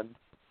fun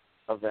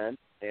event,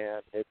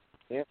 and it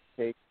can't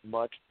take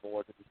much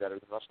more to be better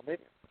than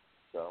WrestleMania.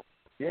 So,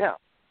 yeah.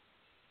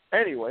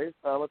 Anyways,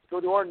 let's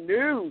go to our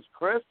news,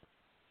 Chris.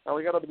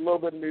 We got a little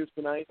bit of news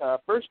tonight.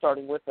 First,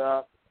 starting with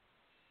Tama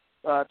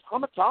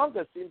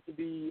Tonga seems to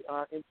be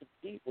in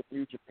compete with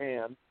New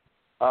Japan.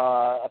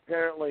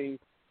 Apparently,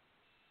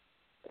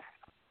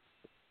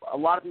 a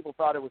lot of people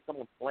thought it was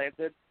someone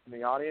planted in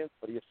the audience,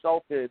 but he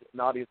assaulted an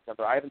audience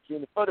member. I haven't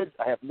seen the footage.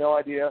 I have no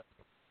idea.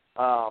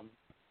 I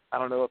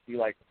don't know if he,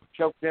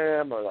 choked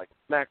him or,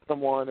 smacked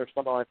someone or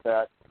something like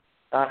that.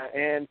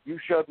 And you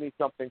showed me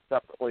something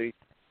separately,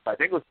 I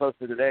think it was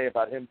posted today,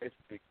 about him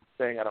basically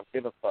saying, I don't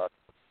give a fuck.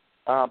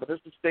 But this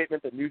is a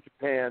statement that New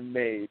Japan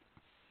made.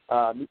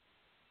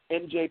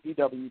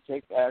 NJPW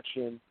takes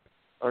actions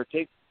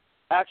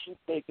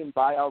taken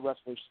by our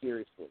wrestlers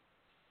seriously.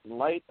 In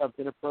light of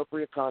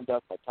inappropriate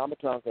conduct by Tama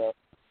Tonga,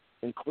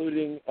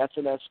 including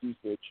SNS usage,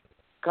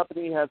 the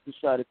company has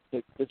decided to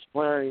take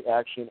disciplinary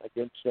action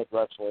against said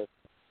wrestler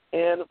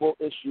and will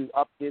issue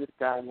updated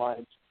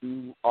guidelines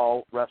to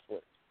all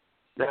wrestlers.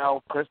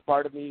 Now, Chris,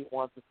 part of me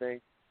wants to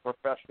think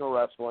professional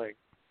wrestling,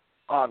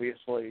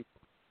 obviously,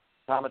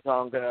 Tama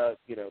Tonga,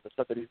 the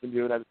stuff that he's been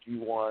doing at the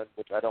G1,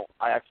 which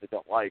I actually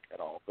don't like at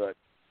all, but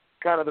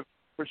kind of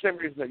for the same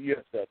reason that you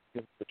have said,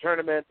 it's the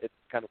tournament, it's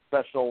kind of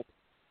special,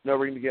 no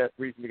reason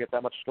to get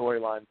that much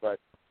storyline, but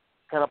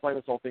kind of playing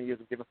this whole thing, he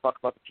doesn't give a fuck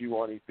about the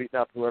G1, he's beating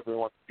up whoever he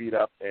wants to beat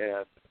up,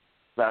 and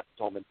that's his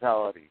whole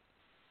mentality.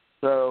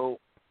 So,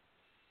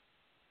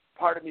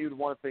 part of me would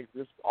want to think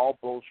this is all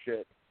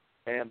bullshit,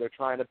 and they're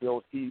trying to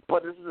build heat,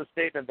 but this is a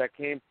statement that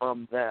came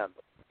from them.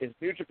 Is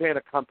New Japan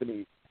a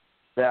company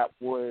that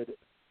would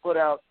put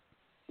out,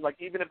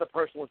 even if the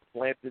person was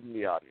planted in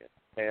the audience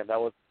and that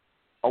was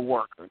a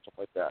worker and stuff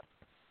like that,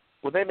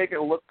 would they make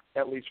it look,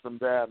 at least from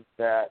them,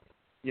 that,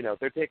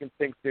 they're taking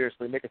things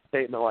seriously, make a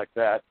statement like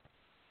that,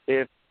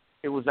 if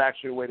it was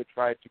actually a way to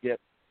try to get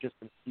just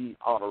some heat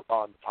on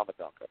Tama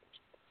Tonga?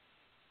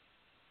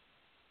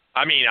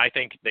 I mean, I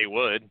think they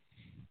would.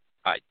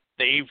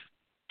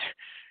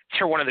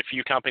 They're one of the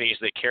few companies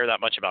that care that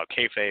much about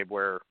kayfabe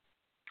where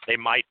they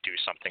might do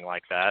something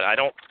like that. I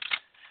don't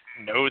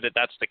know that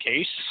that's the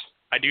case.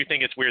 I do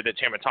think it's weird that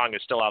Tama Tonga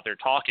is still out there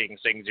talking,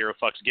 saying zero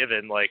fucks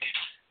given,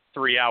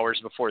 3 hours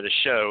before the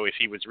show, if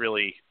he was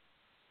really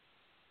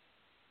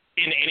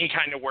in any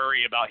kind of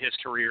worry about his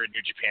career in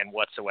New Japan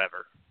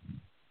whatsoever.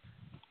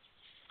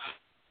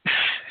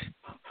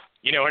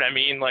 You know what I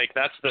mean?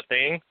 That's the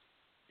thing,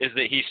 is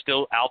that he's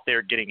still out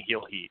there getting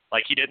heel heat.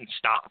 He didn't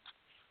stop.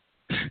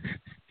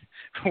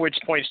 Which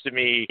points to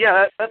me...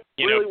 Yeah, that's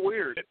really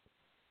weird.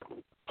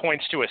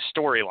 Points to a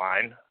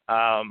storyline.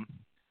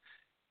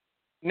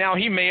 Now,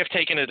 he may have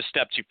taken it a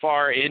step too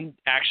far and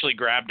actually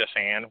grabbed a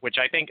fan, which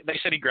I think they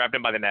said he grabbed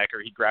him by the neck or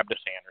he grabbed a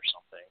fan or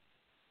something.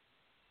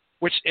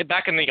 Which,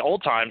 back in the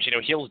old times,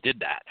 heels did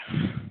that.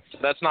 So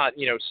that's not,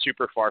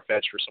 super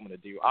far-fetched for someone to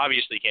do.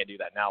 Obviously, you can't do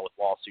that now with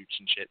lawsuits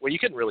and shit. Well, you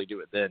couldn't really do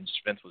it then.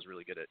 Vince was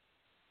really good at...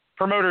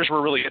 Promoters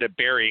were really good at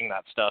burying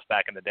that stuff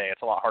back in the day.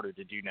 It's a lot harder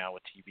to do now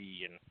with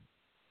TV and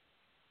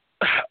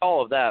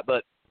all of that.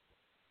 But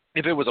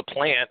if it was a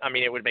plant,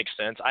 it would make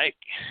sense.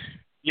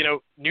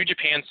 New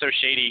Japan's so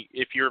shady.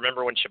 If you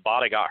remember when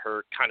Shibata got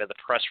hurt, kind of the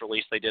press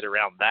release they did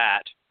around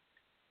that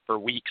for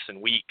weeks and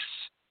weeks,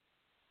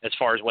 as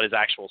far as what his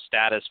actual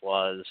status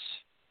was,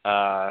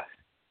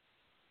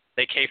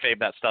 they kayfabe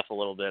that stuff a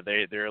little bit.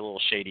 They're a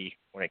little shady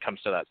when it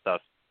comes to that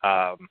stuff.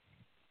 I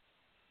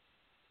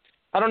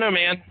don't know,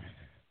 man.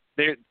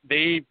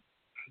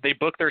 They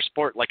book their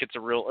sport like it's a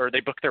real, or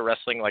they book their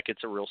wrestling like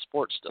it's a real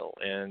sport still.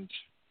 And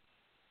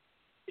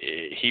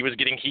he was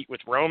getting heat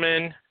with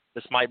Roman.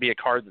 This might be a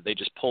card that they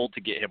just pulled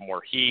to get him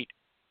more heat.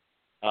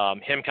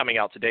 Him coming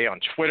out today on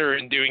Twitter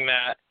and doing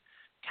that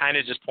kind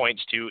of just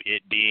points to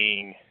it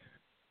being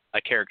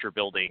a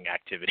character-building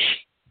activity.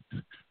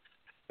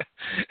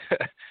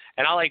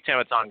 And I like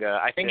Tama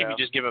Tonga. I think if you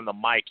just give him the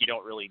mic, you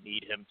don't really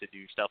need him to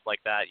do stuff like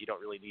that. You don't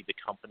really need the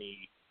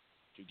company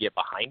to get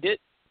behind it.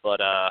 But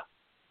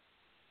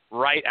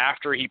right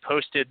after he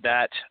posted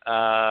that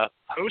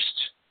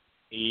post,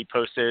 he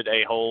posted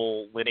a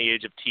whole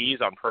lineage of tees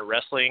on pro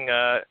wrestling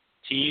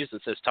tees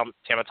that says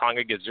Tama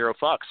Tonga gives zero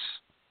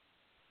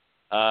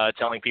fucks,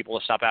 telling people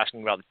to stop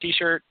asking about the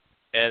T-shirt.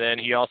 And then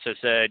he also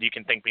said, "You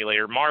can thank me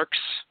later, Marks,"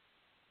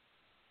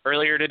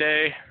 earlier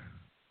today.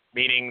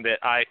 meaning that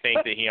I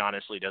think that he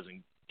honestly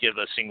doesn't give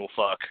a single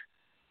fuck,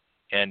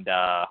 and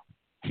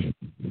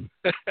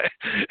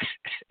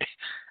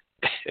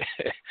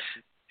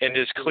and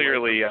is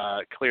clearly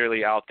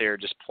out there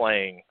just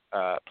playing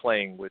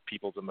with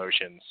people's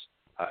emotions,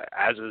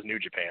 as is New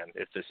Japan,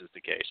 if this is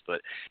the case.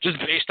 But just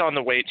based on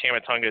the way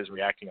Tama Tonga is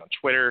reacting on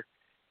Twitter,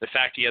 the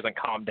fact he hasn't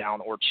calmed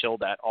down or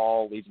chilled at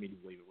all leads me to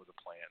believe it was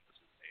a plan. This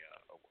is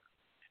a work.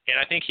 And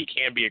I think he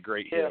can be a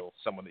great heel,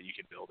 someone that you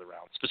can build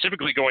around,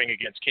 specifically going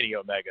against Kenny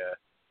Omega.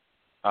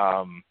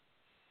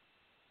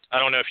 I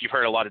don't know if you've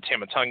heard a lot of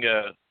Tama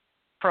Tonga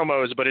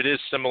promos, but it is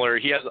similar.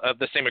 He has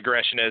the same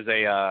aggression as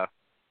a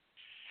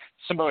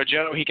Samoa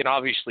Joe. He can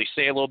obviously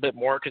say a little bit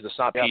more because it's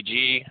not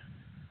PG.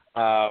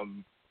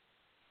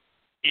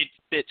 It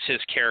fits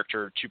his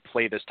character to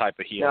play this type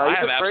of heel. I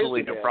have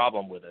absolutely no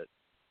problem with it.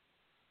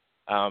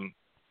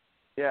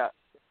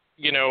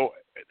 You know,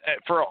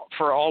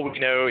 for all we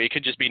know, it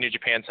could just be New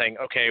Japan saying,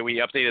 okay, we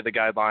updated the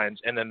guidelines,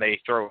 and then they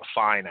throw a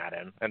fine at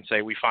him and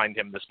say, we fined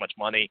him this much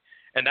money.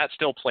 And that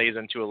still plays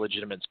into a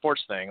legitimate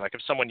sports thing. Like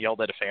if someone yelled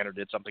at a fan or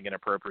did something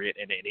inappropriate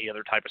in any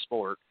other type of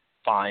sport,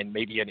 fine,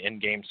 maybe an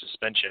in-game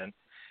suspension,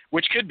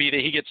 which could be that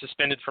he gets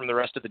suspended from the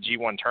rest of the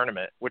G1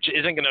 tournament, which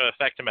isn't going to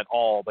affect him at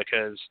all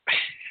because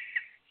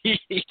he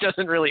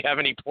doesn't really have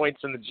any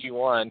points in the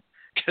G1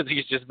 because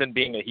he's just been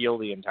being a heel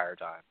the entire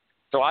time.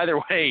 So either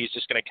way, he's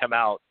just going to come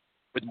out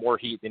with more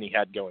heat than he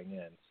had going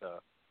in.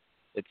 So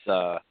it's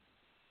a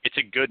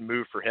good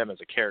move for him as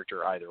a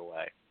character either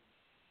way.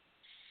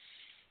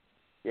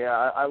 Yeah,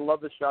 I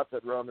love the shots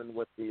at Roman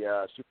with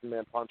the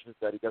Superman punches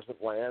that he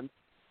doesn't land.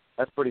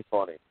 That's pretty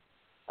funny.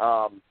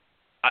 I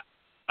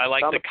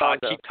like the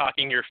keep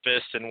cocking your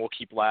fists and we'll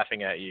keep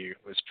laughing at you.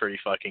 It was pretty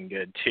fucking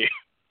good too.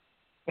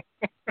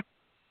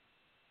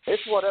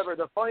 It's whatever.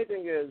 The funny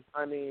thing is,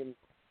 I mean,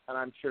 and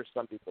I'm sure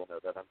some people know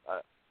that.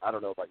 I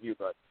don't know about you,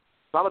 but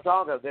Tama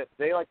Tonga,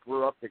 they like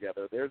grew up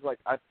together. There's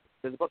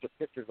a bunch of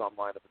pictures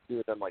online of the two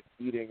of them like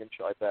eating and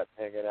shit like that,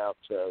 hanging out.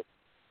 So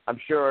I'm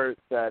sure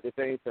that if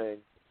anything,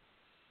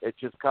 it's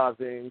just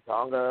causing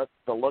Tonga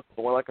to look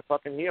more like a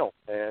fucking heel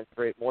and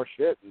create more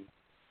shit and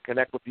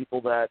connect with people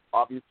that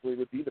obviously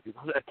would be the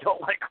people that don't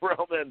like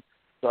Roman.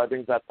 So I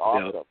think that's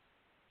awesome.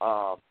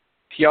 Yeah.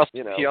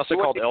 He also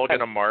called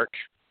Elgin a mark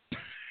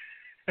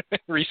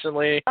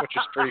recently, which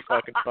is pretty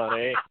fucking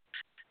funny.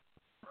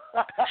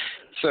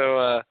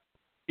 So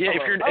yeah,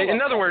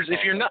 in other words, if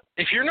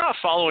you're not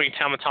following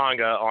Tama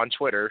Tonga on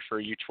Twitter, for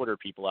you Twitter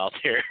people out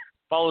there,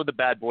 follow the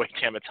bad boy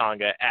Tama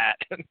Tonga at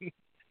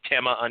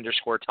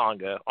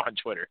Tama_Tonga on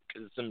Twitter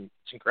because it's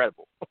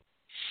incredible.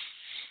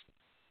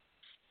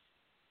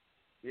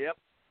 Yep.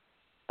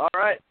 All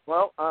right.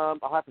 Well, I'll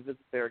have to visit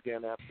there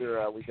again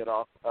after we get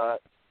off.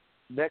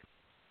 Next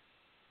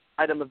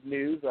item of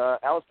news: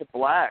 Aleister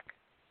Black.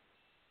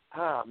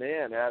 Ah,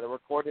 man, the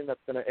recording that's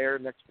going to air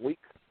next week,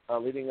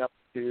 leading up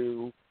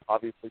to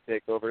obviously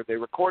TakeOver. They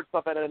record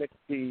stuff at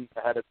NXT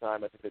ahead of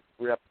time. I think it's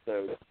 3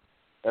 episodes,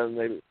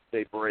 and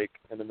they break,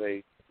 and then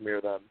they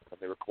premiere them, and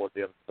they record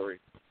the other 3.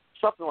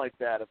 Something like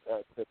that,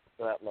 to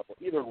that level.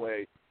 Either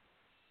way,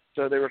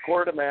 so they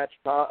recorded a match.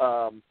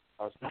 I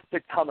was about to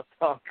say Tama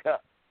Tonga.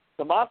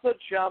 Tommaso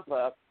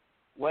Ciampa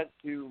went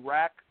to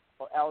rack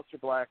Aleister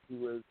Black, who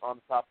was on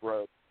the top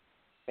rope,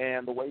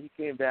 and the way he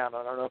came down,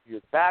 I don't know if he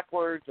was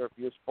backwards or if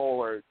he was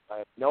forward. I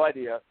have no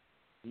idea.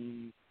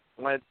 He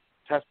went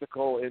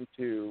testicle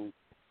into.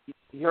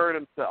 He hurt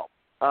himself.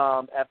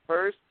 At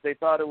first, they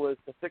thought it was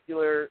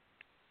testicular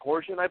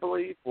torsion, I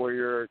believe,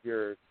 where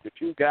your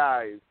two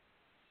guys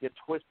get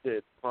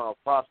twisted from a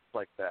process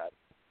like that.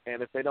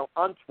 And if they don't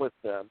untwist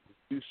them,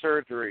 do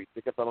surgery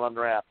to get them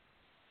unwrapped,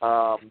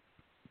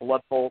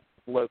 blood flow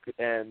could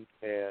end,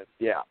 and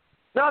yeah,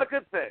 not a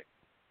good thing.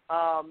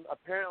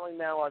 Apparently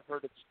now I've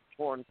heard it's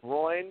torn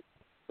groin,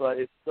 but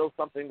it's still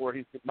something where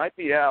he might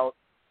be out.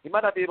 He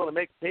might not be able to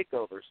make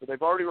TakeOver, so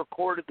they've already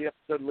recorded the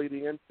episode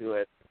leading into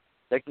it.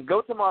 They can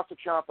go to Tommaso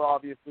Ciampa,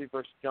 obviously,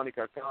 versus Johnny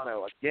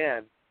Gargano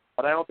again,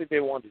 but I don't think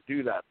they wanted to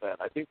do that then.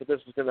 I think that this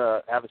was going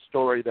to have a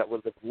story that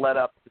would have led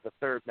up to the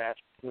third match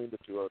between the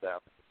two of them.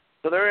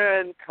 So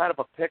they're in kind of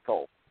a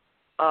pickle.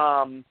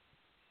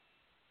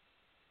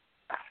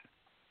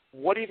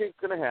 What do you think is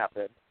going to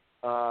happen?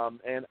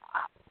 And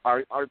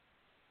I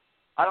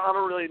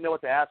don't really know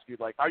what to ask you.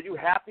 Like, are you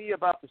happy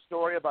about the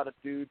story about a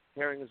dude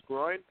tearing his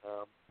groin?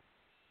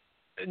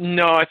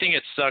 No, I think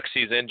it sucks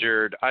he's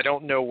injured. I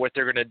don't know what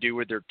they're going to do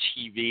with their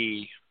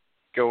TV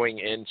going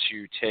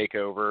into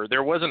TakeOver.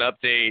 There was an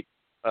update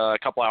a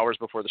couple hours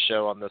before the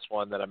show on this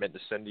one that I meant to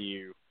send to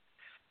you.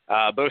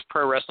 Both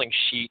Pro Wrestling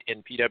Sheet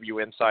and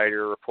PW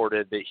Insider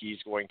reported that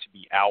he's going to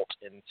be out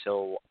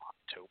until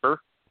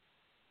October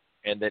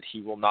and that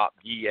he will not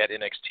be at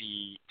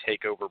NXT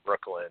TakeOver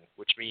Brooklyn,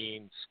 which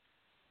means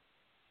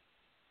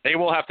they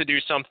will have to do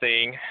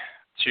something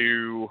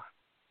to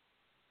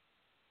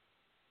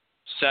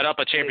set up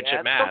a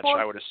championship match,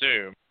 I would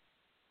assume.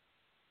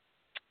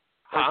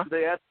 Did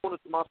they add someone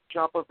to Tommaso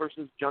Ciampa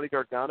versus Johnny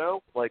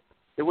Gargano? Like,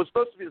 it was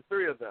supposed to be the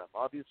 3 of them.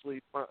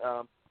 Obviously,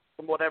 from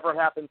whatever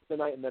happens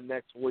tonight and then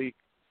next week,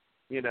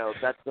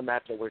 that's the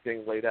match that we're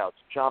getting laid out.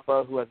 So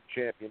Ciampa, who has a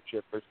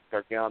championship, versus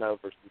Gargano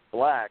versus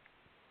Black.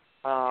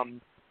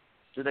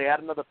 Do they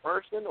add another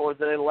person, or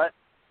do they let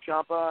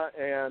Ciampa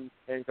and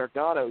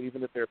Gargano,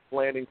 even if they're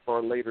planning for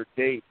a later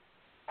date,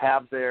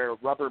 have their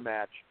rubber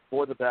match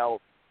for the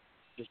belt,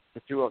 just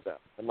the two of them,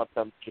 and let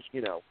them just,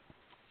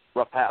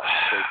 rough house?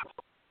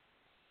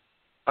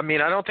 I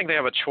mean, I don't think they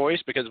have a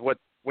choice because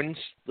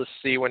let's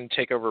see when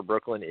TakeOver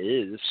Brooklyn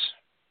is.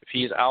 If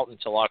he's out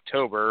until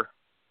October.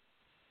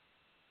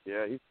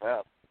 Yeah, he's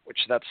out. Which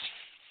that's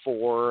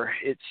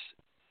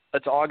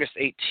it's August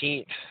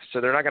 18th,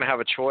 so they're not going to have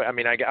a choice. I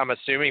mean, I'm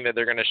assuming that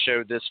they're going to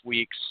show this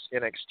week's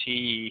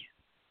NXT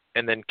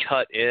and then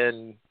cut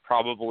in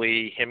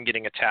probably him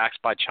getting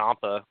attacked by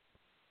Ciampa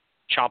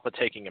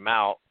taking him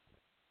out,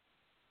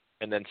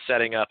 and then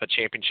setting up a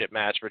championship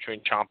match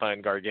between Ciampa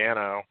and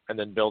Gargano, and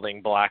then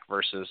building Black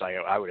versus,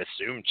 I would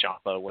assume,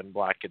 Ciampa when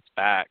Black gets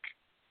back,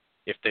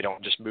 if they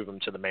don't just move him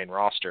to the main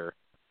roster.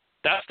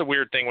 That's the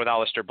weird thing with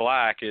Aleister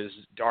Black is,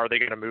 are they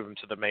going to move him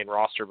to the main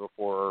roster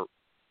before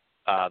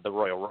the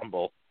Royal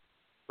Rumble,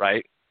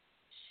 right?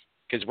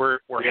 Because we're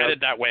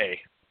headed that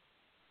way.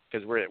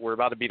 Because we're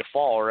about to be to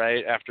fall,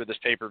 right, after this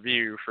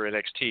pay-per-view for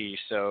NXT.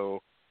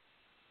 So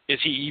is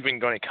he even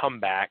going to come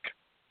back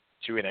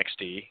to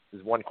NXT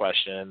is one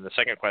question. The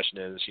second question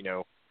is,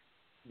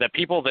 the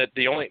people that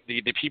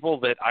the people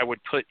that I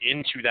would put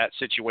into that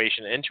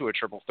situation, into a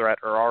triple threat,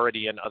 are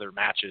already in other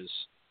matches.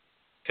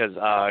 Because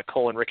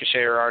Cole and Ricochet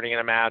are already in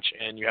a match,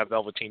 and you have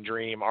Velveteen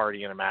Dream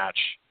already in a match.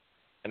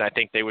 And I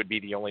think they would be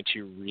the only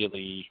two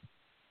really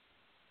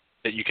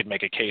that you could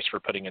make a case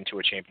for putting into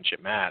a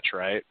championship match,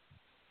 right?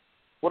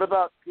 What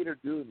about Peter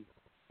Dunne,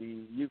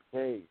 the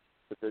UK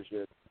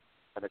division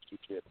NXT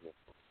champion?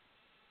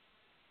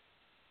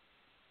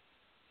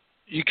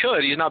 You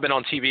could. He's not been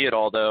on TV at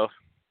all, though.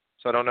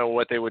 So I don't know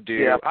what they would do.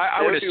 Yeah,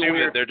 I would assume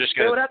that they're just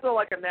going to... They would have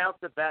to, announce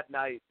it that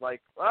night.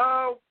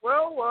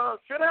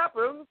 Shit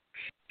happens.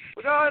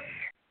 We got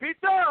Pete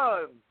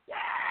Dunne. Yeah!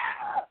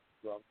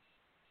 So,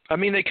 I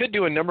mean, they could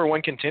do a number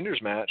one contenders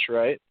match,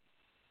 right?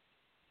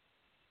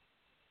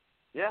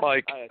 Yeah. Well,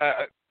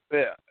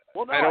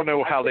 no, I don't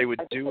know how they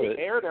would do it.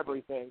 They aired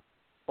everything,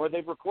 or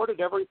they've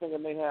recorded everything,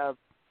 and they have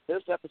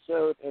this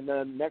episode and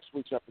then next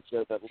week's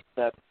episode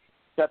that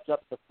sets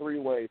up the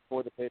three-way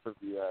for the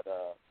pay-per-view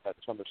at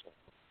SummerSlam.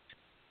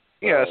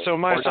 Yeah, so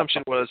my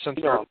assumption was since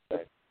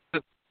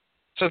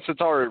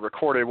it's already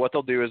recorded, what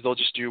they'll do is they'll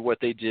just do what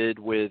they did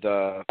with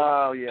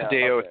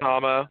Hideo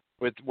Itama,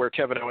 where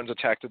Kevin Owens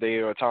attacked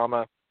Hideo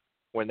Itama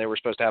when they were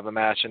supposed to have a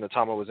match and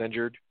Itama was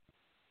injured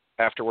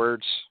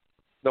afterwards.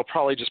 They'll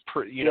probably just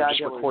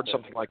record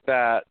something like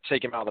that,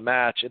 take him out of the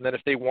match, and then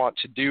if they want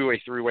to do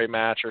a three-way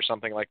match or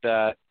something like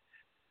that,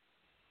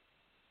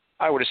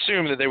 I would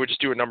assume that they would just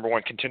do a number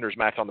one contenders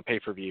match on the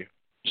pay-per-view,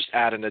 just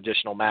add an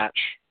additional match.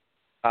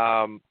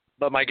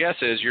 But my guess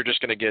is you're just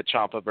going to get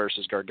Ciampa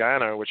versus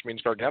Gargano, which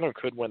means Gargano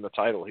could win the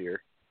title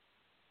here.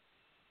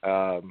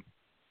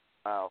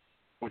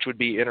 Which would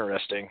be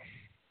interesting.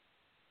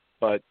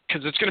 But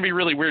because it's going to be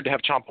really weird to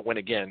have Ciampa win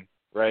again,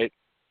 right?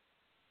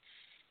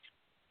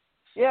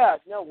 Yeah,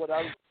 no. What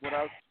I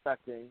was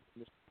expecting,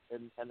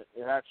 and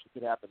it actually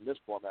could happen in this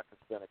format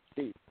because it's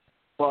NXT.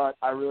 But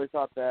I really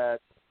thought that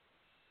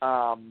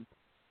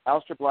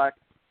Aleister Black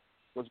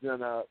was going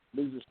to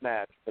lose this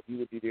match, but he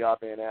would be the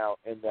odd man out,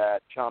 and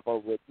that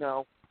Ciampa would,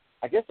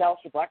 I guess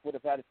Aleister Black would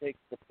have had to take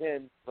the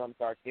pin from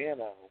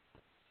Gargano,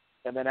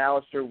 and then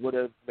Aleister would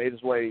have made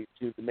his way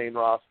to the main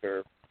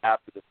roster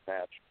after this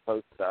match,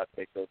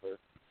 post-takeover.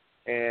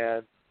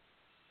 And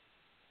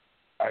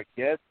I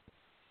guess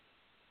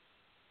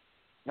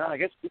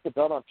keep the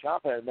belt on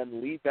Ciampa and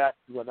then lead that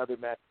to another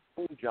match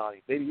between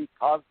Johnny. Maybe he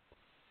caused,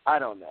 I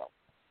don't know.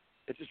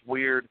 It's just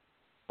weird,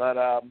 but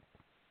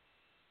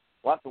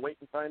we'll have to wait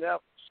and find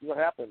out, see what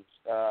happens.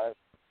 It's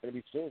going to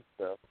be soon.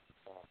 So,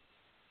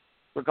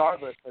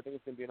 regardless, I think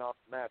it's going to be an awesome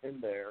match in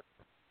there,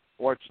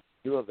 or it's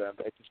two of them.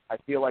 I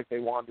feel like they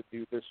wanted to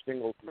do this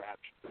singles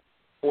match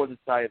for the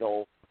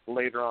title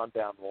later on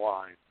down the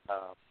line.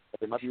 But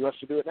they might be rushed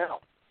to do it now.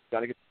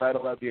 Got to get the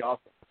title. That'd be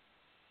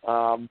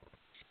awesome.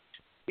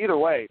 Either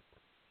way,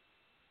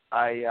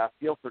 I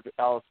feel for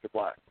Aleister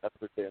Black. That's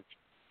for damn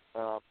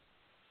sure.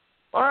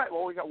 All right,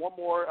 well, we got one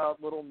more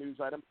little news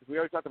item. We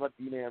already talked about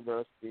Dean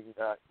Ambrose being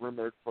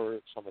rumored for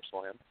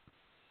SummerSlam.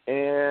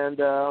 And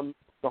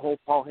the whole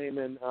Paul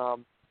Heyman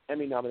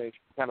Emmy nomination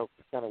kind of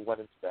went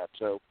into that.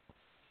 So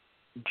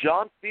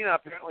John Cena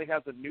apparently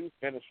has a new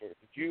finisher.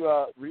 Did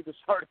you read this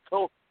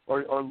article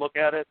or look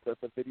at it, the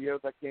video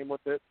that came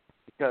with it?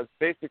 Because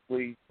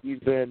basically he's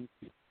been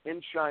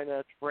in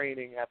China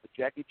training at the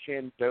Jackie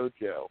Chan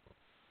dojo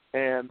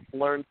and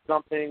learned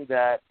something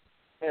that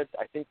I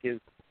think is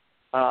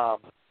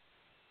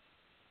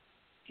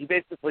he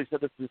basically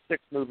said this is his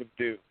sixth move of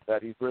doom,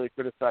 that he's really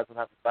criticized for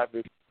having 5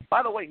 moves.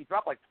 By the way, he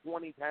dropped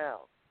 20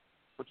 pounds,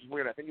 which is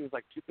weird. I think he was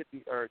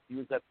 250, or he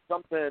was at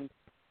something.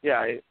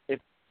 Yeah, he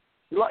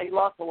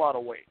lost a lot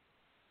of weight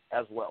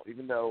as well,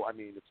 even though,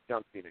 it's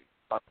John Cena,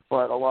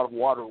 but a lot of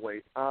water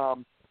weight.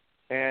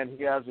 and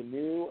he has a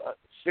new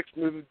sixth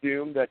move of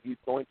doom that he's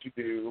going to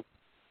do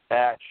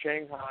at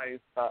Shanghai's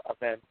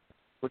event,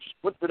 which is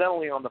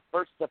coincidentally on the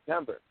 1st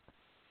September.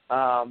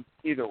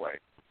 Either way,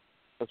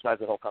 besides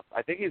the whole company.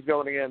 I think he's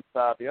going against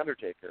The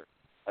Undertaker,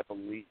 I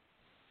believe,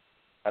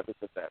 at this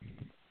event.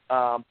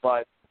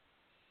 But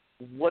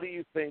what do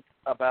you think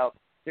about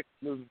Sixth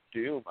Move of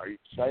Doom? Are you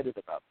excited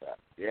about that?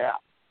 Yeah.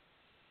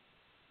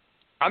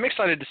 I'm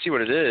excited to see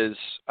what it is.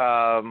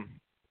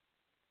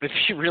 It'd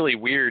be really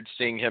weird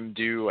seeing him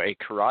do a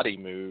karate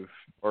move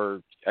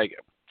or, a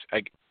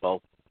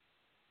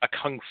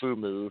kung fu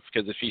move,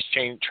 because if he's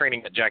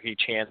training at Jackie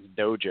Chan's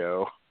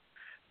dojo,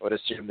 I would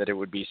assume that it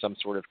would be some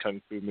sort of kung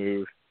fu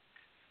move.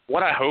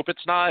 What I hope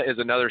it's not is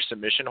another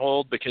submission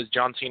hold, because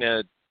John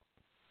Cena,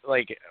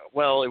 it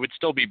would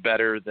still be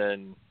better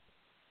than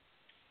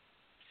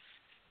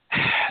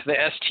the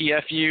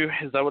STFU.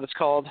 Is that what it's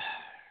called?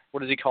 What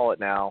does he call it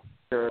now?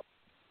 Sure.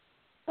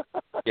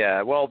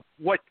 Yeah, well,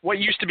 what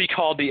used to be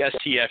called the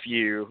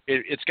STFU,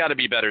 it's got to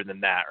be better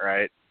than that,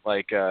 right?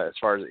 As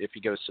far as if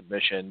he goes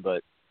submission,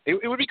 but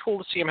it would be cool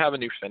to see him have a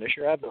new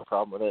finisher. I have no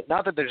problem with it.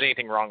 Not that there's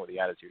anything wrong with the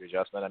attitude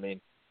adjustment. I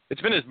mean,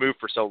 it's been his move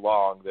for so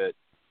long that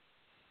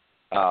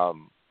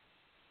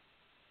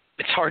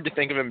it's hard to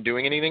think of him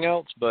doing anything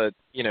else. But,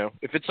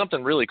 if it's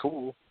something really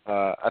cool,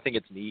 I think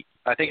it's neat.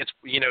 I think it's,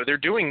 they're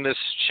doing this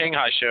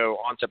Shanghai show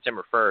on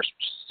September 1st,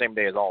 which is the same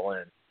day as All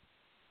In.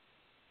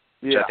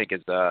 Which I think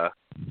is that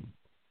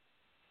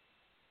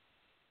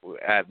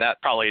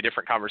probably a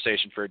different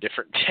conversation for a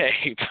different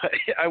day. But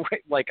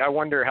I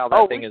wonder how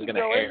that thing is going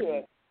to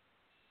air.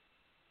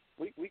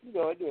 We can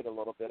go into it a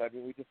little bit. I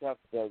mean, we just have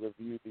to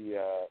review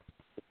the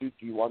two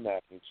G1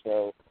 matches.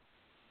 So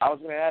I was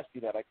going to ask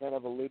you that. I kind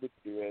of alluded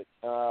to it.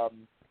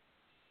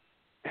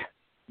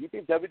 You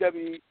think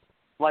WWE,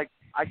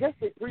 I guess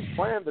they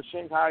pre-planned the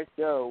Shanghai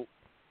show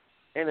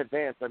in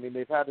advance. I mean,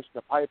 they've had this in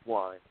the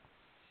pipeline.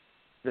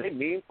 Do they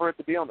mean for it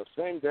to be on the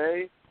same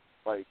day?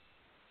 I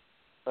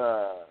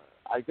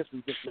guess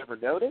we just never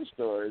noticed,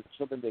 or is it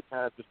something they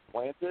kind of just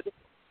planted?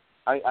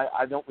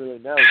 I don't really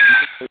know.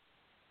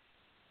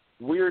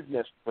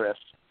 Weirdness, Chris,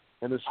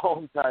 in this whole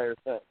entire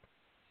thing.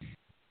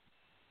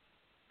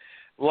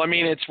 Well, I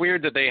mean, it's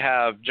weird that they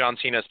have John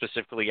Cena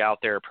specifically out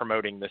there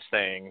promoting this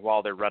thing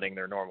while they're running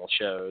their normal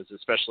shows,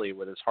 especially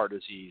with as hard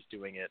as he's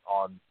doing it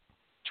on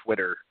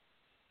Twitter.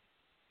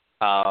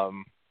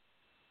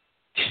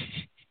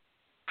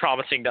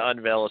 Promising to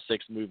unveil a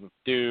sixth move of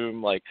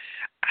doom.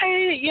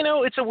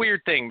 It's a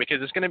weird thing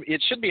because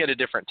it should be at a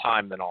different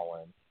time than All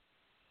In,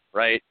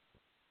 right?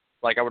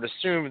 I would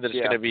assume that it's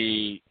going to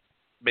be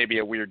maybe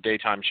a weird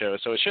daytime show,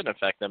 so it shouldn't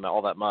affect them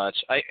all that much.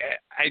 I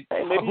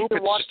hope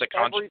it's just a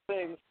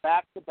everything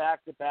back to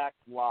back to back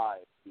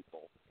live,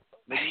 people.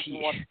 Maybe you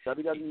can watch the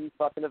WWE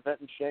fucking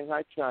event in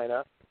Shanghai,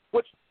 China,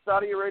 which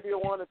Saudi Arabia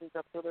won. I think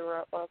that's where they were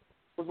at last.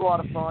 It was a lot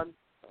of fun.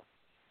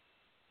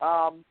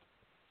 I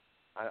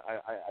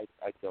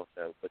don't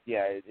know, but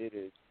yeah, it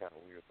is kind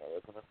of weird though,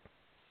 isn't it?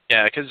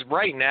 Yeah, because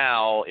right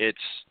now it's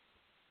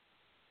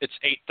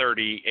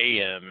 8:30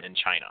 a.m. in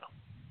China,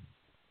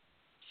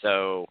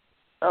 so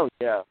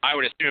yeah, I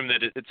would assume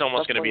that it's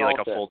almost going to be like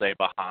a full day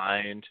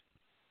behind.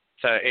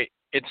 So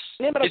it's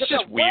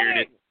just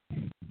weird.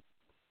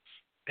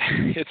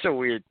 It's a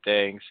weird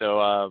thing. So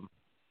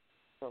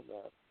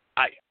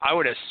I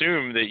would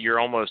assume that you're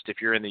almost, if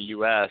you're in the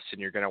U.S.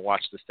 and you're going to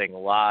watch this thing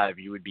live,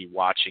 you would be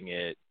watching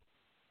it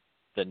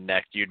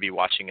you'd be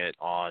watching it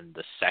on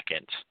the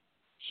 2nd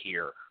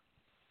here.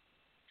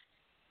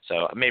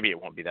 So maybe it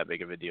won't be that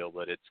big of a deal,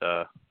 but it's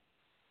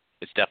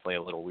definitely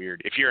a little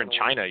weird. If you're in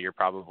China, you're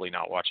probably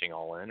not watching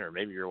All In, or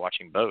maybe you're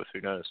watching both. Who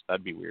knows?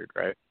 That'd be weird,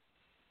 right?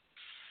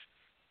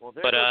 Well,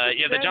 but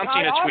the John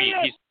Cena tweet,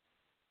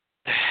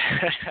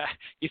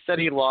 he said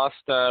he lost.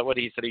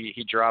 He said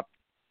he dropped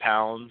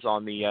pounds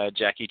on the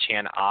Jackie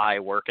Chan eye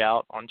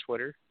workout on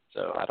Twitter.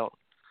 So I don't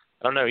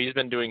know. He's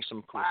been doing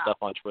some cool stuff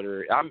on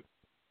Twitter.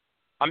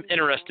 I'm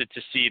interested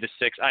to see the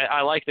sixth.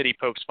 I like that he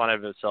pokes fun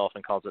of himself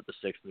and calls it the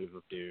sixth move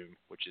of doom,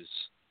 which is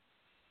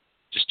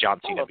just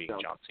John Cena being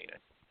John Cena.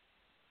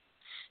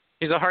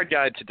 He's a hard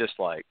guy to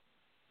dislike,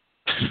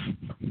 as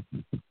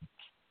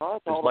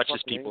much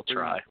as people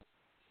try.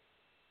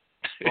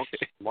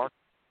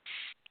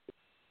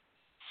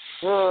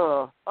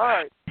 All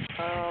right.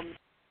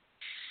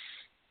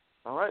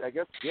 All right. I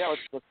guess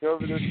let's go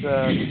over this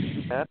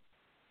event.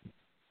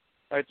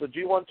 All right. So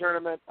G1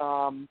 tournament.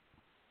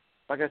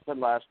 Like I said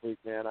last week,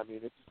 man. I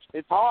mean,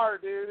 it's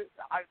hard, dude.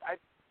 I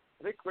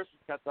think Chris has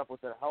kept up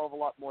with it a hell of a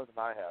lot more than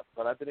I have,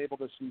 but I've been able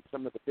to see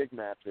some of the big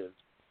matches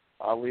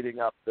leading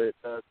up that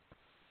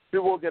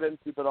two we'll get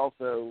into, but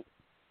also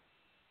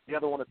the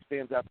other one that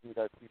stands out to me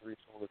that I've seen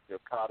recently was the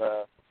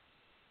Okada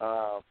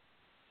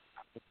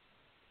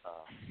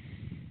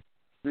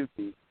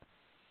Suzuki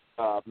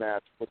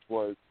match, which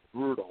was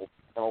brutal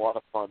and a lot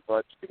of fun.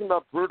 But speaking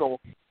about brutal,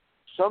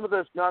 some of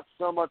this not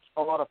so much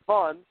a lot of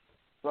fun,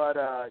 but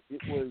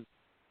it was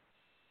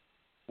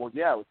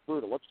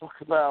brutal. Let's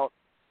talk about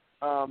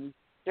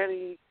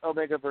Kenny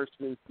Omega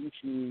versus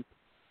Ishii,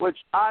 which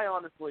I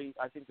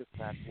think this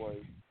match was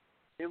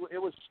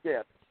it was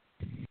stiff,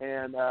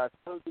 and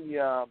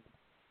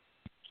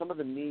some of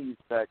the knees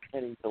that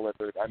Kenny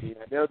delivered. I mean,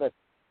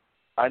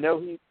 I know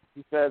he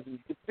says, and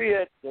you can see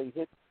it, that he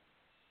hit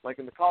like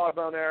in the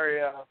collarbone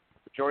area.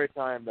 Majority of the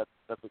time,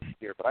 that's what you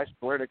hear. But I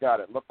swear to God,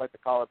 it looked like the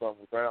collarbone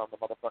was right on the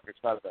motherfucker's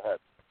side of the head.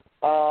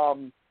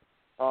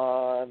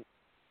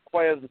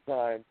 Quite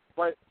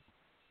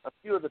a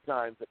few of the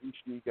times that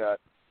Ishii got.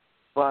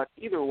 But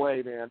either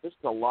way, man, this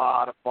is a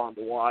lot of fun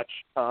to watch.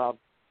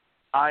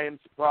 I am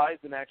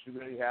surprised and actually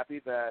really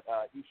happy that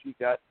Ishii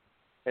got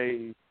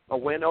a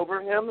win over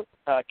him.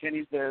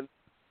 Kenny's been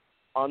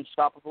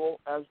unstoppable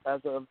as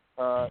of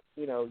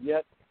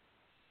yet.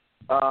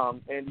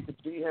 And you can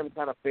see him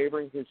kind of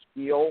favoring his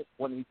heel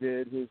when he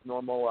did his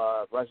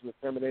normal Rise of the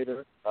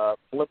Terminator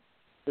flip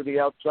to the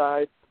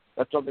outside.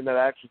 That's something that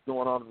actually is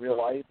going on in real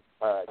life.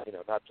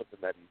 Not something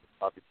that he's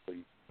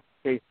obviously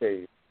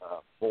kayfabe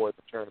for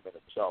the tournament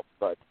itself.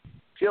 But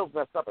heel's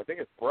messed up. I think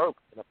it's broke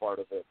in a part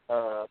of it.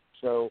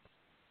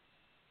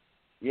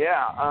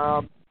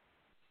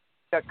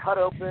 Got cut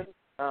open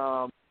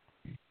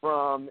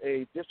from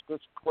a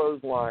discus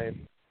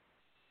clothesline,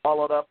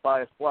 followed up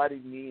by a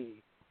sliding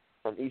knee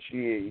from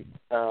Ishii,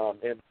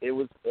 and it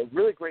was a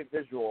really great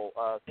visual.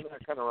 Something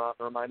that kind of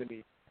reminded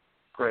me,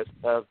 Chris,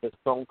 of the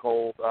Stone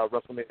Cold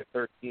WrestleMania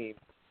 13,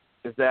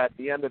 is that at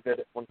the end of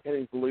it, when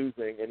Kenny's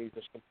losing and he's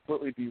just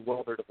completely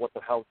bewildered of what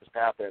the hell just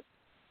happened,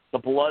 the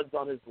blood's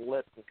on his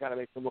lips and kind of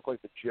makes him look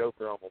like the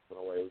Joker almost in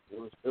a way. It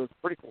was a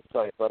pretty cool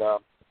sight, but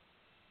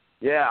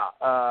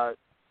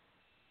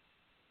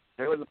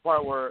there was a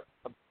part where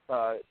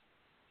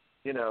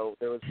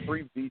there was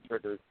 3 V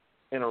triggers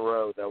in a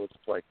row that was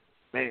just like,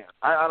 man,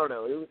 I don't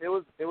know. It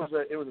was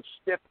a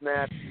stiff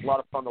match, a lot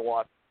of fun to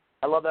watch.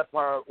 I love that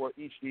part where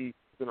Ishii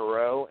was in a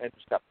row and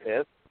just got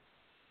pissed.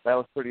 That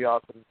was pretty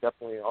awesome.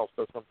 Definitely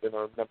also something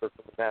I remember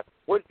from the match.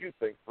 What did you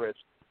think, Chris,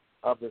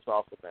 of this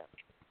awesome match?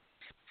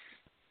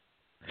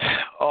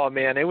 Oh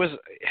man, it was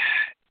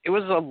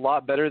a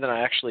lot better than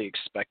I actually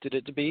expected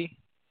it to be.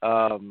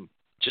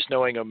 Just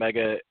knowing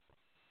Omega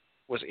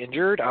was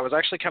injured, I was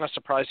actually kind of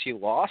surprised he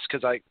lost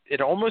because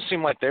it almost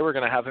seemed like they were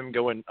going to have him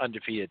going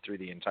undefeated through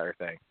the entire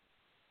thing.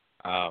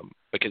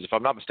 Because if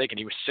I'm not mistaken,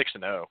 he was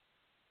 6-0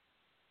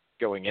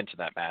 going into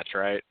that match,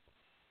 right?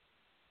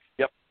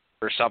 Yep.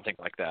 Or something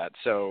like that.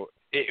 So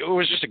it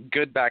was just a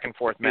good back and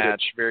forth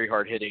match, very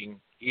hard hitting.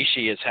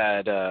 Ishii's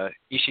had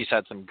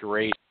some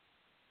great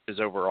matches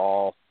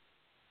overall.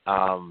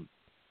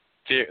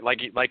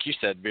 Like you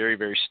said, very,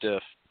 very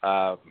stiff.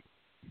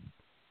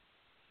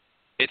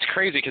 It's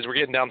crazy because we're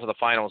getting down to the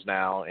finals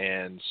now,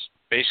 and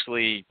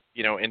basically,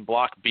 in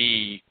Block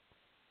B,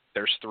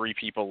 there's 3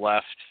 people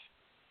left,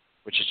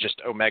 which is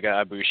just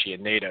Omega, Ibushi,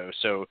 and Naito.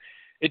 So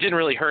it didn't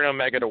really hurt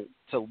Omega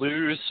to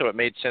lose, so it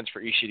made sense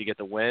for Ishii to get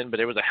the win,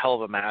 but it was a hell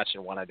of a match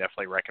and one I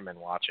definitely recommend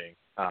watching.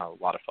 A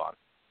lot of fun.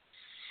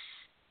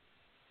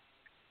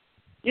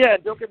 Yeah,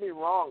 don't get me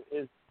wrong.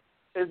 Is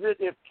it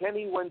if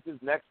Kenny wins his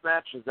next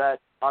match, does that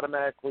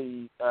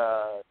automatically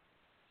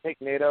take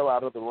Naito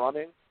out of the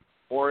running?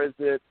 Or is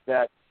it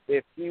that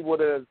if he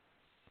would have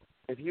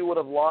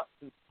lost,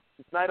 since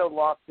Naito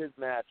lost his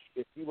match,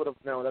 that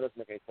doesn't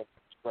make any sense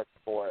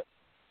for it.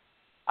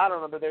 I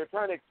don't know, but they were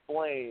trying to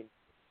explain.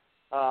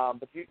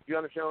 But do you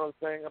understand what I'm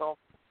saying at all?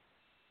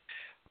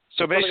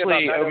 So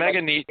basically,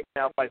 Omega needs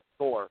out by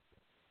score.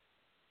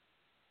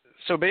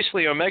 So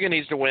basically, Omega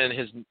needs to win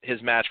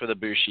his match with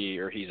Ibushi,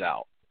 or he's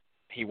out.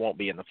 He won't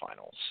be in the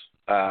finals.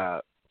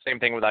 Same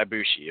thing with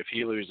Ibushi. If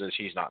he loses,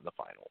 he's not in the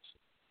finals.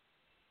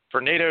 For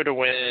Naito to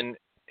win,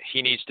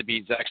 he needs to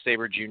beat Zack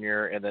Sabre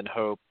Jr. and then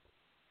hope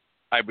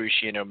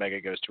Ibushi and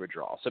Omega goes to a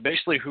draw. So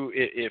basically,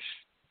 if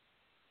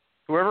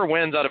whoever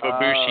wins out of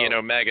Ibushi and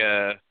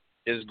Omega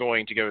is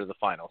going to go to the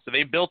final. So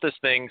they built this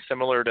thing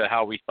similar to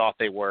how we thought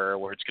they were,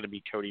 where it's going to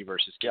be Cody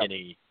versus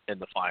Kenny in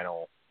the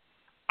final.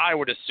 I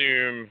would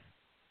assume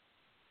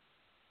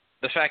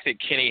the fact that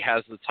Kenny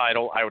has the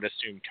title, I would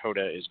assume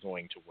Kota is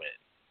going to win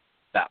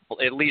that,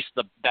 at least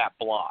that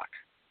block.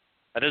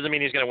 That doesn't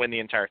mean he's going to win the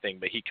entire thing,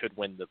 but he could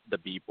win the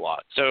B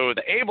block. So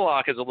the A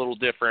block is a little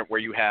different, where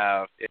you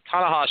have, if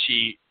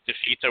Tanahashi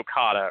defeats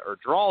Okada or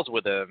draws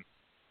with him,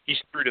 he's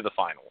through to the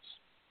finals.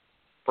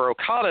 For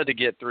Okada to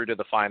get through to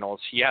the finals,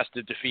 he has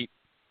to defeat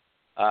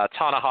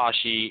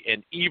Tanahashi,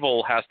 and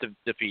Evil has to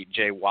defeat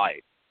Jay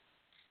White.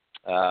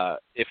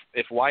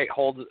 If White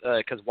holds,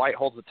 because White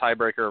holds the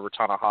tiebreaker over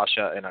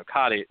Tanahashi and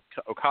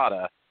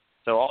Okada,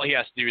 so all he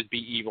has to do is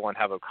beat Evil and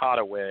have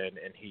Okada win,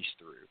 and he's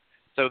through.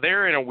 So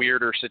they're in a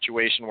weirder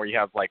situation where you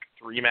have like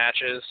 3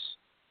 matches.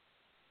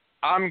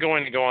 I'm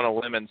going to go on a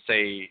limb and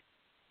say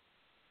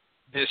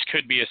this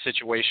could be a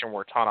situation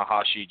where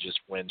Tanahashi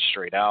just wins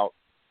straight out.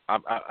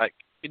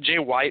 Jay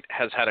White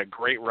has had a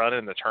great run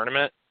in the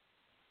tournament.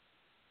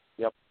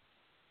 Yep.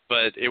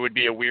 But it would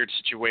be a weird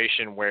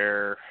situation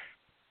where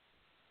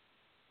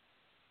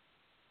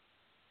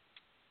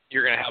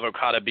you're going to have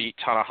Okada beat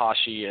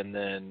Tanahashi and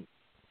then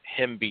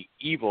him beat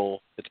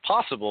Evil. It's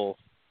possible,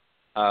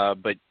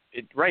 but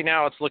right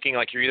now it's looking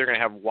like you're either going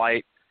to have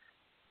White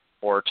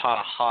or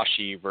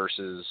Tanahashi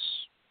versus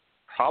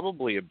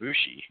probably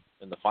Ibushi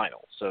in the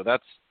final. So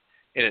that's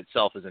in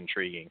itself is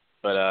intriguing.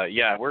 But,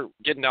 yeah, we're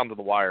getting down to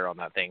the wire on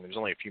that thing. There's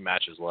only a few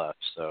matches left.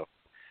 So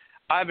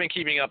I've been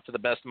keeping up to the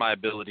best of my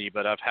ability,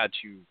 but I've had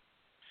to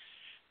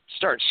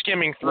start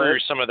skimming through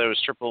some of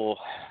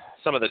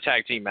the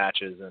tag team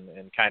matches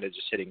and kind of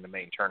just hitting the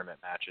main tournament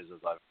matches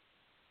as I've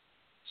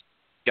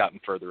gotten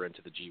further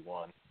into the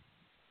G1.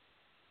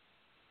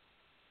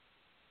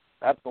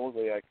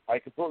 Absolutely. I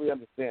completely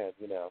understand,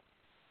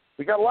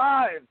 We got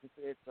lives.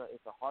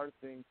 It's a hard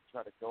thing to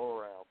try to go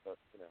around, but,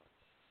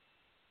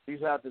 these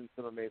have been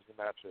some amazing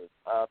matches.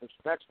 This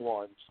next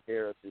one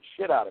scared the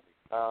shit out of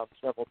me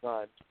several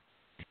times.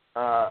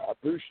 Kota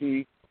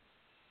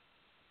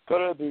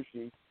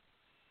Ibushi,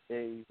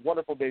 a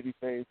wonderful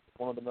babyface,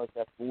 one of the most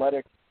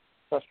athletic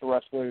professional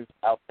wrestlers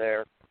out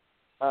there,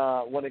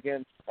 went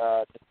against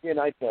Tetsuya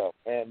Naito,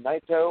 and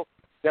Naito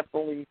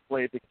definitely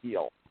played the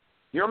heel.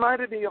 You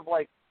reminded me of,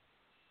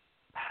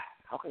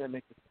 how can I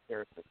make this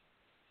comparison?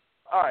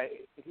 All right,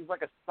 he's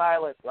like a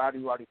silent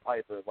Roddy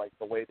Piper, like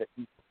the way that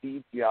he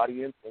feeds the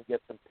audience and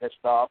gets them pissed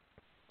off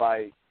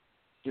by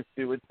just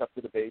doing stuff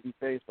to the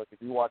babyface. Like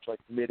if you watch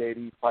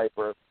mid-'80s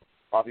Piper,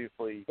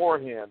 obviously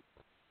beforehand,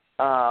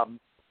 Piper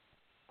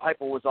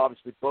was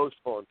obviously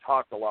boastful and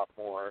talked a lot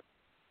more.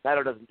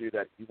 Naito doesn't do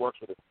that. He works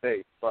with his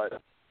face, but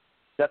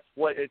that's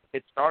what it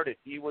started.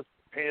 He was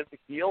paying the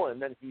heel,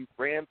 and then he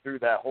ran through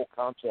that whole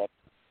concept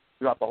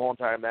throughout the whole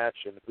entire match.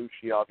 And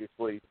Ibushi,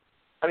 obviously,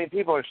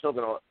 people are still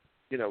going to,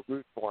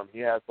 root for him. He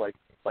has, like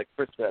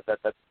Chris said,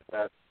 that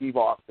Steve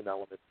Austin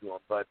element to him.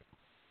 But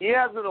he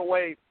has, in a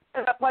way,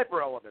 that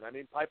Piper element.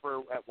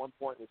 Piper at one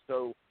point was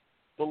so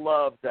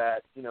beloved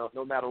that,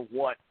 no matter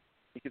what,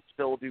 he could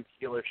still do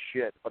heelish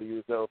shit, but he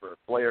was over.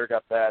 Flair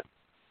got that.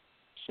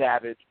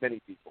 Savage, many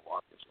people,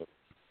 obviously.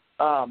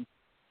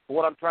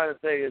 What I'm trying to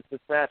say is this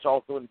match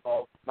also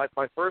involved, my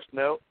first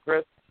note,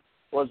 Chris,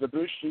 was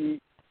Ibushi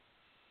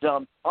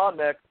jumped on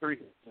next 3.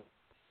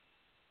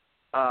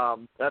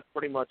 That's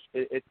pretty much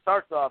it. It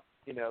starts off,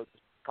 just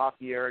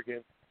cocky,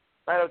 arrogant.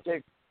 Naito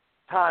takes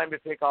time to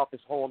take off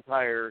his whole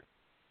entire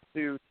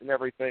suit and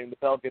everything. The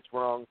bell gets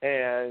rung,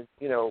 and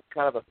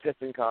kind of a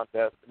pissing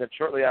contest. And then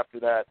shortly after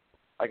that,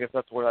 I guess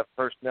that's where that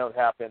first note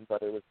happened.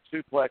 But it was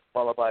suplex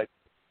followed by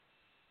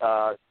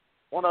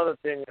one other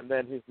thing, and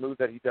then his move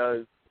that he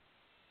does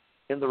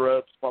in the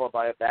ropes followed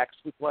by a back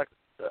suplex.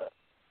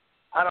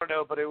 I don't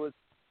know, but it was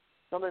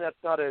something that's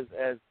not as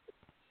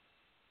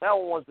that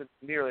one wasn't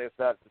nearly as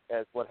bad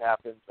as what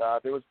happened.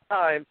 There was a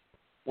time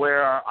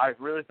where I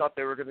really thought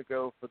they were going to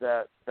go for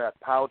that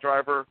pile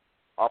driver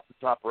off the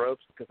top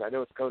ropes, because I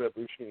know it's Kota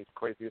Ibushi and he's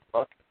crazy as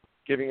fuck,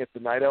 giving it to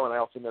Naito, and I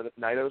also know that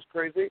Naito's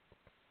crazy.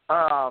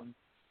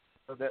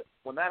 So that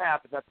when that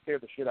happened, that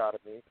scared the shit out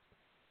of me.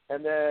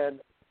 And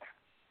then,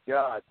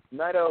 God,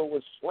 Naito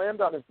was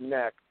slammed on his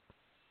neck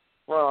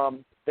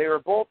they were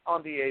both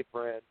on the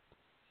apron,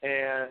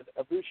 and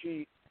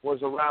Ibushi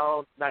was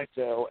around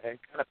Naito and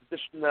kind of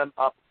positioned them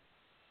up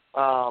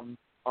on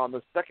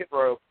the second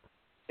rope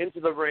into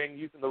the ring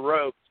using the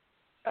ropes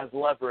as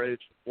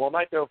leverage, while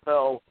Naito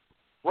fell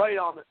right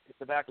on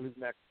the back of his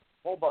neck,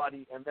 whole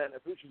body, and then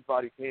Ibushi's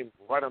body came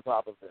right on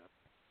top of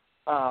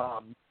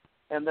him.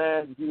 And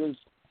then he was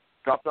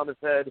dropped on his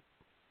head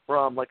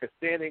from a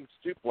standing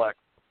suplex.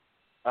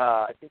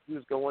 I think he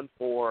was going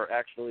for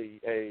actually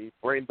a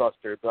brain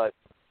buster, but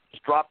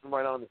just dropped him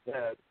right on his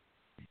head.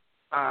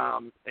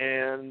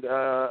 And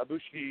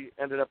Ibushi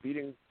ended up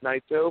beating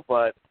Naito,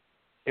 but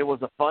it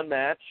was a fun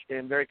match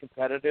and very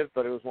competitive,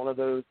 but it was one of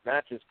those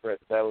matches, Chris,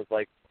 that was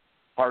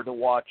hard to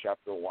watch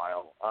after a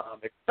while,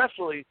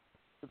 especially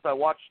since I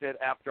watched it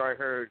after I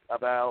heard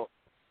about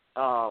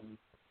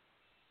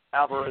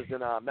Alvarez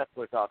and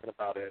Metzler talking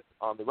about it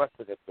on the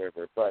Wrestling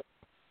Observer. But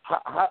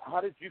how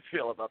did you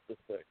feel about this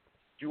thing?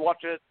 Did you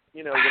watch it,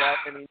 without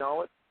any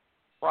knowledge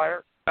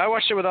prior? I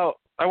watched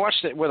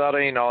it without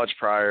any knowledge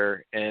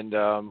prior, and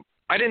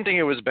I didn't think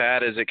it was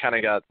bad as it kind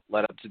of got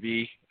led up to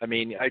be. I've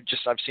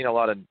seen a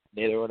lot of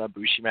Naito and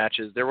Ibushi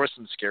matches. There were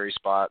some scary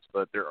spots,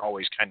 but there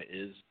always kind of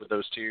is with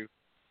those two.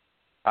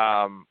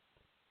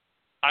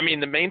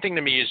 The main thing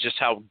to me is just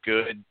how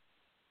good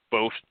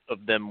both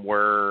of them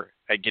were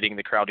at getting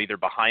the crowd either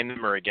behind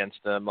them or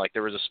against them.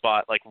 There was a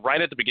spot,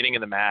 right at the beginning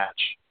of the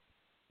match,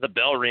 the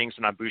bell rings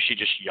and Ibushi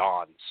just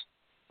yawns,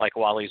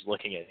 while he's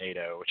looking at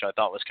Naito, which I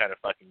thought was kind of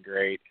fucking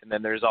great. And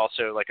then there's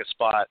also, a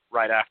spot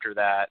right after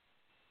that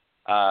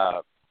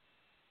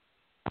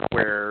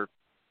where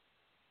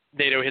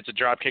Naito hits a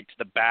drop kick to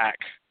the back,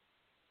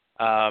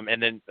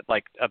 and then the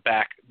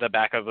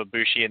back of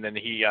Ibushi, and then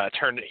he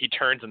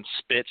turns and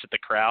spits at the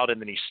crowd, and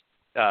then he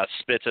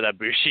spits at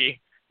Ibushi,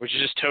 which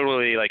is just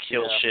totally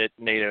heel shit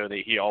Naito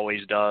that he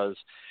always does.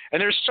 And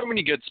there's so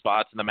many good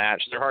spots in the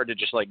match. They're hard to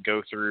just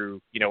go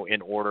through,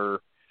 in order.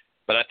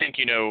 But I think,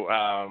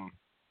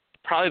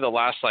 probably the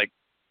last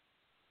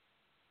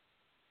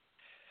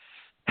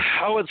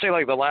I would say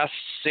the last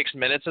 6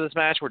 minutes of this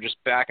match were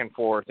just back and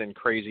forth and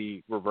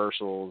crazy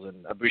reversals,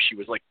 and Ibushi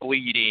was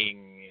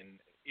bleeding, and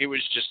it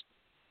was just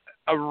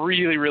a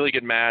really, really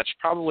good match.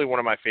 Probably one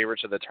of my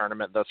favorites of the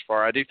tournament thus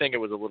far. I do think it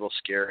was a little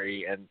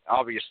scary, and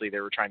obviously they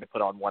were trying to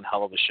put on one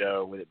hell of a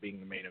show with it being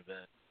the main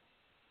event.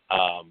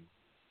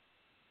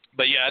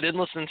 But yeah, I didn't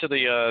listen to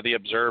the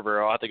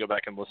Observer. I'll have to go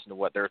back and listen to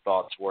what their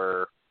thoughts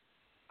were.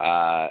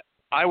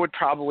 I would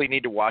probably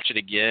need to watch it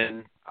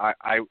again.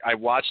 I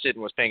watched it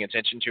and was paying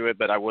attention to it,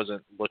 but I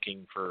wasn't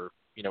looking for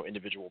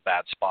individual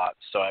bad spots.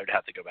 So I would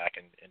have to go back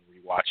and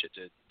rewatch it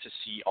to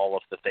see all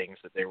of the things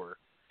that they were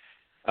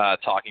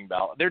talking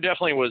about. There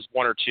definitely was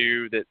one or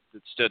two that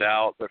stood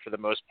out, but for the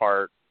most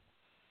part,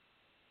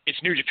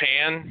 it's New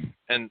Japan,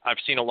 and I've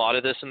seen a lot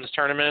of this in this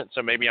tournament,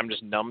 so maybe I'm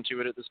just numb to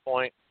it at this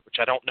point, which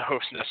I don't know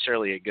is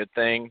necessarily a good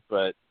thing.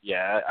 But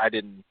yeah, I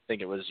didn't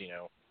think it was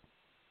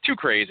too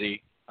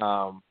crazy.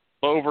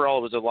 But overall,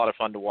 it was a lot of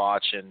fun to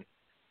watch, and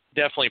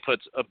definitely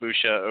puts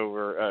Ibushi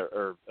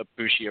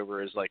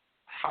over as like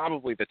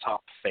probably the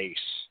top face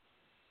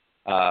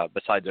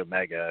besides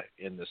Omega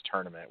in this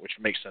tournament, which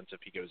makes sense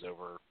if he goes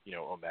over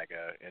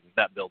Omega, and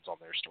that builds on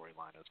their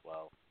storyline as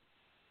well.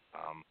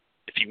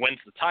 If he wins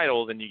the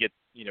title, then you get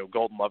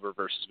Golden Lover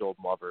versus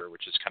Golden Lover,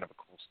 which is kind of a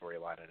cool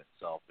storyline in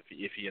itself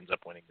if he ends up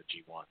winning the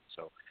G1.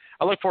 So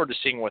I look forward to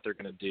seeing what they're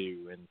going to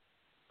do, and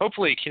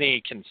hopefully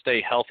Kenny can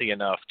stay healthy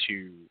enough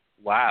to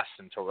last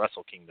until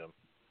Wrestle Kingdom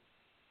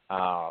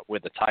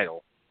with the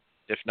title.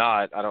 If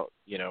not, I don't,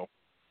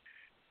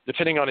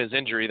 depending on his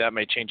injury, that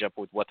may change up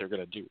with what they're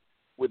going to do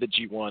with the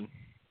G1.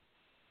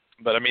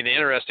 But I mean, the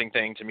interesting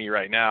thing to me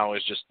right now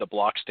is just the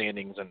block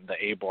standings and the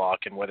A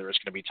block, and whether it's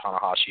going to be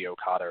Tanahashi,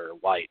 Okada, or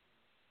White.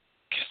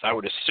 Because I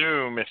would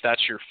assume if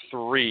that's your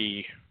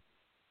three,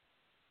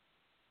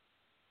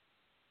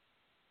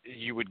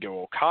 you would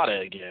go Okada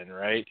again,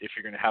 right? If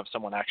you're going to have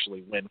someone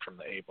actually win from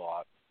the A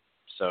block.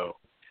 So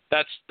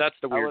that's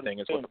the weird thing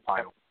is what the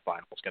final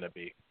is going to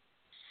be.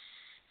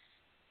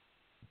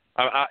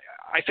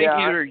 I think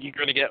either you're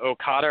going to get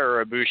Okada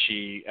or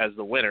Ibushi as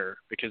the winner,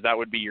 because that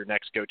would be your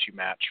next go-to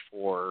match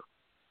for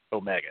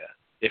Omega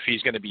if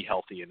he's going to be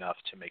healthy enough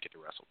to make it to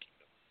Wrestle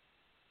Kingdom.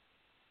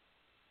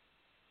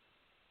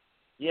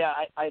 Yeah,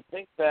 I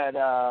think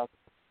that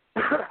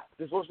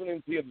just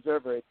listening to the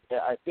Observer,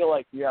 I feel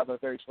like you have a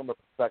very similar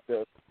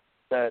perspective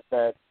that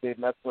Dave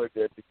Metzler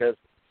did, because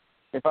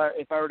if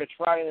I were to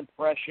try an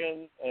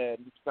impression, and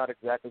it's not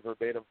exactly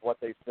verbatim what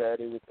they said,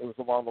 it was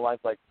along the lines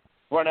like,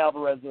 Ron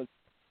Alvarez was,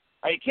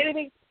 "Are you kidding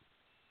me?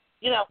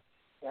 It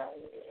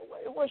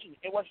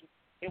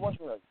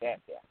wasn't really that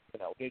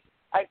bad.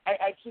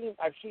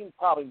 I've seen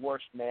probably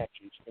worse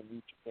matches in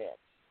New Japan.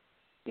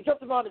 He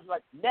jumped him on his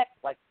neck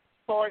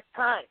 4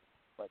 times.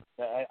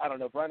 I don't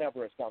know. Brian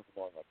Alvarez sounds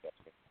annoying like that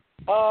to me.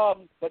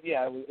 But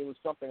yeah, it was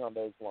something on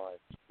those lines.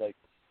 I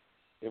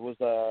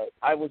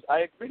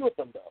agreed with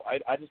them though.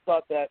 I just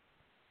thought that,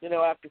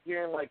 after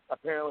hearing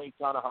apparently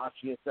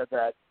Tanahashi has said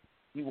that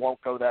he won't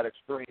go that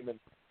extreme,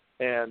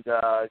 and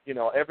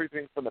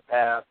everything from the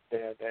past,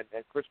 and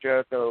Chris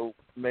Jericho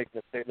making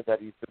a statement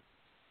that he's been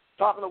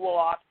talking to Will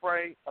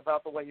Ospreay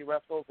about the way he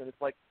wrestles, and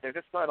it's like they're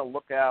just trying to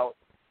look out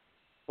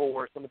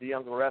for some of the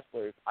younger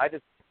wrestlers.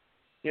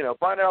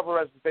 Brian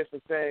Alvarez is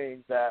basically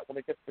saying that when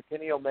it gets to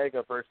Kenny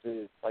Omega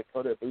versus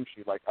Kota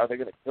Ibushi, are they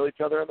going to kill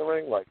each other in the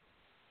ring?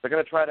 They're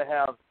going to try to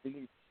have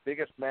the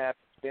biggest match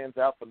that stands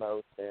out the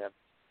most, and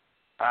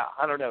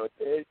I don't know.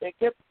 It's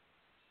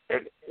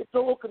a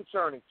little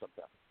concerning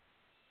sometimes.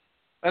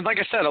 And like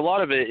I said, a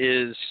lot of it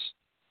is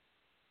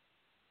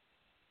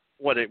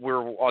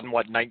we're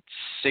on night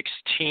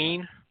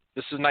 16.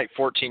 This is night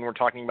 14 we're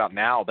talking about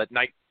now, but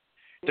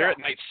they're at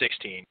night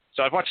 16.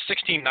 So I've watched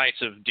 16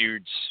 nights of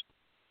dudes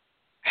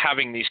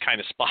having these kind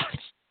of spots.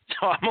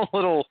 So I'm a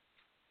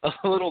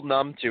little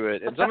numb to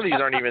it. And some of these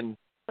aren't even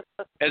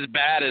as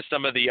bad as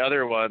some of the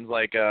other ones,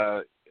 like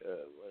the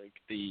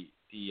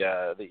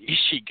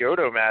Ishii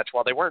Goto match.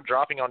 While they weren't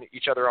dropping on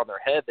each other on their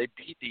head, they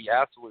beat the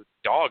absolute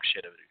dog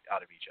shit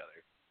out of each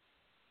other,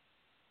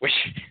 which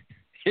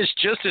is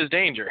just as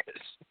dangerous.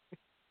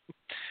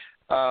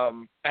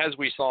 As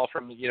we saw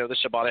from, the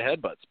Shibata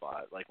headbutt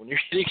spot. When you're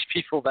hitting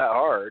people that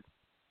hard,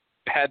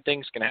 bad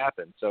things can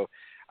happen. So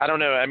I don't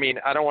know. I mean,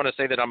 I don't want to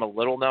say that I'm a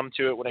little numb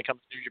to it when it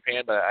comes to New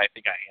Japan, but I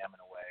think I am in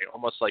a way.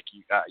 Almost like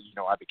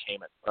I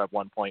became at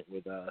one point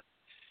with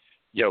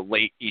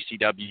late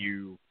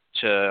ECW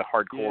to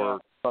hardcore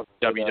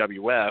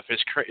WWF.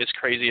 As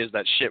crazy as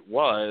that shit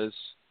was,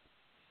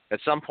 at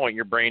some point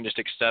your brain just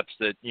accepts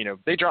that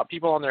they drop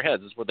people on their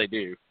heads. Is what they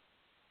do.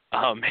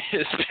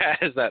 As bad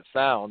as that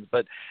sounds,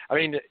 but I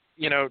mean,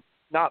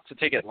 not to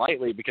take it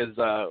lightly, because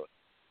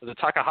the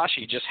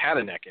Takahashi just had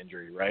a neck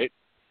injury, right?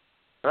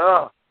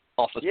 Oh.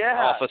 Off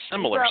a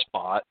similar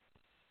spot.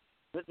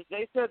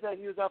 They said that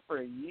he was out for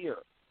a year.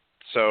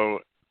 So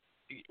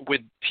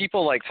with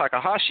people like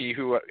Takahashi,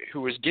 who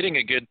was getting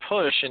a good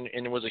push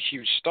and was a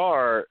huge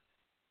star,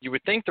 you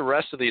would think the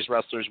rest of these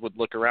wrestlers would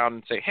look around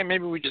and say, hey,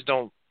 maybe we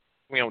don't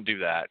do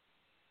that.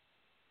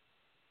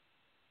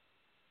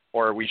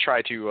 Or we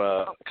try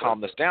to calm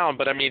this down.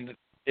 But I mean,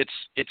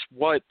 it's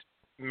what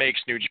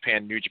makes New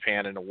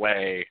Japan in a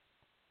way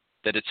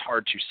that it's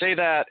hard to say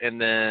that,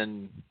 and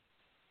then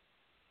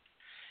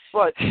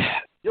But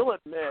you'll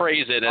admit,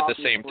 praise it at the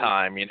same obviously,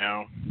 time, you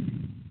know.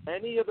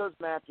 any of those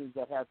matches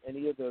that have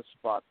any of those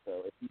spots,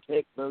 though, if you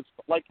take those,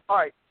 like, all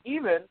right,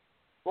 even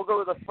we'll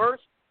go to the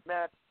first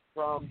match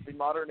from the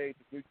modern age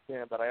of New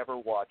Japan that I ever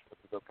watched, which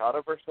was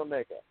Okada versus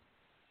Omega.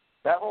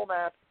 That whole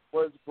match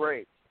was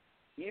great.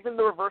 Even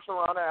the reverse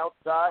Rana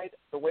outside,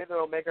 the way that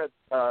Omega,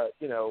 or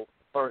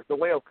the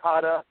way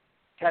Okada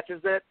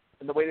catches it,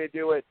 and the way they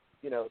do it,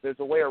 there's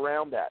a way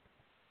around that.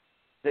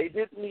 They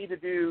didn't need to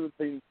do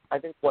the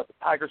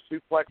Tiger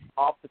suplex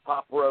off the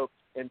top rope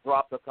and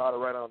drop Okada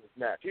right on his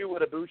neck. He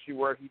with Ibushi,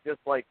 where he just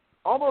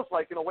almost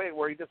in a way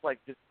where he just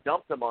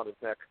dumped him on his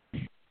neck.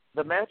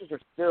 The matches are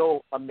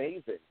still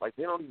amazing. Like,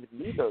 they don't even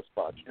need those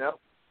spots,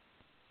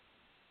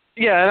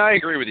 Yeah, and I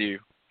agree with you.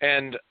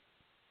 And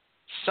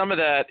some of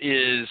that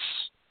is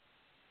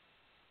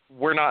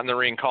we're not in the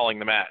ring calling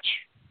the match.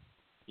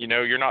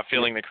 You're not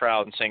feeling the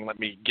crowd and saying, let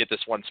me get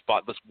this one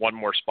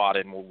more spot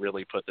in, we'll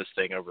really put this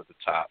thing over the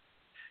top.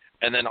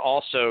 And then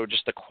also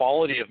just the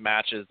quality of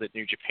matches that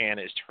New Japan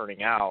is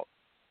turning out.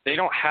 They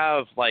don't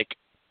have,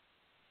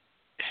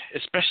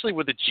 especially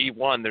with the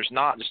G1, there's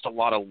not just a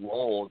lot of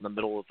lull in the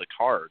middle of the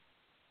card.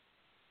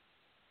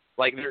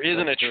 There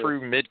isn't a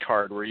true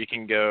mid-card where you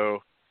can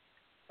go,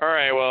 all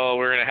right, well,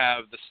 we're going to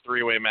have this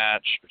three-way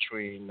match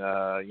between,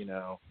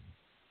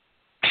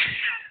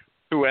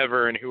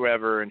 whoever and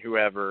whoever and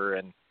whoever,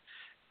 and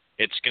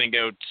it's going to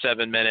go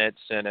 7 minutes,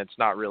 and it's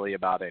not really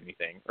about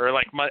anything. Or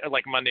like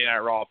Monday Night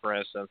Raw, for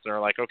instance, they're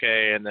like,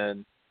 okay, and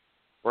then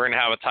we're going to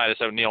have a Titus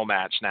O'Neil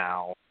match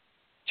now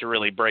to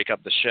really break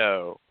up the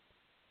show.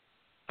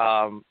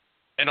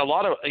 And a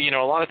lot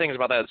of things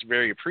about that is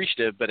very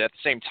appreciative, but at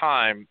the same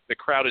time, the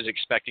crowd is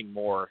expecting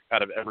more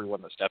out of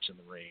everyone that steps in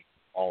the ring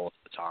all of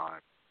the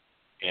time.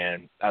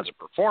 And as a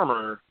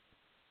performer,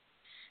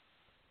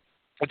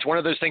 it's one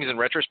of those things in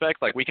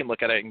retrospect, we can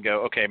look at it and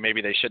go, okay,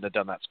 maybe they shouldn't have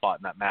done that spot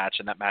in that match,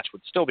 and that match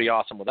would still be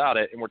awesome without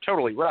it. And we're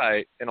totally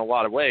right in a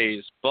lot of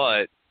ways,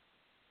 but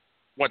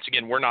once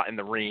again, we're not in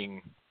the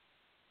ring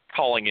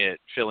calling it,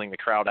 filling the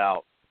crowd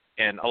out.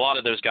 And a lot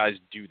of those guys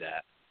do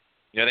that.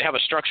 They have a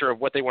structure of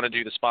what they want to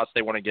do, the spots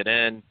they want to get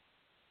in.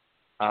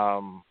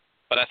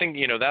 But I think,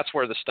 that's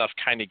where the stuff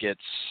kind of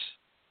gets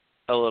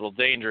a little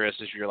dangerous,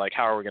 is you're like,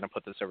 how are we going to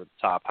put this over the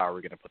top? How are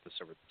we going to put this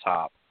over the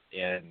top?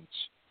 And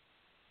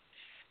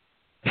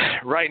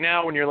right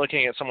now, when you're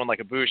looking at someone like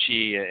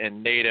Ibushi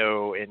and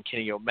Naito and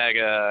Kenny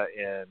Omega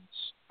and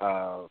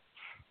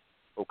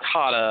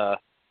Okada,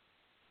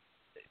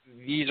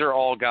 these are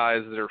all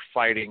guys that are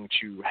fighting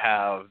to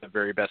have the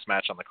very best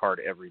match on the card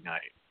every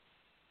night.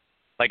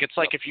 It's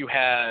like if you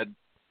had,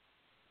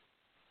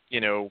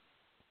 if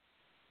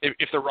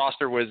the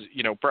roster was,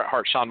 Bret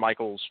Hart, Shawn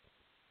Michaels,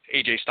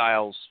 AJ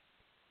Styles,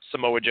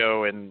 Samoa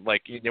Joe, and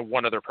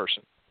one other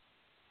person,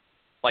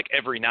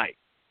 every night.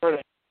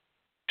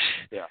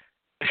 Yeah.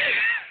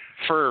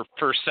 for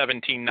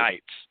 17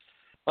 nights.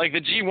 The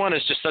G1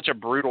 is just such a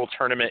brutal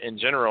tournament in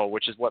general,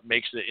 which is what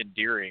makes it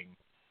endearing.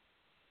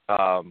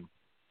 In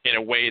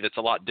a way that's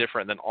a lot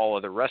different than all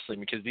other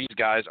wrestling, because these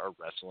guys are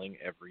wrestling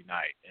every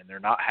night, and they're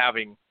not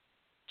having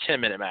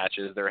 10-minute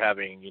matches. They're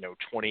having,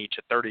 20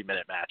 to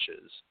 30-minute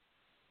matches.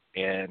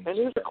 And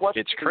here's a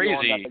question it's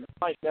crazy. You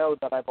might know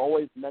that I've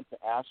always meant to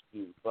ask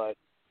you, but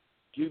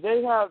do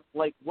they have,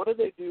 what do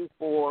they do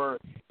for,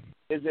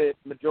 is it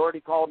majority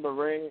call in the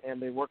ring and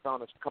they work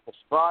on a couple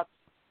spots?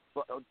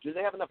 Do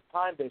they have enough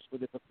time, basically,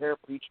 to prepare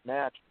for each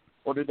match,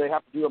 or do they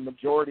have to do a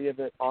majority of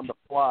it on the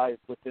fly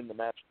within the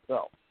match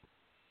itself?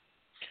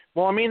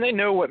 Well, they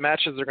know what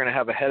matches they're going to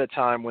have ahead of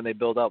time when they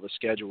build out the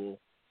schedule.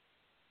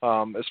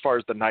 As far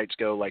as the nights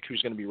go,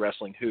 who's going to be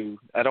wrestling who.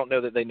 I don't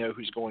know that they know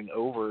who's going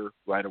over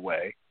right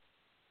away.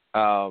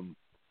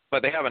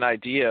 But they have an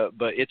idea,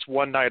 but it's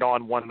one night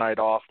on, one night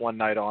off, one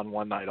night on,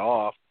 one night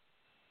off.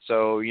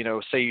 So,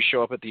 say you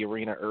show up at the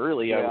arena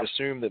early, yeah. I would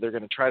assume that they're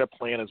going to try to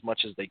plan as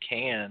much as they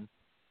can.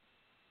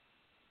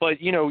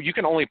 But, you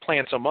can only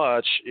plan so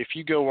much. If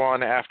you go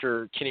on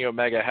after Kenny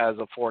Omega has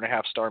a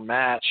 4.5-star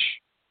match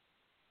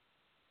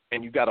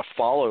and you've got to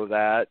follow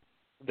that,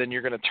 then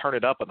you're going to turn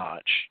it up a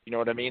notch. You know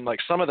what I mean?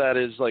 Some of that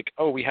is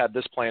oh, we had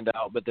this planned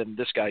out, but then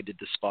this guy did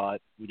this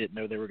spot. We didn't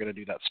know they were going to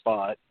do that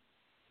spot.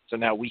 So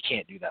now we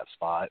can't do that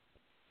spot.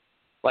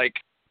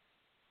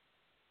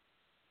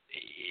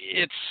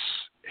 It's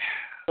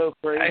so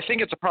crazy. I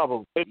think it's a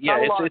problem. It's not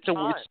a lot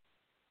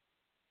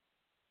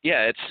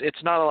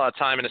of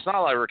time, and it's not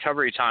a lot of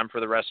recovery time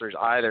for the wrestlers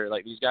either.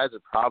 These guys are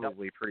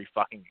probably pretty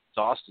fucking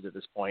exhausted at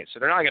this point, so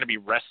they're not going to be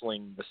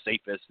wrestling the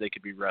safest they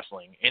could be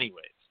wrestling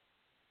anyways.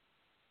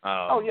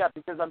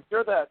 Because I'm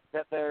sure that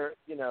they're,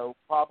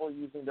 probably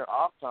using their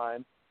off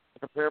time to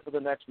prepare for the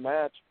next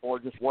match or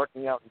just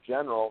working out in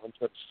general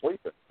instead of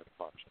sleeping, pretty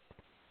much.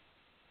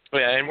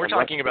 Yeah, and we're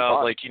talking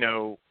about,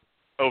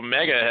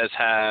 Omega has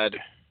had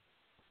 –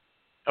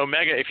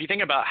 if you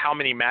think about how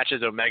many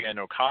matches Omega and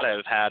Okada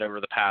have had over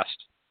the past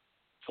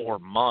 4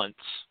 months,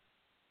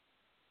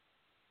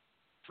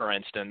 for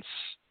instance,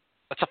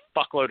 that's a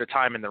fuckload of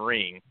time in the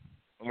ring.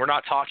 And we're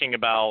not talking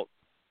about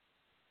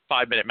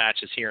 5-minute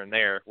matches here and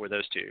there with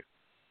those two.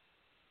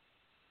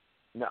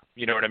 No.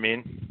 You know what I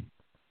mean?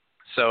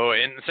 So,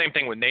 and the same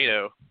thing with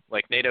NATO.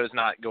 Like, NATO's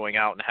not going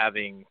out and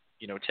having,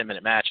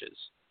 10-minute matches.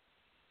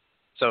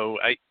 So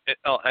I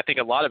think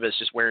a lot of it's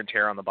just wear and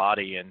tear on the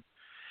body and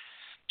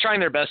trying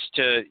their best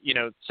to,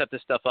 set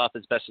this stuff up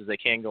as best as they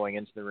can going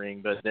into the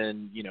ring. But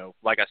then,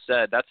 like I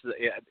said,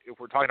 if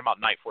we're talking about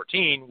night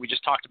 14, we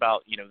just talked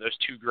about, those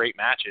two great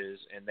matches,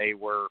 and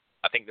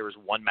I think there was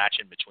one match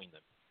in between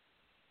them.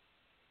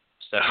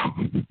 So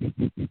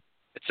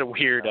it's a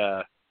weird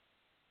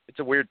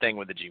thing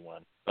with the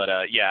G1. But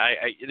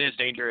it is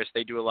dangerous.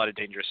 They do a lot of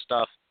dangerous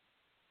stuff.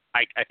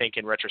 I think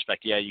in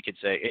retrospect, yeah, you could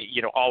say,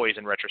 always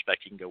in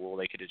retrospect, you can go, well,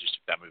 they could have just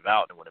took that move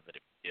out and it would have been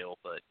a big deal.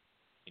 But,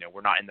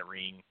 we're not in the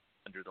ring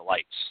under the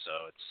lights. So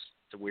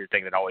it's a weird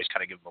thing that I always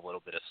kind of give them a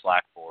little bit of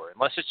slack for,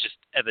 unless it's just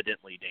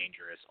evidently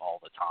dangerous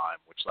all the time,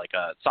 which like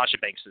Sasha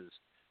Banks's,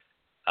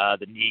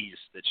 the knees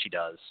that she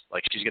does,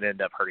 like she's going to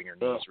end up hurting her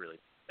knees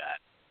really bad.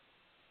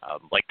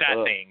 Like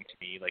that thing to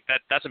me, like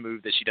that's a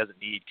move that she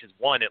doesn't need because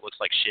one, it looks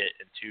like shit,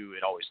 and two,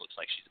 it always looks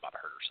like she's about to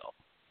hurt herself.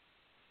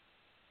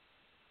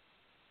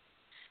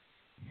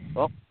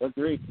 Well,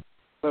 agreed.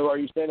 So are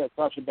you saying that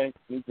Sasha Banks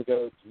needs to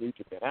go to New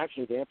Japan?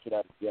 Actually, the answer to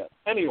that is yes.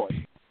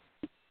 Anyway.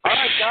 All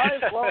right,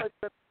 guys. Well, it's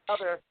been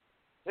another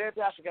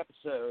fantastic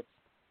episode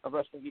of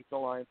Wrestling Geeks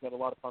Alliance. Had a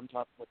lot of fun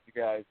talking with you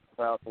guys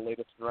about the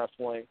latest in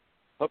wrestling.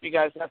 Hope you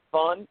guys have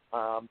fun.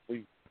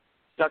 We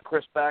got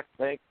Chris back,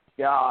 thank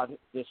God,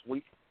 this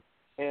week.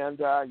 And,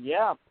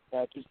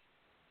 just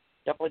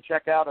definitely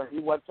check out our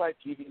new website,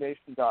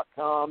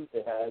 tvnation.com.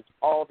 It has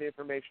all the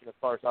information as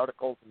far as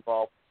articles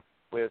involved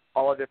with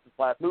all our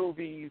different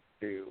movies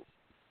to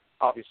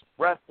obviously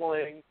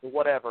wrestling to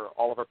whatever.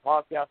 All of our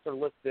podcasts are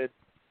listed.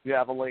 You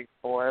have a link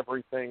for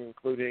everything,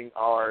 including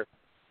our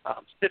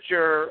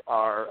Stitcher,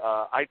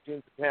 our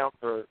iTunes account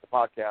for the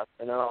podcast,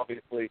 and then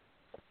obviously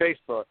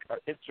Facebook, our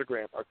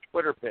Instagram, our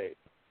Twitter page.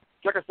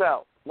 Check us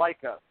out.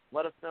 Like us.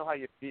 Let us know how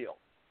you feel.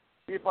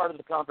 Be a part of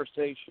the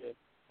conversation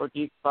for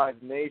Geek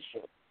 5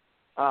 Nation.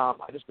 I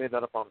just made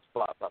that up on the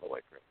spot, by the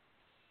way, Chris.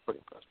 Pretty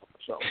impressed with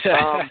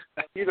myself.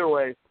 Either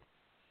way,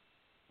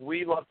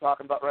 we love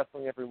talking about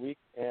wrestling every week,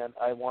 and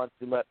I want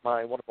to let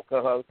my wonderful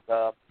co-host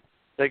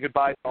say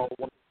goodbye to all the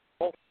wonderful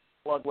people.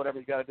 Plug whatever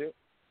you got to do.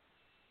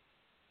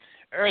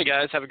 All right,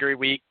 guys. Have a great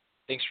week.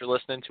 Thanks for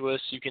listening to us.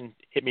 You can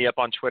hit me up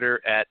on Twitter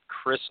at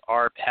Chris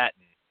R.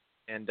 Patton.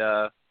 And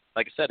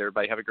like I said,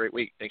 everybody have a great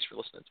week. Thanks for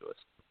listening to us.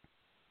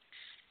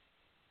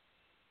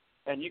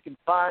 And you can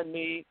find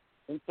me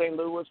in St.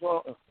 Louis.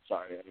 Well,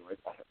 anyways,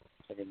 I have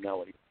a second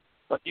melody.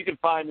 But you can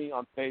find me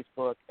on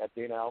Facebook at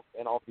Dana Alf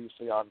and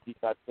obviously on Geek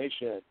 5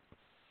 Nation.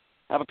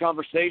 Have a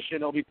conversation.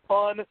 It'll be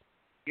fun.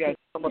 You guys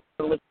so much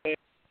for listening.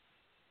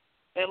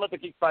 And let the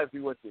Geek 5 be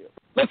with you.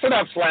 Listen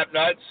up,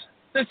 Slapnuts.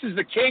 This is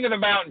the King of the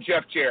Mountain,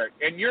 Jeff Jarrett,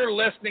 and you're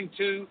listening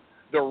to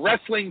the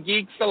Wrestling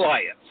Geeks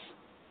Alliance.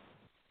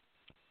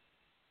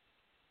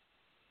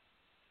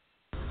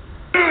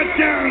 Not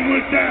down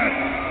with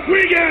that.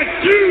 We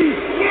got 2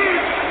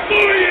 words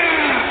for ya.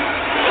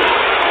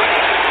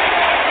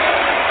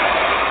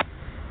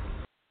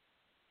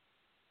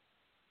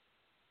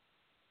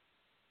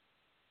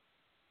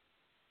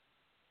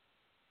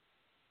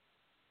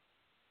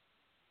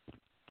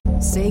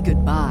 Say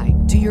goodbye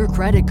to your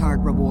credit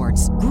card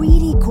rewards.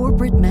 Greedy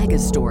corporate mega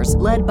stores,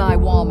 led by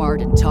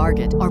Walmart and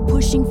Target, are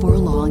pushing for a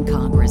law in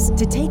Congress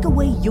to take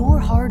away your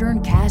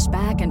hard-earned cash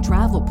back and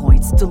travel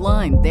points to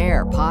line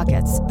their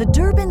pockets. The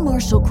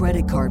Durbin-Marshall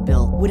credit card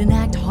bill would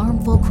enact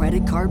harmful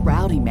credit card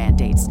routing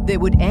mandates that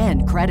would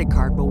end credit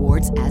card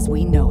rewards as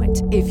we know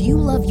it. If you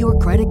love your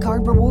credit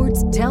card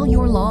rewards, tell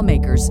your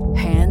lawmakers,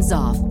 hands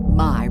off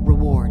my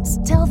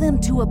rewards. Tell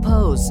them to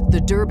oppose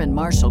the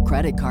Durbin-Marshall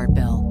credit card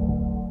bill.